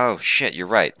 Oh shit, you're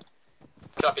right.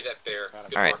 Copy that, Bear.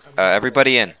 Good Alright, work.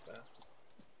 everybody in.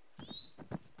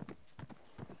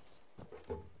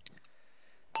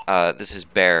 This is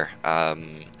Bear.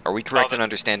 Are we correct in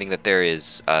understanding that there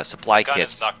is supply gun is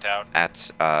kits knocked out.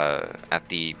 at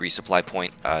the resupply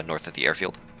point north of the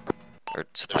airfield? Or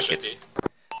supply There should kits? be.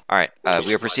 Alright,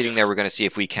 we are proceeding there. We're going to see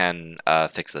if we can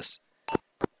fix this.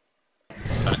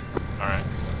 Alright.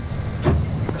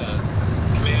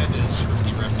 Command is with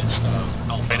the remnants of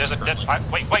Alpha. Wait, there's a dead pipe.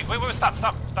 Wait,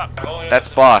 stop. That's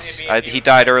Boss. He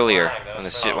died earlier when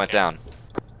this shit went down.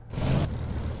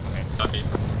 Copy.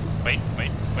 Wait.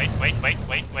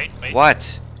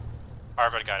 What?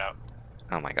 Harvard got out.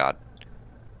 Oh my god.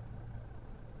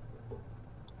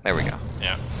 There we go.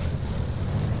 Yeah.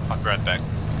 I'll be right back.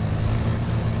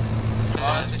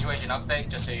 Situation update,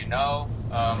 just so you know.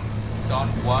 Dawn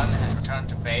 1 has returned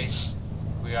to base.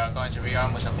 We are going to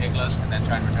rearm with some Iglas and then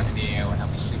try and return to the AO and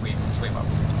help you sweep up.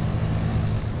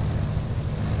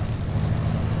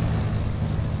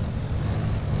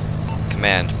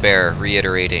 Command, Bear,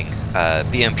 reiterating.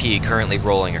 BMP currently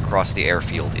rolling across the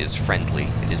airfield is friendly.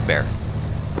 It is Bear.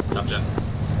 Copy that.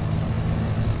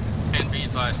 And be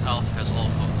advised, Alpha has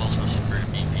also secured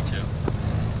BMP2.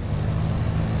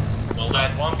 Well That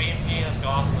done. one BMP has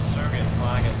gone to the Serbian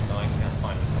flag and I can't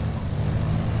find it.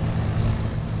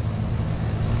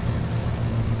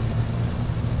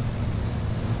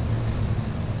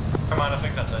 Come on, I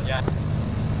think that's it, yeah.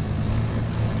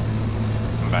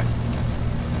 I'm back.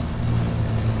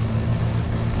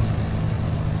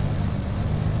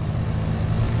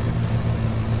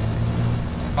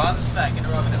 Ron, this is back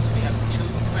interrupting them. So we have 2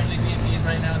 friendly BMPs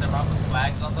right now. They're marked with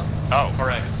flags on them. Oh,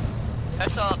 correct. I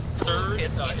saw Third,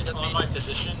 toolkit in it's the on my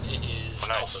position. It is Oh,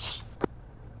 nice. Alpha's.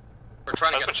 We're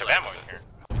trying to There's a get bunch of ammo in here.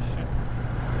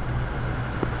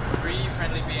 3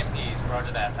 friendly BMPs.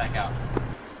 Roger that. Back out.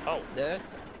 Oh,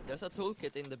 There's a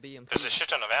toolkit in the BMP. there's a shit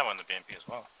ton of ammo in the BMP as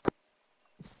well.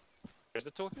 Here's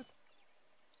the toolkit?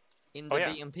 In Oh, the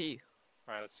yeah. BMP.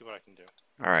 Alright, let's see what I can do.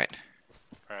 Alright.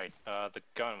 Alright, the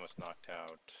gun was knocked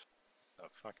out. The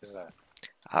fuck is that?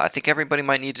 I think everybody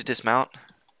might need to dismount.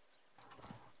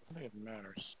 I don't think it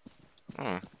matters.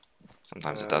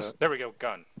 Sometimes it does. There we go,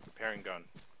 gun. Repairing gun.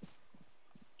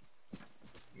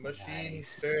 Machine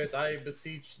spirit, I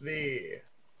beseech thee.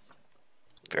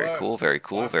 Very Work. cool, very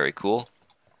cool, very cool.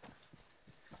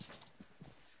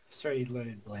 Sorry,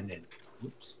 loaded blended.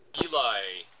 Oops. Eli,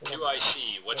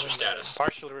 QIC, what's your status?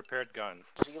 Partially repaired gun.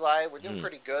 Eli, we're doing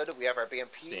pretty good. We have our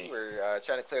BMP. See. We're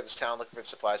trying to clear this town, looking for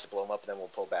supplies to blow them up, and then we'll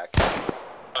pull back.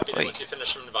 Copy that. Wait. Once you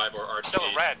finish from the vibe or RT. Still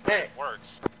red, but it works.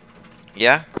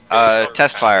 Yeah?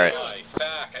 Test fire it. Eli,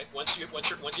 back. Once you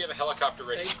have a helicopter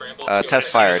ready, scramble. Test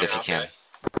fire it if you can.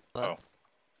 Oh.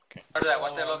 Roger that.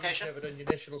 What's their location? Have it on your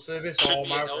national service. Should All be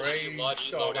my an LG rage.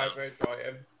 Logi All my loadout. rage. I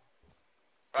am.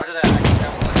 Roger that. I can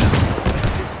scramble one now.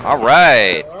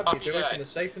 Alright! Copy You do it that. from the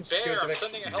safe and Bear, secure I'm direction.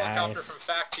 sending a helicopter Nice. from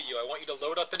FAC to you. I want you to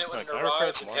load up in it when it Can I repair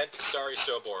arrives the and head to Stari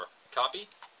Sobor. Copy?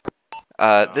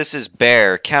 This is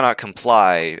Bear, cannot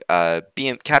comply.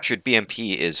 Captured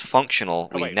BMP is functional.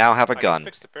 We now have a gun.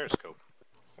 Fix the periscope.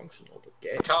 Functional,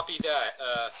 okay. Copy that.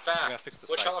 Fact.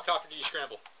 Which helicopter do you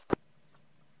scramble?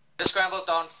 They scrambled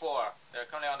Dawn 4. They're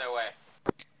currently on their way.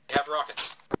 They have rockets.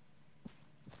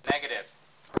 Negative.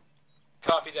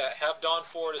 Copy that. Have Dawn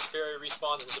 4 to spare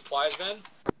respawns and supplies then.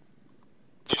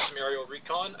 Do some aerial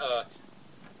recon.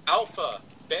 Alpha,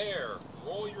 Bear,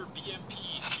 roll your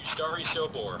BMPs to Starry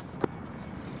Sobor.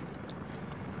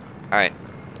 Alright.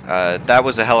 That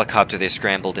was a helicopter they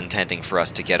scrambled intending for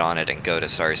us to get on it and go to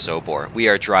Starry Sobor. We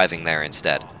are driving there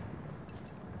instead.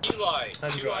 Eli,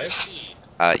 drive.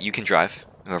 You can drive.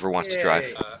 Whoever wants to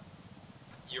drive.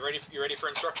 You ready for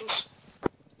instructions?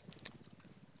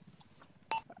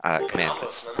 Command.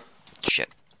 Shit.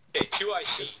 Okay,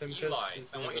 2IC, Eli,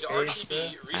 I want you to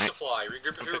RTB, resupply,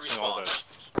 regroup your respawns.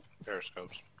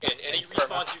 Periscopes. And any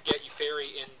respawns you get, you ferry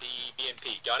in the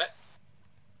BMP. Got it?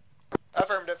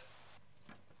 Affirmative.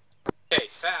 Okay,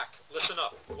 fact. Listen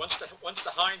up. Once the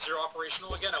Hinds are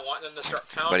operational again, I want them to start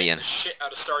pounding the shit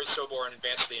out of Starry Sobor and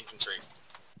advance the infantry.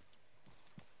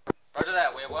 Roger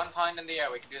that. We have one Hind in the air.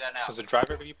 We can do that now. Does the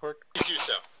driver report? You do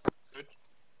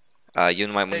so. You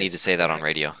might need to say that on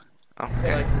radio. Oh,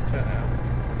 okay.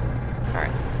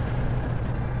 Alright.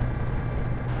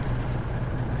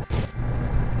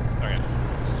 Okay,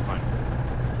 this is fine.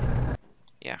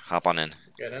 Yeah, hop on in.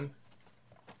 Get in.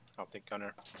 I'll take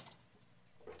gunner.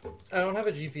 I don't have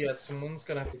a GPS. Someone's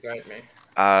gonna have to guide me.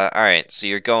 Alright, so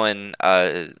you're going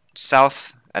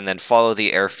south and then follow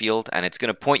the airfield, and it's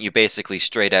gonna point you basically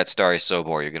straight at Starry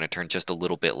Sobor. You're gonna turn just a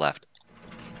little bit left.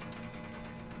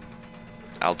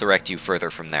 I'll direct you further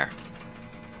from there.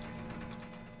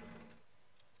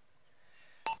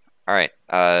 Alright,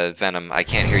 Venom, I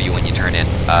can't hear you when you turn in,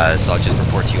 so I'll just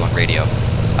report to you on radio.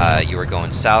 You are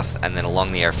going south and then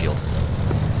along the airfield.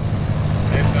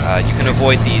 You can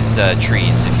avoid these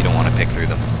trees if you don't want to pick through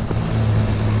them.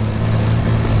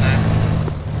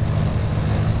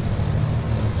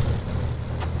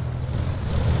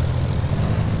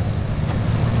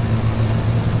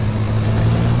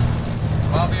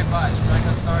 Well, be advised, strike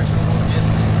on Starry Sobor is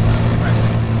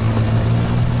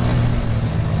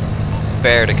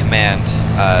Bear to command.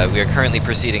 We are currently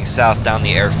proceeding south down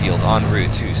the airfield en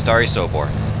route to Starry Sobor.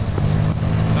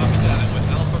 Copy that. With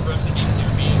Alpha Remnant in their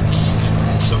BMP and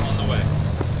also on the way.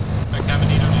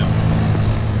 Caminito now.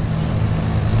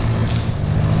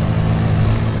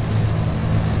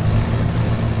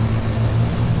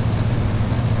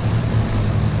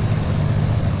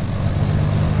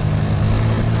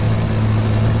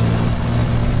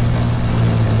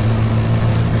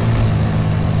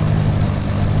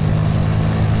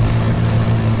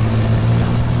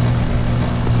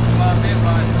 Well, be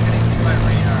advised, we're getting hit by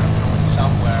radar from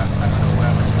somewhere. I don't know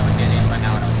where, but it's not getting in by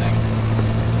now, I don't think.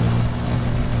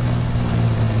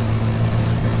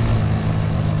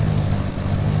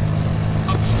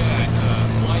 Copy that.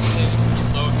 Fly safe, get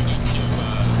low if you need to.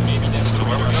 Maybe that's the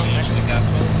radar station.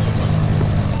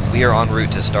 We are en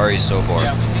route to Starry Sobor.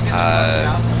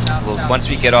 Once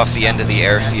we get off the end of the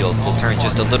airfield, we'll turn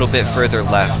just a little bit further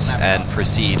left and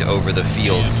proceed over the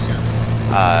fields,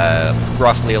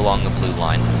 roughly along the blue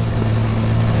line.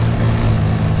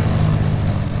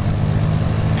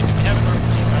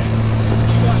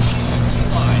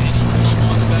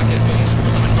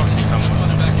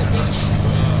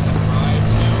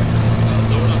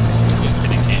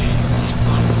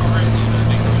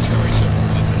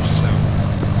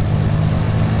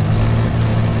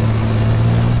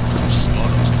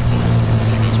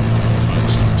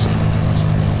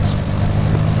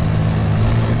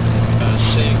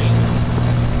 Say again.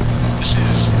 This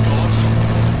is God.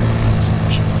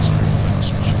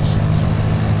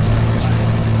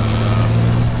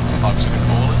 I was going to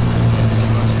call it, but you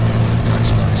guys are attack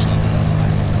Starry Sobor.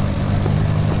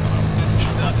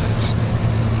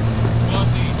 Well,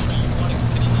 do you want to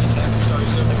continue the attack of Starry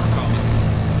Sobor or call it?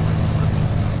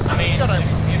 I mean,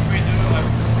 if we do, I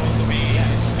would probably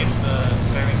skip the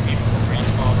sparing people from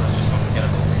respawn or just want to get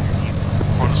it over here.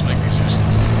 Or just make these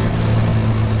useless.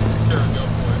 Sure, go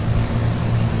for it.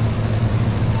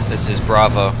 This is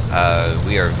Bravo.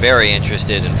 We are very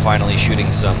interested in finally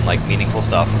shooting some, meaningful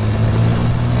stuff.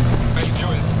 I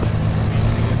enjoy it.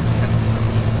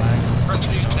 First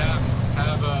you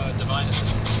have divine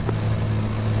assistance.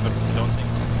 But don't think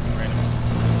random.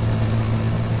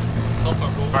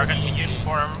 Bargain, can you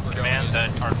inform command that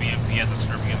our BMP has a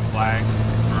Serbian flag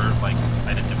for,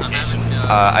 identification?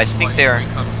 I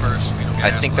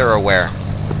think they're aware.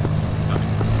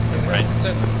 Right.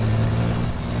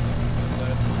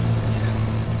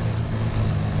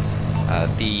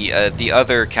 The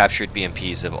other captured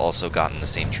BMPs have also gotten the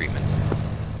same treatment.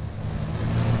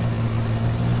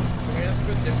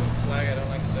 Flag. I don't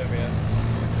like Serbia.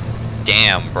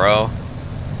 Damn, bro.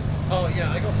 Oh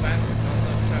yeah, I go backwards.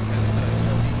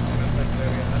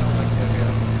 I don't like Serbia.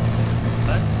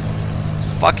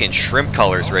 Fucking shrimp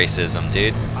colors racism,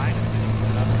 dude. No,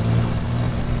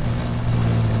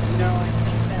 I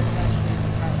think that's actually the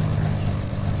pilot crash.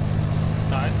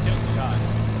 No, it's just a shot.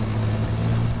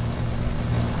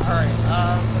 Alright,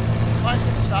 if I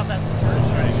can stop at the church,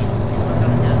 we're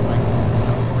gonna get, like,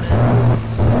 teleported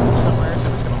somewhere, so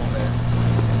it's gonna hold there.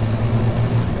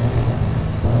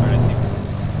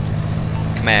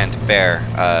 Command, Bear,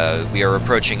 we are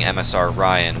approaching MSR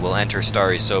Ryan. We'll enter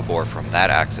Starry Sobor from that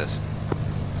axis.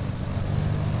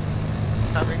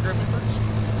 Not regrouping first?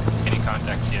 Any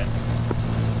contacts yet?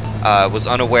 Was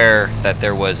unaware that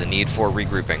there was a need for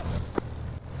regrouping.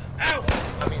 Ow!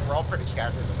 I mean, we're all pretty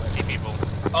scattered. See people.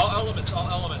 All elements, all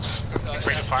elements.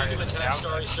 Free to fire in the town.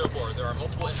 Starry Sobor. There are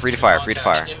multiple Free to fire, free to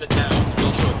fire. in the town. There's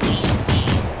also a BMP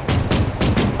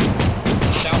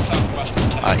south-southwest of the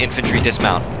town. Infantry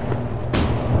dismount.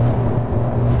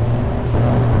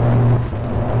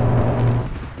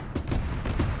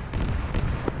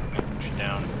 Infantry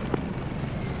down.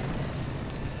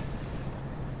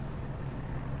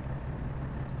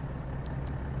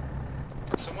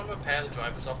 Someone repair the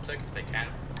driver's optic if they can.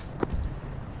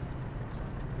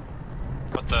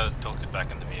 Put the toolkit back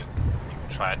in the view. You can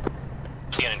try it.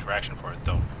 See an interaction for it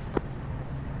though.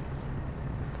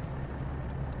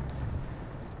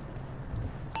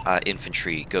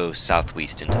 Infantry go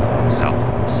southwest into the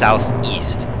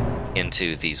southeast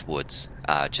into these woods,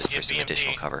 just for some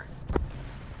additional cover.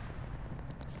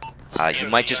 You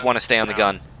might just want to stay on the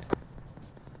gun.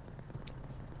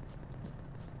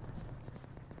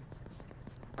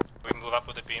 We can move up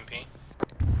with the BMP.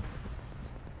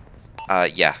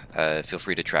 Yeah, feel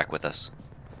free to track with us.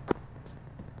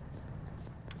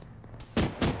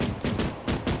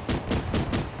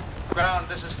 Ground,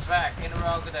 this is Fac,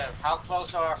 interrogative. How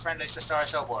close are our friendlies to Starry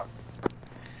Sobor?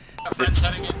 Our friend's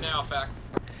heading in now, Fac.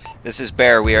 This is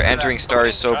Bear. We are entering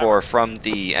Starry Sobor from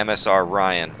the MSR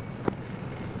Ryan.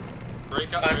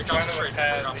 Break up the street.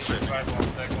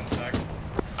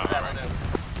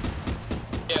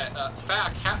 Yeah,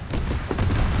 Fac,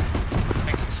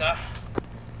 Thank you, sir.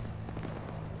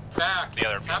 Fac,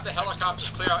 have the helicopters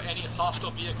clear out any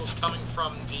hostile vehicles coming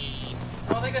from the...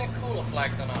 How are they gonna cooler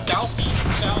flags on us? southeast,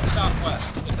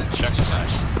 south-southwest, if that makes any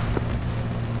sense.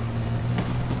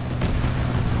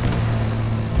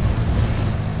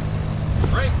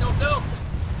 Break, no.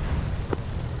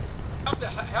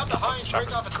 Have the Heinz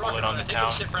break off its rocket on the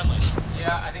town. Friendlies.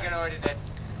 Yeah, I think I already did.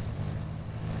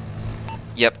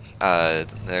 Yep,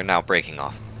 they're now breaking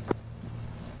off.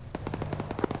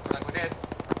 Like we did.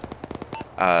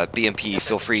 BMP,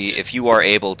 feel free, if you are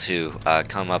able to,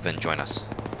 come up and join us.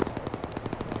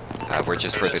 We're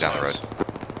just further down the road.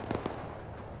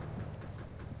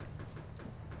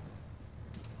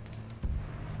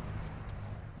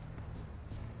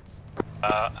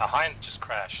 A Hind just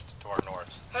crashed to our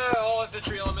north. All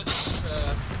infantry elements,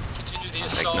 continue the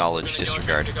assault. Acknowledge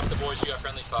disregard. Pick up the boys you got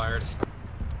friendly fired.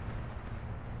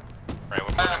 Right,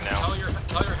 we're moving now. Tell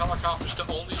your helicopters to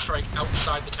only strike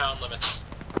outside the town limits.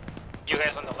 You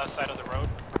guys on the left side of the road?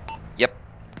 Yep.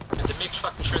 And to make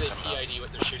fucking sure they PID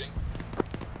what they're shooting.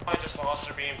 I just lost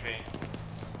their BMP.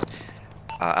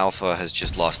 Alpha has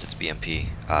just lost its BMP,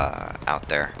 out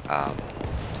there.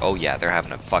 Oh yeah, they're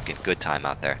having a fucking good time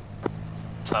out there.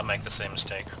 Let's not make the same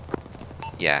mistake.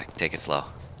 Yeah, take it slow.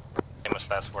 Famous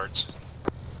last words.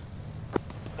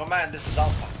 Command, this is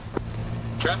Alpha.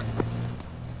 Traffic?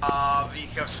 We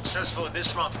have successfully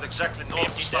dismounted exactly north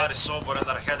of Starry Sobor and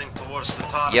are heading towards the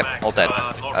tarmac. Yep, all dead.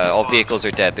 All vehicles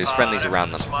are dead. There's friendlies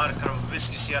around them.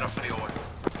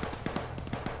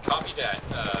 Copy that.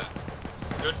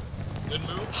 Good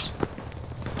moves.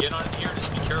 Get on in here,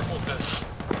 just be careful because...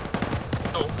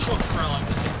 Oh, look, Caroline,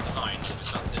 the Heinz, if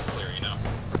it's not this clear, you know.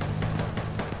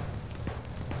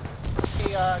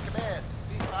 Hey, command,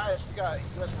 be advised, we got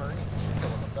U.S. Marines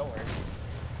killing them, don't worry.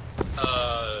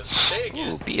 Say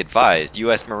again. Ooh, be advised,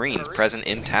 U.S. Marines present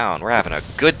in town. We're having a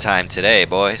good time today,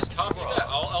 boys. Copy that.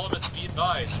 All elements be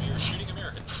advised. We are shooting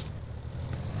Americans.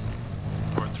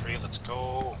 4-3, let's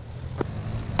go.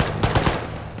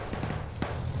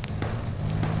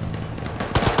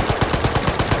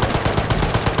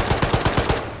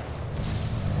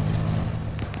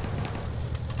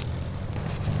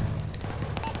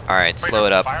 Alright, slow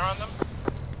it up. Fire on them?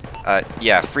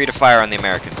 Yeah, free to fire on the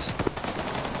Americans.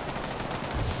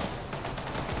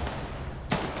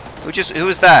 Who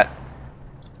is that?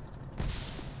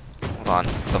 Hold on.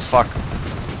 The fuck?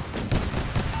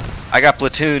 I got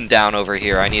platoon down over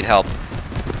here. I need help.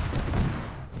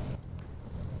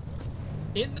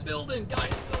 In the building, guy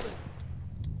in the building.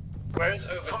 Where is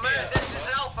over Command, here? This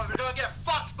is Alpha. We're gonna get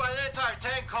fucked by the entire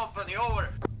tank company. Over.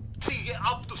 See,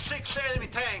 up to 6 enemy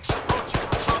tanks approaching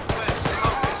from southwest.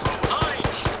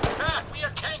 Pat, we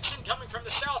have tanks incoming from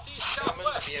the southeast,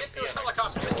 southwest. Get those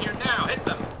helicopters in here now. Hit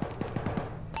them.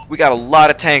 We got a lot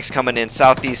of tanks coming in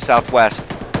southeast, southwest.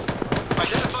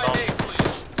 Identify name,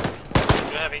 please.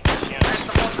 You have 18 units. That's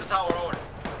the water tower, over.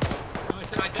 No, I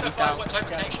said identify what type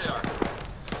of tanks they are.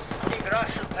 Big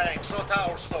Russian tanks, no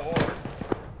towers, no over.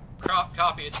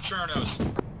 Copy, it's Chernos.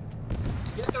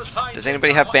 Get those high. Does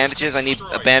anybody have bandages? I need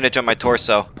a bandage on my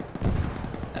torso.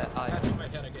 Catching my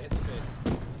head, I get hit in the face.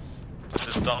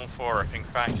 This is Dawn 4, I think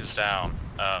Frank is down.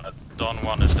 Dawn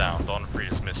 1 is down, Dawn 3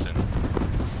 is missing.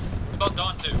 What about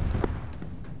Dawn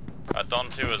 2? Dawn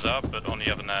 2 is up, but on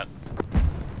the other net.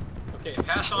 Okay,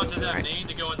 pass on to them. They need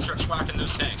to go and start swacking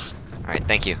those tanks. Alright,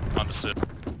 thank you. Understood.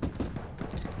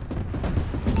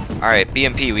 Alright,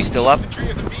 BMP, we still up?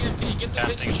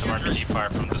 Casting some RPG fire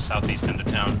from the southeast end of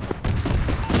town.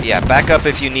 Yeah, back up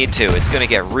if you need to. It's gonna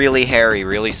get really hairy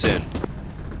really soon.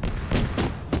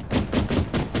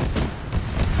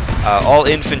 All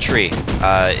infantry,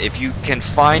 if you can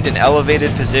find an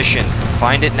elevated position,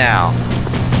 find it now.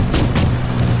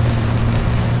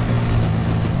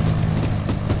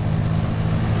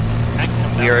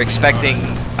 We are expecting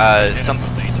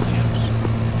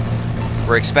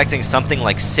we're expecting something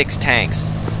like 6 tanks.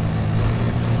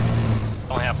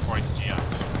 Only have 40 GI.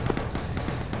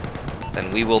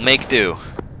 Then we will make do.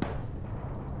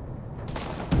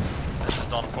 This is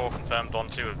Dawn 4 confirmed, Dawn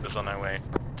 2 is on their way.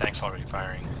 Tanks already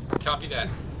firing. Copy that.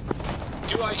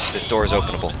 Do I see This door is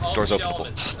openable. This door is openable.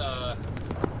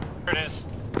 Here it is.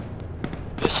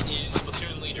 This is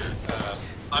platoon leader.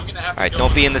 I'm gonna have to Alright,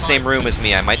 don't be in the same room as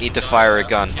me. I might need to fire a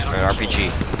gun or an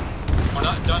RPG. We're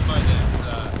not done by then.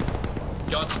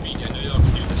 Godspeed, I know y'all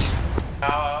can do this.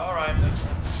 Alright.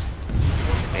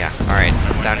 Yeah, alright.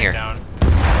 Down here.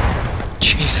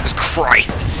 Jesus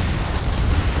Christ!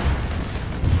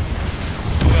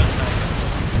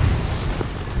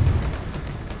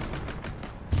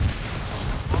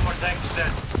 One more tank is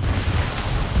dead.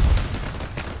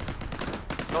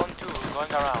 Zone 2,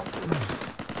 going around.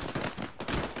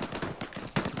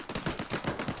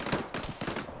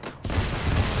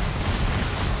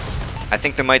 I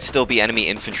think there might still be enemy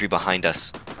infantry behind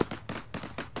us.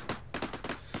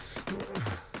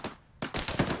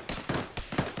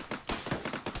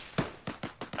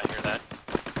 I hear that.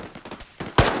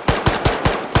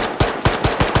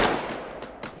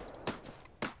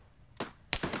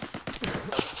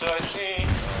 So I see.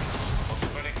 Looks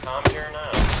pretty calm here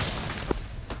now.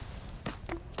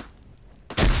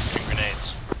 Two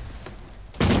grenades.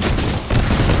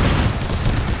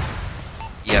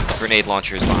 Yep, grenade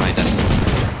launcher is behind us.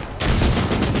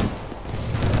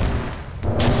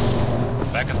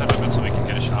 Back us up a bit so we can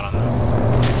get a shot on them.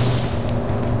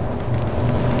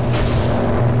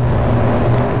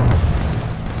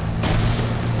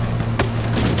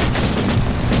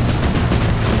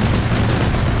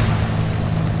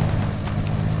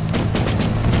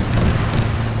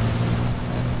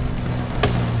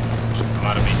 A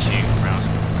lot of HE rounds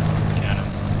cannon.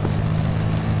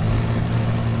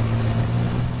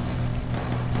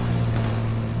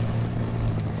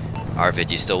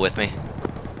 Arvid, you still with me?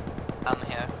 I'm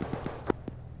here.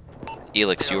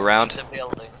 Elix, you around? The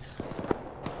building.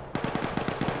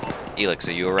 Elix,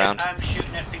 are you around? I'm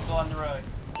shooting at people on the road.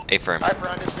 A-firm. Hyper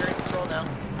on is steering control now.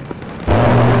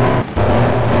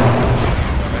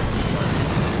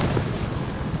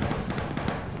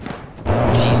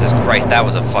 Jesus Christ, that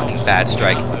was a fucking bad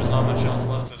strike. There's not much else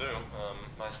left to do.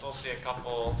 I still see a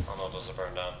couple. Oh no, those are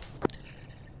burned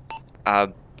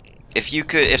down.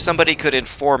 If somebody could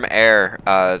inform air,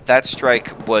 that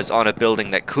strike was on a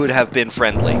building that could have been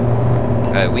friendly.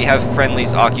 We have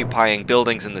friendlies occupying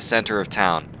buildings in the center of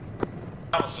town.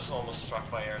 I was just almost struck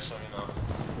by air, so you know.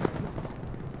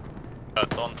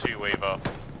 Dawn 2 wave up.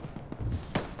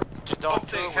 Just don't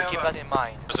keep that in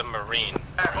mind. There's a Marine.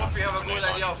 I hope you have a good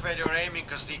idea of where you're aiming,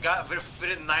 because they got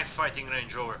very knife fighting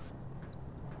range over.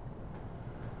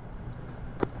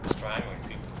 Strangling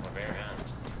people with my bare hands.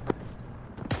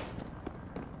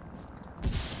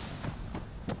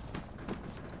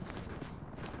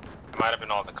 It might have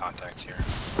been all the contacts here.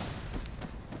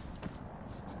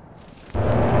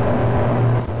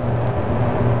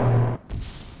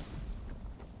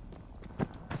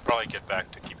 Probably get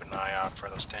back to keep an eye out for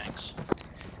those tanks.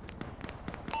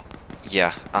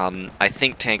 Yeah, I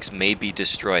think tanks may be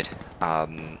destroyed.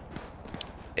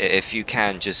 If you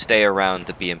can, just stay around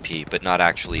the BMP, but not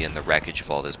actually in the wreckage of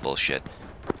all this bullshit.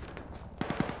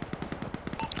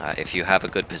 If you have a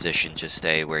good position, just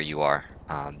stay where you are.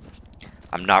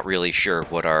 I'm not really sure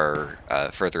what our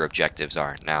further objectives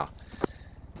are now.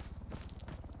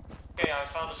 Okay, I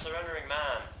found a surrendering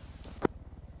man.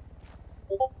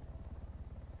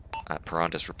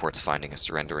 Perandus reports finding a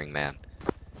surrendering man.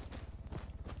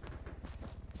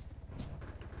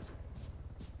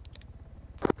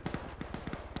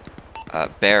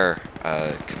 Bear,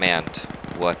 command,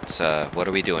 what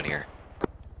are we doing here?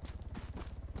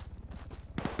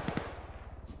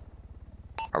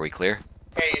 Are we clear?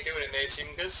 Hey, you doing it, Nate? Seem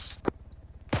good?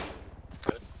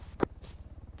 Good.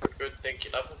 Good, thank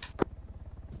you, Level.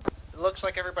 It looks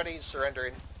like everybody's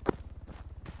surrendering.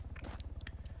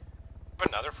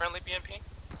 Another friendly BMP?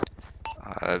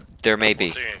 There may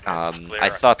be. I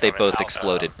thought they both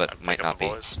exploded, but might not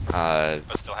be.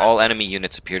 All enemy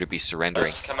units appear to be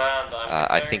surrendering.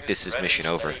 I think this is mission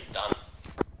over.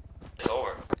 It's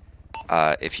over.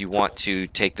 If you want to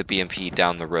take the BMP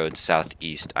down the road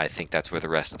southeast, I think that's where the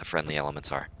rest of the friendly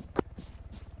elements are.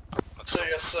 So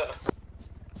yes, sir.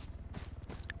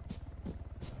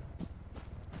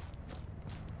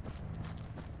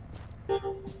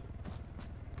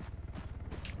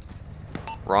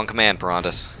 Wrong command,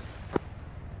 Perandus.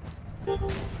 Sorry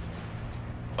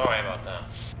about that.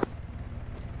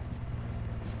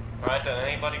 Right then,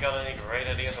 anybody got any great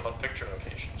ideas about picture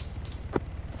locations?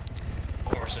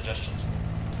 Or suggestions?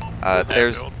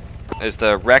 There's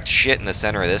the wrecked shit in the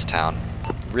center of this town.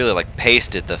 Really, like,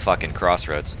 pasted the fucking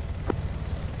crossroads.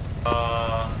 What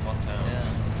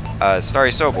town?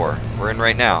 Starry Sobor. We're in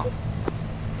right now.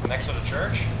 Next to the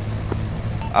church?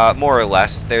 More or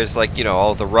less. There's, like, you know,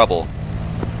 all the rubble.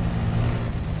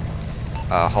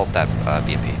 Halt that,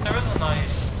 BMP. There is a nice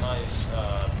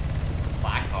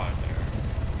placard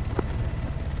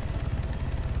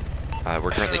there.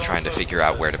 We're currently trying to figure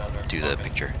out where to do the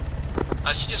picture.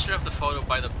 I suggested you have the photo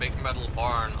by the big metal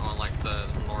barn on like the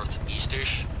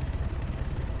northeast-ish.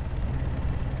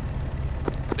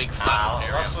 Big flat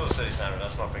area. That's the city center,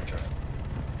 that's my picture.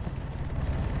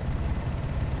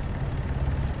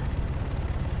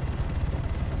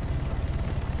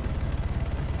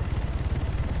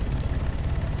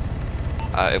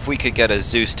 If we could get a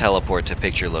Zeus teleport to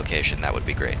picture location, that would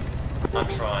be great. I'm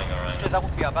trying, alright. That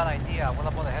would be a bad idea. What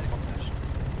about the helicopters?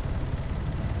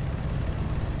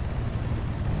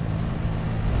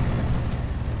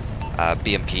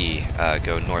 BMP,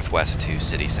 go northwest to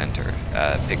city center.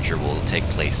 Picture will take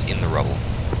place in the rubble.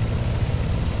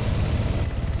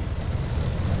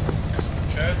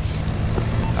 Church?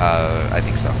 I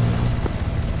think so.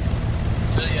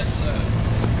 Yes, sir.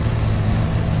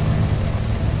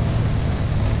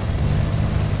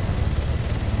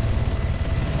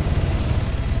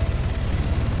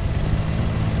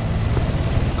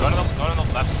 Go to the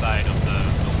left side of the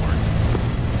billboard.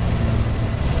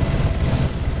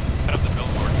 Put up the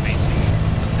billboard facing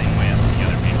the same way as the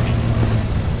other BMP.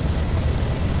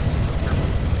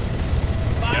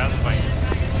 Get out of the bike.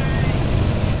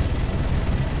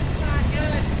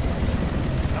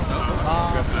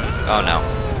 Oh no.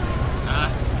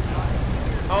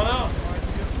 Oh no!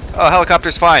 Oh,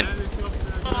 helicopter's fine.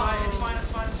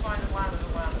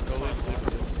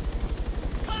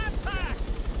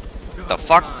 The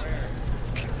fuck?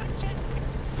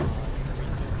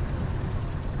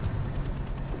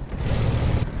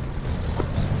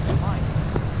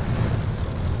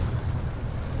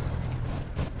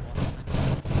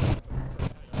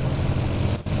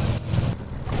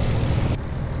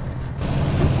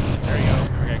 There you go.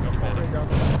 Okay, go forward.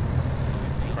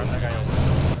 Run that guy over.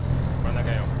 Run that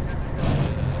guy over.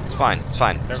 It's fine. It's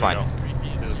fine. It's There we fine. go.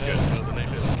 This is good.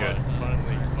 This is good.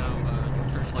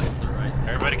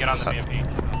 Everybody get on the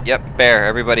BMP. Yep, Bear,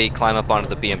 everybody climb up onto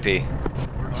the BMP.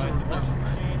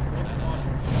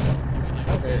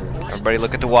 Everybody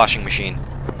look at the washing machine.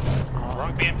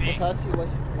 Wrong BMP.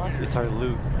 It's our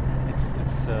loot. It's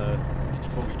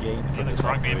what we gained from this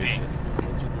wrong BMP. operation.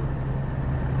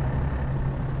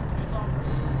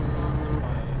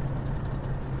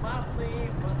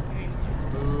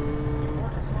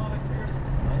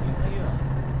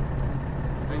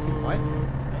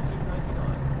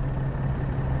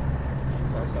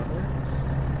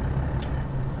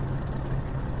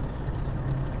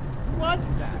 What?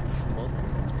 What's that? Smoke.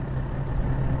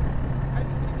 I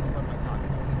didn't even know what I'm talking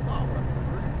about. We saw what I'm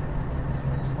referring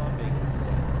to. Stop being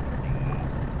insane.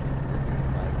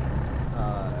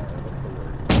 What's the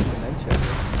word? Dementia.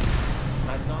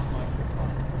 I'm not much for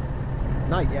class.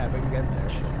 Not yet, but you're getting there.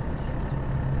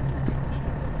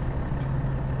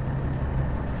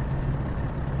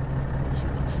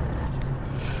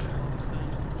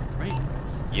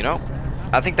 You know,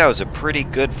 I think that was a pretty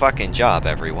good fucking job,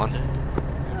 everyone. Yeah,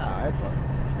 I had fun.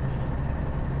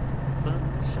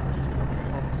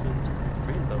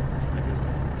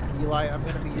 Eli, I'm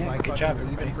gonna be like good job,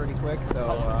 leaving pretty quick, so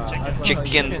I just want to tell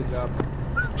you Chicken. good job.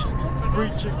 Free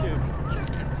chicken.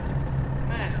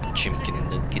 Chicken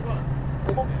nugget.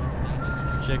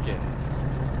 Chickens.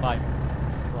 Fight.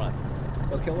 Front.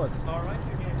 They'll kill us. All right,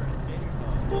 you gamers. Gaming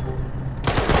time.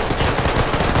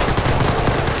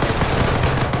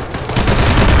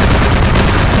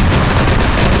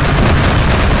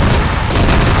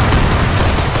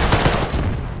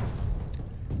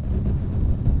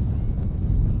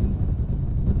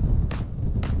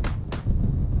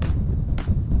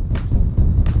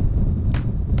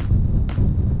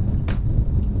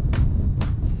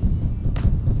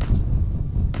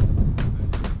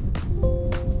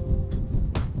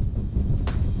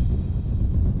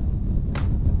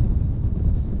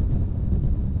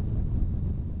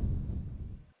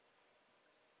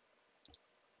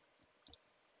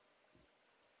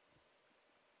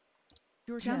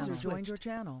 User joined your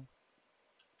channel.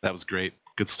 That was great.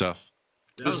 Good stuff.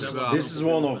 This is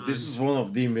one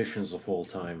of the missions of all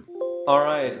time. All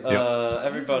right, Joined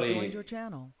everybody. your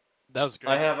channel. That was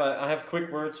great. I have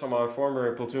quick words from our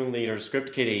former platoon leader,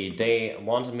 Script Kitty. They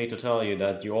wanted me to tell you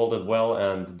that you all did well,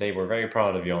 and they were very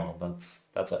proud of you all.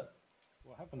 That's it.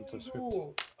 What happened to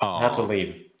Script? I had to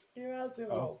leave.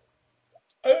 Oh.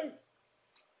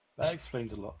 That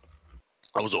explains a lot.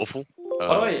 That was awful.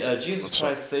 By the way, Jesus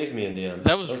Christ saved me in the end.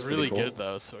 That was That's really pretty cool. good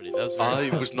though, Sorty. That was I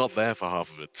very was not there for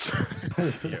half of it.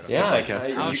 Yeah,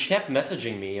 I you kept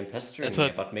messaging me and pestering me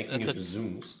about making you do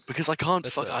zooms. Because I can't.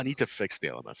 I need to fix the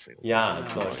LMF thing. Yeah, it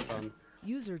sucks.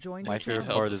 User joined My your favorite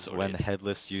channel. part is when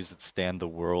Headless used its stand the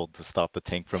world to stop the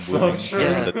tank from So moving. true.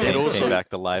 And the It tank also- came back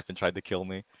to life and tried to kill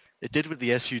me. It did with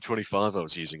the SU-25 I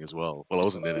was using as well. Well, I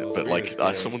wasn't in it, but like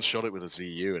someone shot it with a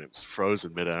ZU and it was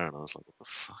frozen midair, and I was like, "What the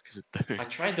fuck is it doing?" I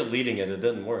tried deleting it, it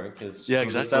didn't work. It's Yeah, the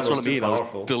exactly. stand That's what I was too mean. I was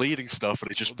powerful. deleting stuff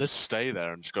and it just stay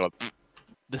there and just got.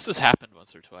 This has happened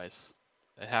once or twice.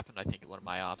 It happened, I think, in one of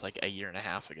my ops like a year and a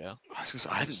half ago.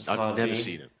 I've never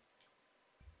seen it.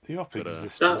 The op But,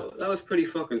 exists. That was pretty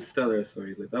fucking stellar,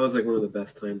 sorry. Like, that was like one of the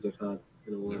best times I've had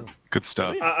in a while. Good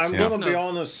stuff. I'm gonna be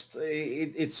honest.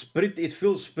 It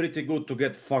feels pretty good to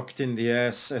get fucked in the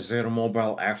ass as air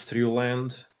mobile after you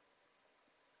land.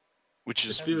 Which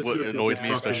is what annoyed me,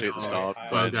 especially at the start.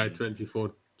 Bad When, guy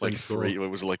 24. like it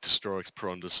was like Destroyx,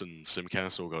 Perundus, and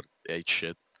Simcastle got ate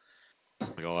shit.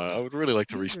 Like, oh, I would really like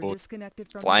to respawn.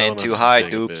 Disconnected from Flying your too channel. high, Being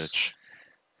a dupes. bitch.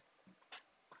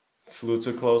 Flew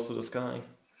too close to the sky.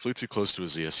 Flew too close to a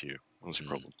ZSU. That was your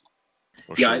problem.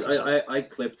 Or Yeah, should I say. I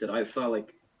clipped it. I saw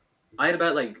like, I had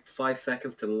about like 5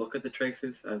 seconds to look at the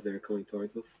tracers as they were coming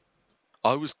towards us.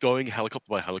 I was going helicopter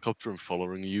by helicopter and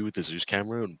following you with the Zeus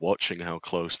camera and watching how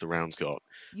close the rounds got.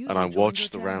 And I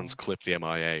watched the rounds clip the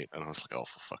MI8 and I was like, oh,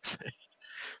 for fuck's sake.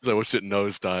 So I watched it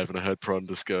nosedive and I heard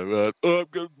Perundus go,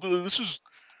 this is...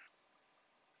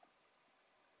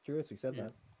 Curious you said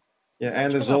that. Yeah,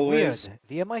 and It's as kinda always, weird.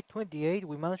 The Mi-28,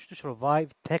 we managed to survive,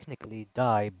 technically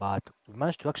die, but we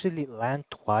managed to actually land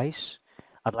twice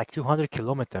at like 200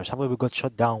 kilometers. However, we got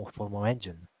shot down from our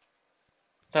engine.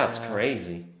 That's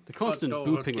crazy. The constant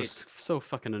booping was so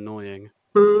fucking annoying.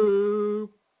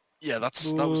 Yeah, that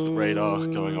was the radar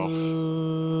going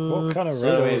off. What kind of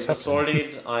So, radar was happening?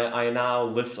 Sorted, I now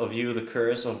lift of you the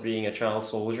curse of being a child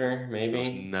soldier, I was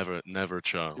maybe? never a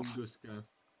child.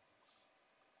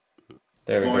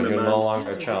 There we go, Born a you're man. no longer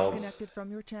a User child. disconnected from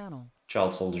your channel.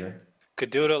 Child soldier.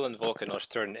 Cadoodle and Volcanos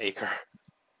turned Acre.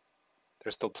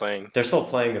 They're still playing. They're still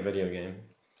playing a video game.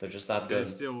 They're just that good.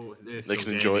 They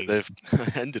can enjoy it. They've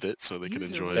ended it, so they can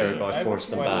enjoy There it. we go, I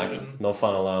forced them back. No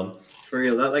fun allowed. For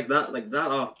real, that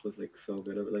op was like so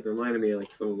good. It like reminded me of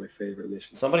like some of my favorite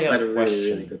missions. Somebody I had had a a really, question.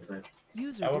 really good time.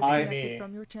 User That was disconnected me.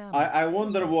 from your channel. I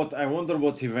wonder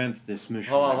what event this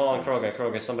mission. Hold on, references.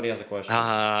 Kroger, somebody has a question.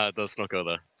 Ah, let's not go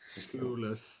there.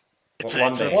 Clueless. It's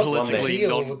One a day, What's one the politically day.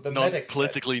 deal with the medic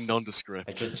politically kits?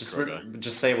 nondescript.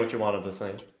 Just say what you wanted to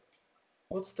say.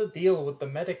 What's the deal with the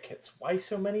medic kits? Why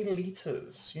so many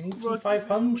liters? You need some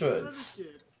 500s.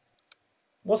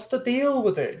 What's the deal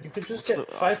with it? You could just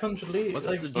get 500 liters. What's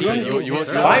Like, the you deal? don't You want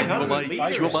need my 500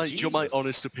 liters, your my Jesus.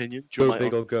 honest opinion? Go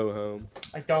big or go home.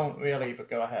 I don't really, but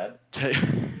go ahead.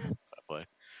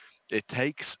 It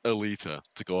takes a liter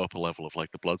to go up a level of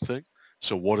like the blood thing.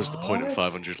 So what is the point of What?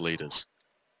 500 liters?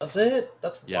 Does it?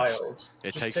 That's Yes, wild.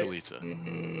 it Just takes a liter.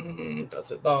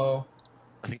 Does it though?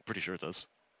 I think pretty sure it does.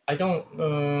 I don't.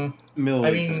 I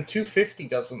Milliliter. mean, 250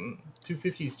 doesn't.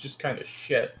 250 is just kind of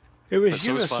shit. It was But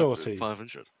you, so Assorti.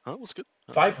 500. Huh? What's good?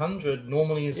 500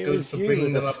 normally is It good was for you bringing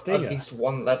with them the up stinger. at least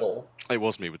one level. It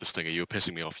was me with the stinger. You were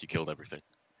pissing me off. You killed everything.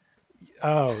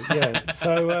 Oh, yeah.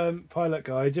 So, pilot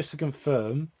guy, just to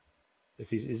confirm,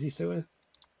 is he still in?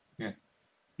 Yeah.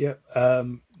 Yep.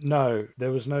 No,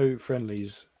 there was no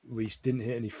friendlies. We didn't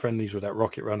hit any friendlies with that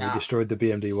rocket run. We destroyed the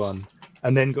BMD-1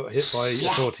 and then got hit by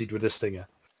Assorted with a stinger.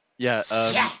 Yeah,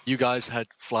 you guys had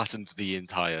flattened the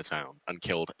entire town and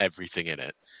killed everything in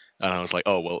it. And I was like,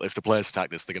 oh, well, if the players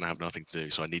attack this, they're going to have nothing to do,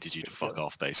 so I needed you to fuck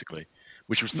off, basically.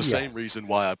 Which was the same reason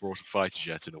why I brought a fighter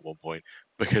jet in at one point,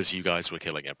 because you guys were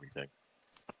killing everything.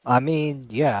 I mean,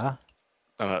 yeah.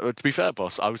 To be fair,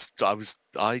 boss,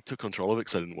 I took control of it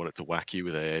because I didn't want it to whack you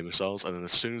with AA missiles, and then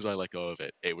as soon as I let go of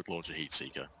it, it would launch a heat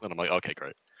seeker. And I'm like, okay,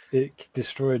 great. It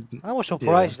destroyed... I was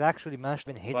surprised it actually managed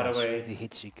to hit By the us way, with the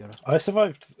heat seeker. I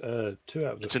survived 2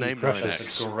 out of the It's an 3 crashes.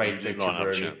 That's a great Did picture, not have a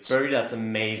Birdie. chance. Birdie, that's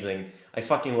amazing. I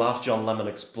fucking love John Lemon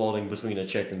exploding between the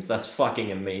chickens. That's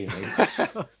fucking amazing.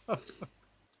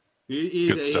 He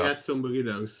had some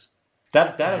burritos.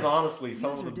 That is honestly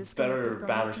some User of the disconnected better from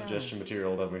banner your channel. suggestion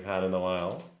material that we've had in a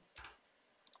while.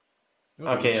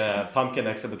 Oh, Okay, that's Pumpkin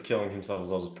exhibit killing himself is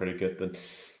also pretty good, but...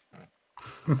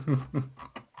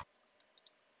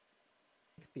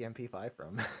 The MP5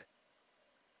 from.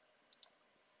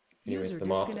 Anyways, User the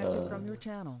mod, disconnected from your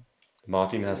channel. the mod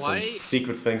team has some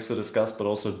secret things to discuss, but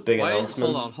also big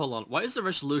announcement. Hold on. Why is the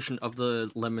resolution of the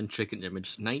lemon chicken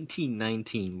image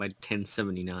 1919 by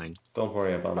 1079? Don't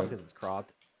worry about it. Because it's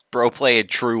cropped. Bro played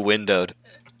true windowed.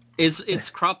 It's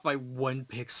cropped by 1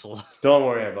 pixel. Don't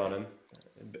worry about him.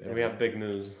 We have big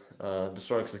news.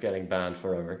 Destroyx is getting banned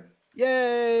forever.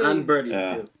 Yay! And Birdie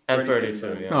Yeah. too. And Birdie Birdie's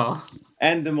too, yeah. Oh,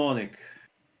 And demonic.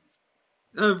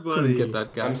 everybody. Couldn't get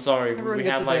that guy. I'm sorry, Everyone we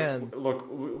gets had a like, ban. look,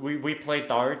 we played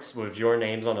darts with your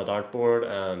names on a dartboard,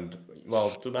 and,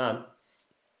 well, too bad.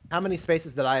 How many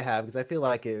spaces did I have? Because I feel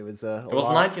like it was a It was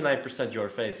lot. 99% your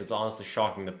face. It's honestly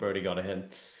shocking that Birdie got a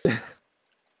hit.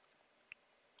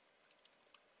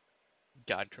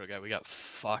 God, Krogai, we got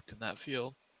fucked in that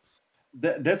field.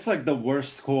 That's like the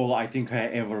worst call I think I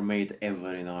ever made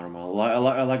ever in ArmA.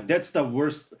 Like that's the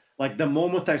worst. Like the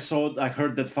moment I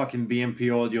heard that fucking BMP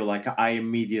audio, like I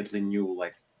immediately knew,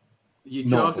 like, You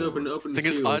no. charged open Thing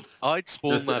is, fields. I'd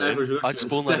spawned That's that every in. I'd Russian.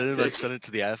 spawned that in and I'd sent it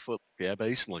to the air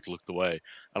base and like looked away.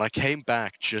 And I came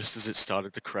back just as it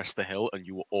started to crest the hill, and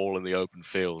you were all in the open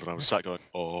field. And I was sat going,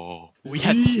 oh, We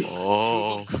had two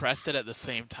oh. of them crested at the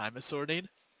same time as sorting,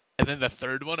 and then the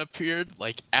third one appeared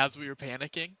like as we were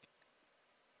panicking.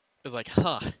 It was like,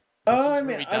 huh. I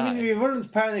mean, we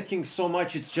weren't panicking so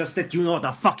much. It's just that you know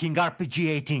the fucking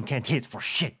RPG-18 can't hit for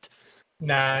shit.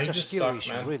 Nah, you Just just skill suck,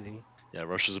 issue, man. really. Yeah,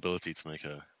 Russia's ability to make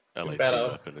a LAT better.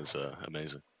 weapon is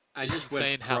amazing. I just Saying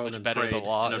went how prone much and better the prayed,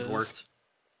 law and it is. worked.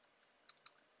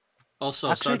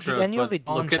 Also, Actually, did any of the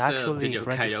look dons at the actually video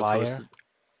friendly KO fire? posted.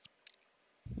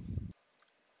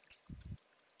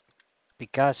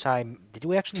 Because did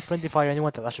we actually friendly fire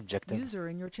anyone to last objective? User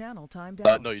in your channel timed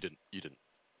out. No, you didn't. You didn't.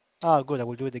 Oh, good. I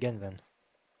will do it again then.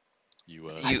 You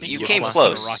came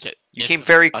close. You came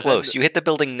very close. You hit the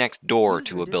building next door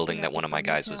to a building that one of my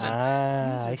guys was in.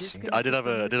 I see. I did have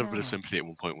a bit of sympathy at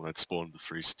one point when I'd spawned the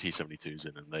 3 T-72s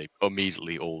in, and they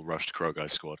immediately all rushed Krogai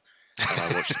squad. And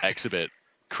I watched Exhibit,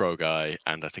 Krogai,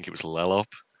 and I think it was Lelop,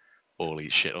 all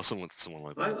eat shit, or someone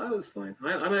like that. I was fine.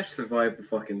 I actually survived the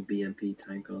fucking BMP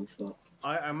tank onslaught.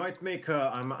 I might make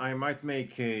a I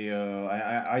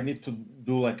need to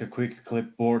do like a quick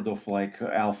clipboard of like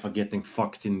Alpha getting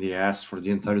fucked in the ass for the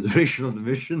entire duration of the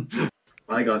mission.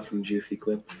 I got some juicy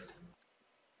clips.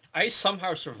 I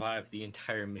somehow survived the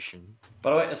entire mission.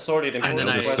 By the way, sorted important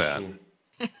question.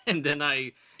 And then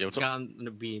I got on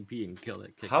the BMP and killed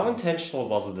it. How intentional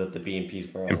was it that the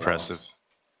BMPs were unlocked? Impressive.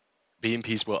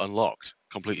 BMPs were unlocked,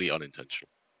 completely unintentional.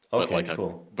 Okay, but, like,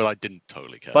 cool. But I didn't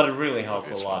totally care. But it really helped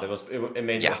a lot. It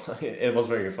made it was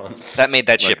very fun. That made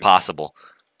that shit possible.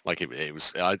 Like it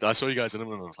was. I saw you guys in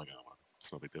them and I was like, oh,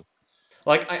 it's no big deal.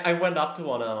 Like I went up to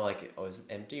one and I'm like, oh, is it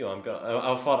empty? Or I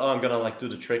thought, oh, I'm gonna like do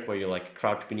the trick where you like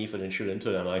crouch beneath it and shoot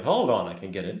into it. I'm like, hold on, I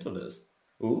can get into this.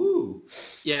 Ooh.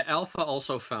 Yeah, Alpha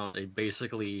also found a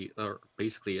basically a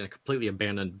completely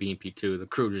abandoned BMP2. The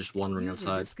crew just wandering User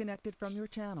outside. disconnected from your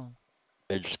channel.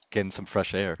 They're just getting some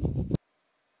fresh air.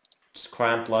 Just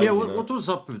cramped lives, Yeah, you know? what was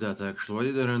up with that actually? Why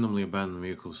did they randomly abandon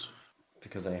vehicles?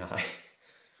 Because AI.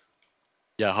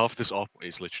 Yeah, half this op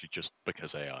is literally just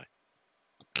because AI.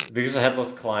 Because a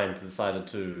headless client decided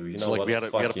to, you know, So like what, we had a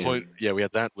fuck you. point. Yeah, we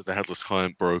had that with the headless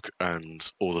client broke and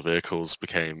all the vehicles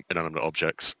became inanimate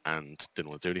objects and didn't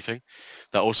want to do anything.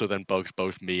 That also then bugged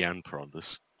both me and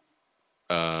Perondus.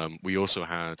 We also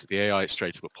had the AI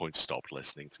straight to a point stopped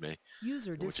listening to me.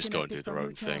 User They would just go and do their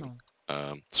own thing.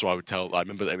 channel. So I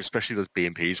remember that especially those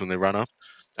BMPs when they ran up,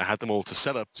 I had them all to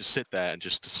set up, just sit there and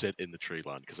just to sit in the tree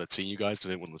line because I'd seen you guys. I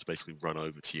didn't want them to basically run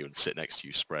over to you and sit next to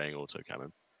you spraying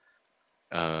autocannon.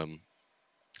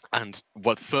 And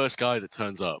what first guy that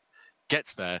turns up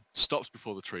gets there, stops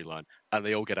before the tree line, and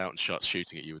they all get out and start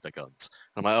shooting at you with their guns.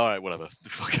 I'm like, all right, whatever,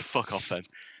 fuck off then.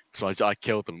 So I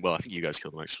killed them. Well, I think you guys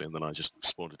killed them actually, and then I just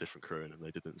spawned a different crew in, and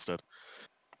they did it instead.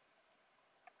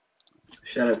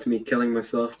 Shout out to me killing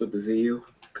myself with the ZU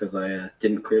because I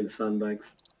didn't clear the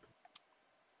sandbags.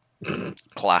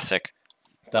 Classic.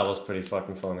 That was pretty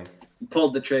fucking funny.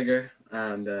 Pulled the trigger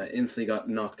and instantly got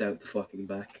knocked out the fucking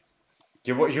back.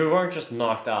 You weren't just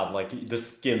knocked out, like the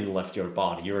skin left your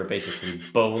body. You were basically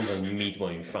bones and meat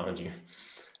when we found you.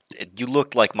 You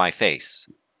looked like my face.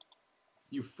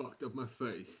 You fucked up my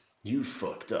face. You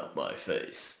fucked up my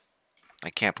face. I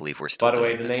can't believe we're still By the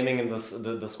way, the this. naming and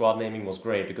the squad naming was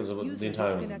great because it was the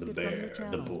entire the bear,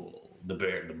 the bull, the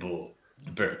bear, the bull,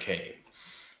 the bear came.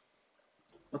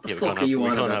 What the fuck are you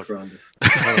on about, Brandis?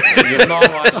 You've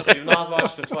not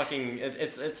watched the fucking.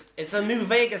 It's a New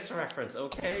Vegas reference,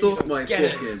 okay? Suck my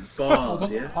fucking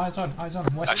balls, yeah. Eyes on.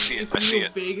 I see it. I see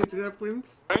it. Vegas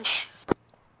reference. French.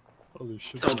 Holy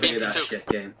shit! Don't be that shit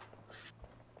game.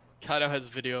 Kaido has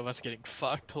video of us getting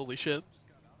fucked. Holy shit!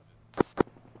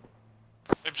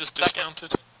 I've just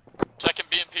discounted. Second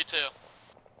BMP 2.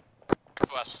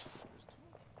 West.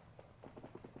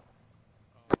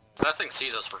 That thing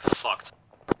sees us, we're fucked.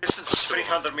 Distance is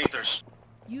 300 meters.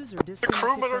 User The disconnected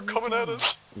crewmen are from your coming at channel.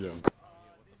 us. Yeah.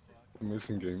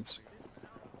 Amazing games.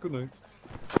 Good night.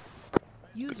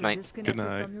 User night. disconnected Good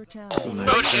night. from your channel.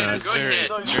 Good hit, good Very, hit.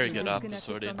 very User good op disconnected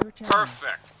sorted. from your channel.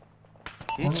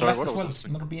 Perfect. Sorry, what Left as was well.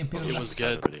 listening? Another BMP on the It left. was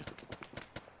good. Video.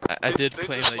 I did They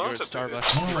claim that you were at dismounted,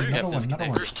 Starbucks. No, You kept another one.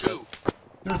 disconnected. There's two.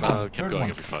 There's I one. kept Third going one.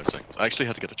 every 5 seconds. I actually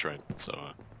had to get a train, so...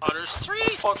 Oh, there's three.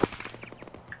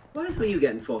 Why is you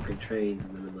getting fucking trains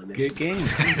in the middle of the Good mission?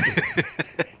 game.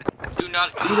 Do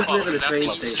not. You just live in a that train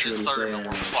team station is and third play and we're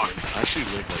on fucked. I actually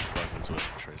live like 5 minutes away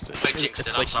from the train station. I jinxed it,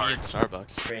 It's I'm like me sorry. and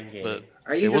Starbucks. Train game. But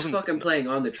Are It you just wasn't- fucking playing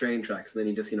on the train tracks and then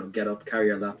you just, get up, carry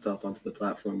your laptop onto the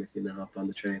platform if you then hop on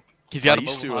the train? he's got I a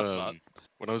used mobile to, hotspot.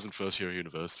 when I was in first year of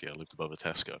university, I lived above a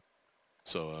Tesco.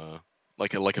 So,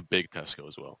 like a big Tesco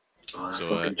as well. Oh, that's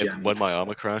So fucking jammy. when my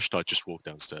ArmA crashed, I'd just walk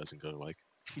downstairs and go like,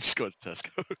 just go to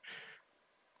Tesco.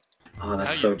 Oh, that's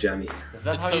How so you- jammy. Is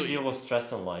that It's how so you deal with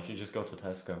stress in life? You just go to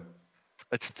Tesco.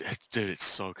 Dude, it's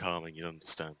so calming, you don't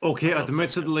understand. Okay, I love Tesco.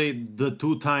 admittedly, the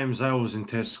 2 times I was in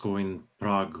Tesco in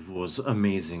Prague was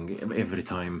amazing every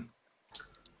time.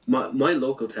 My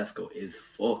local Tesco is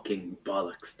fucking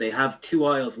bollocks. They have 2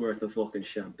 aisles worth of fucking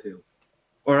shampoo.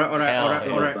 Alright,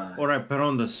 bad.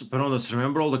 Perondas,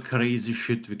 remember all the crazy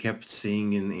shit we kept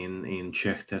seeing in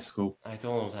Czech Tesco? I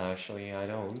don't actually. I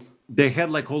don't. They had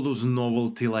like all those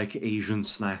novelty like Asian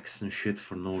snacks and shit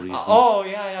for no reason. Oh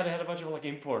yeah, they had a bunch of like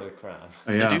imported crap.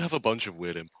 They Yeah. do have a bunch of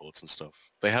weird imports and stuff.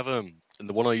 They have and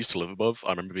the one I used to live above, I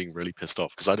remember being really pissed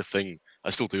off because I had a thing. I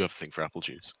still do have a thing for apple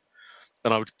juice,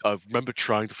 and I remember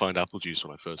trying to find apple juice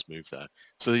when I first moved there.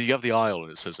 So you have the aisle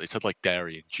and it said like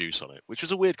dairy and juice on it, which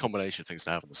is a weird combination of things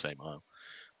to have in the same aisle.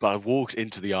 But I walked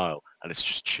into the aisle and it's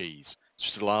just cheese. It's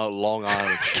just a long aisle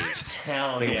of cheese.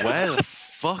 Hell Like, yeah. where the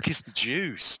fuck is the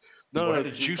juice? No, Where no, the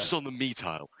the juice juice is on the meat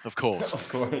aisle, of course. Of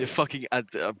course. It fucking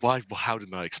why? How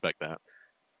didn't I expect that?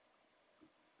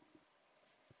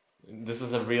 This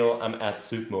is a real I'm at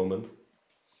soup moment.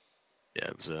 Yeah,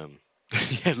 it was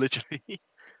yeah, literally.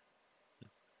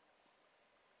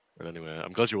 But anyway,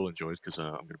 I'm glad you all enjoyed because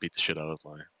I'm gonna beat the shit out of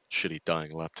my shitty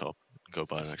dying laptop and go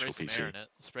buy an Spray actual some PC. air in it.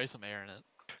 Spray some air in it.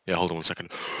 Yeah, hold on 1 second.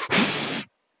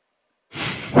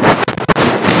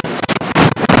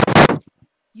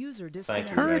 User Thank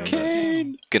you disconnected. very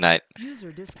much. Good night.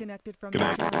 User disconnected from Good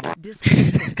your night. channel.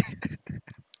 Disconnected.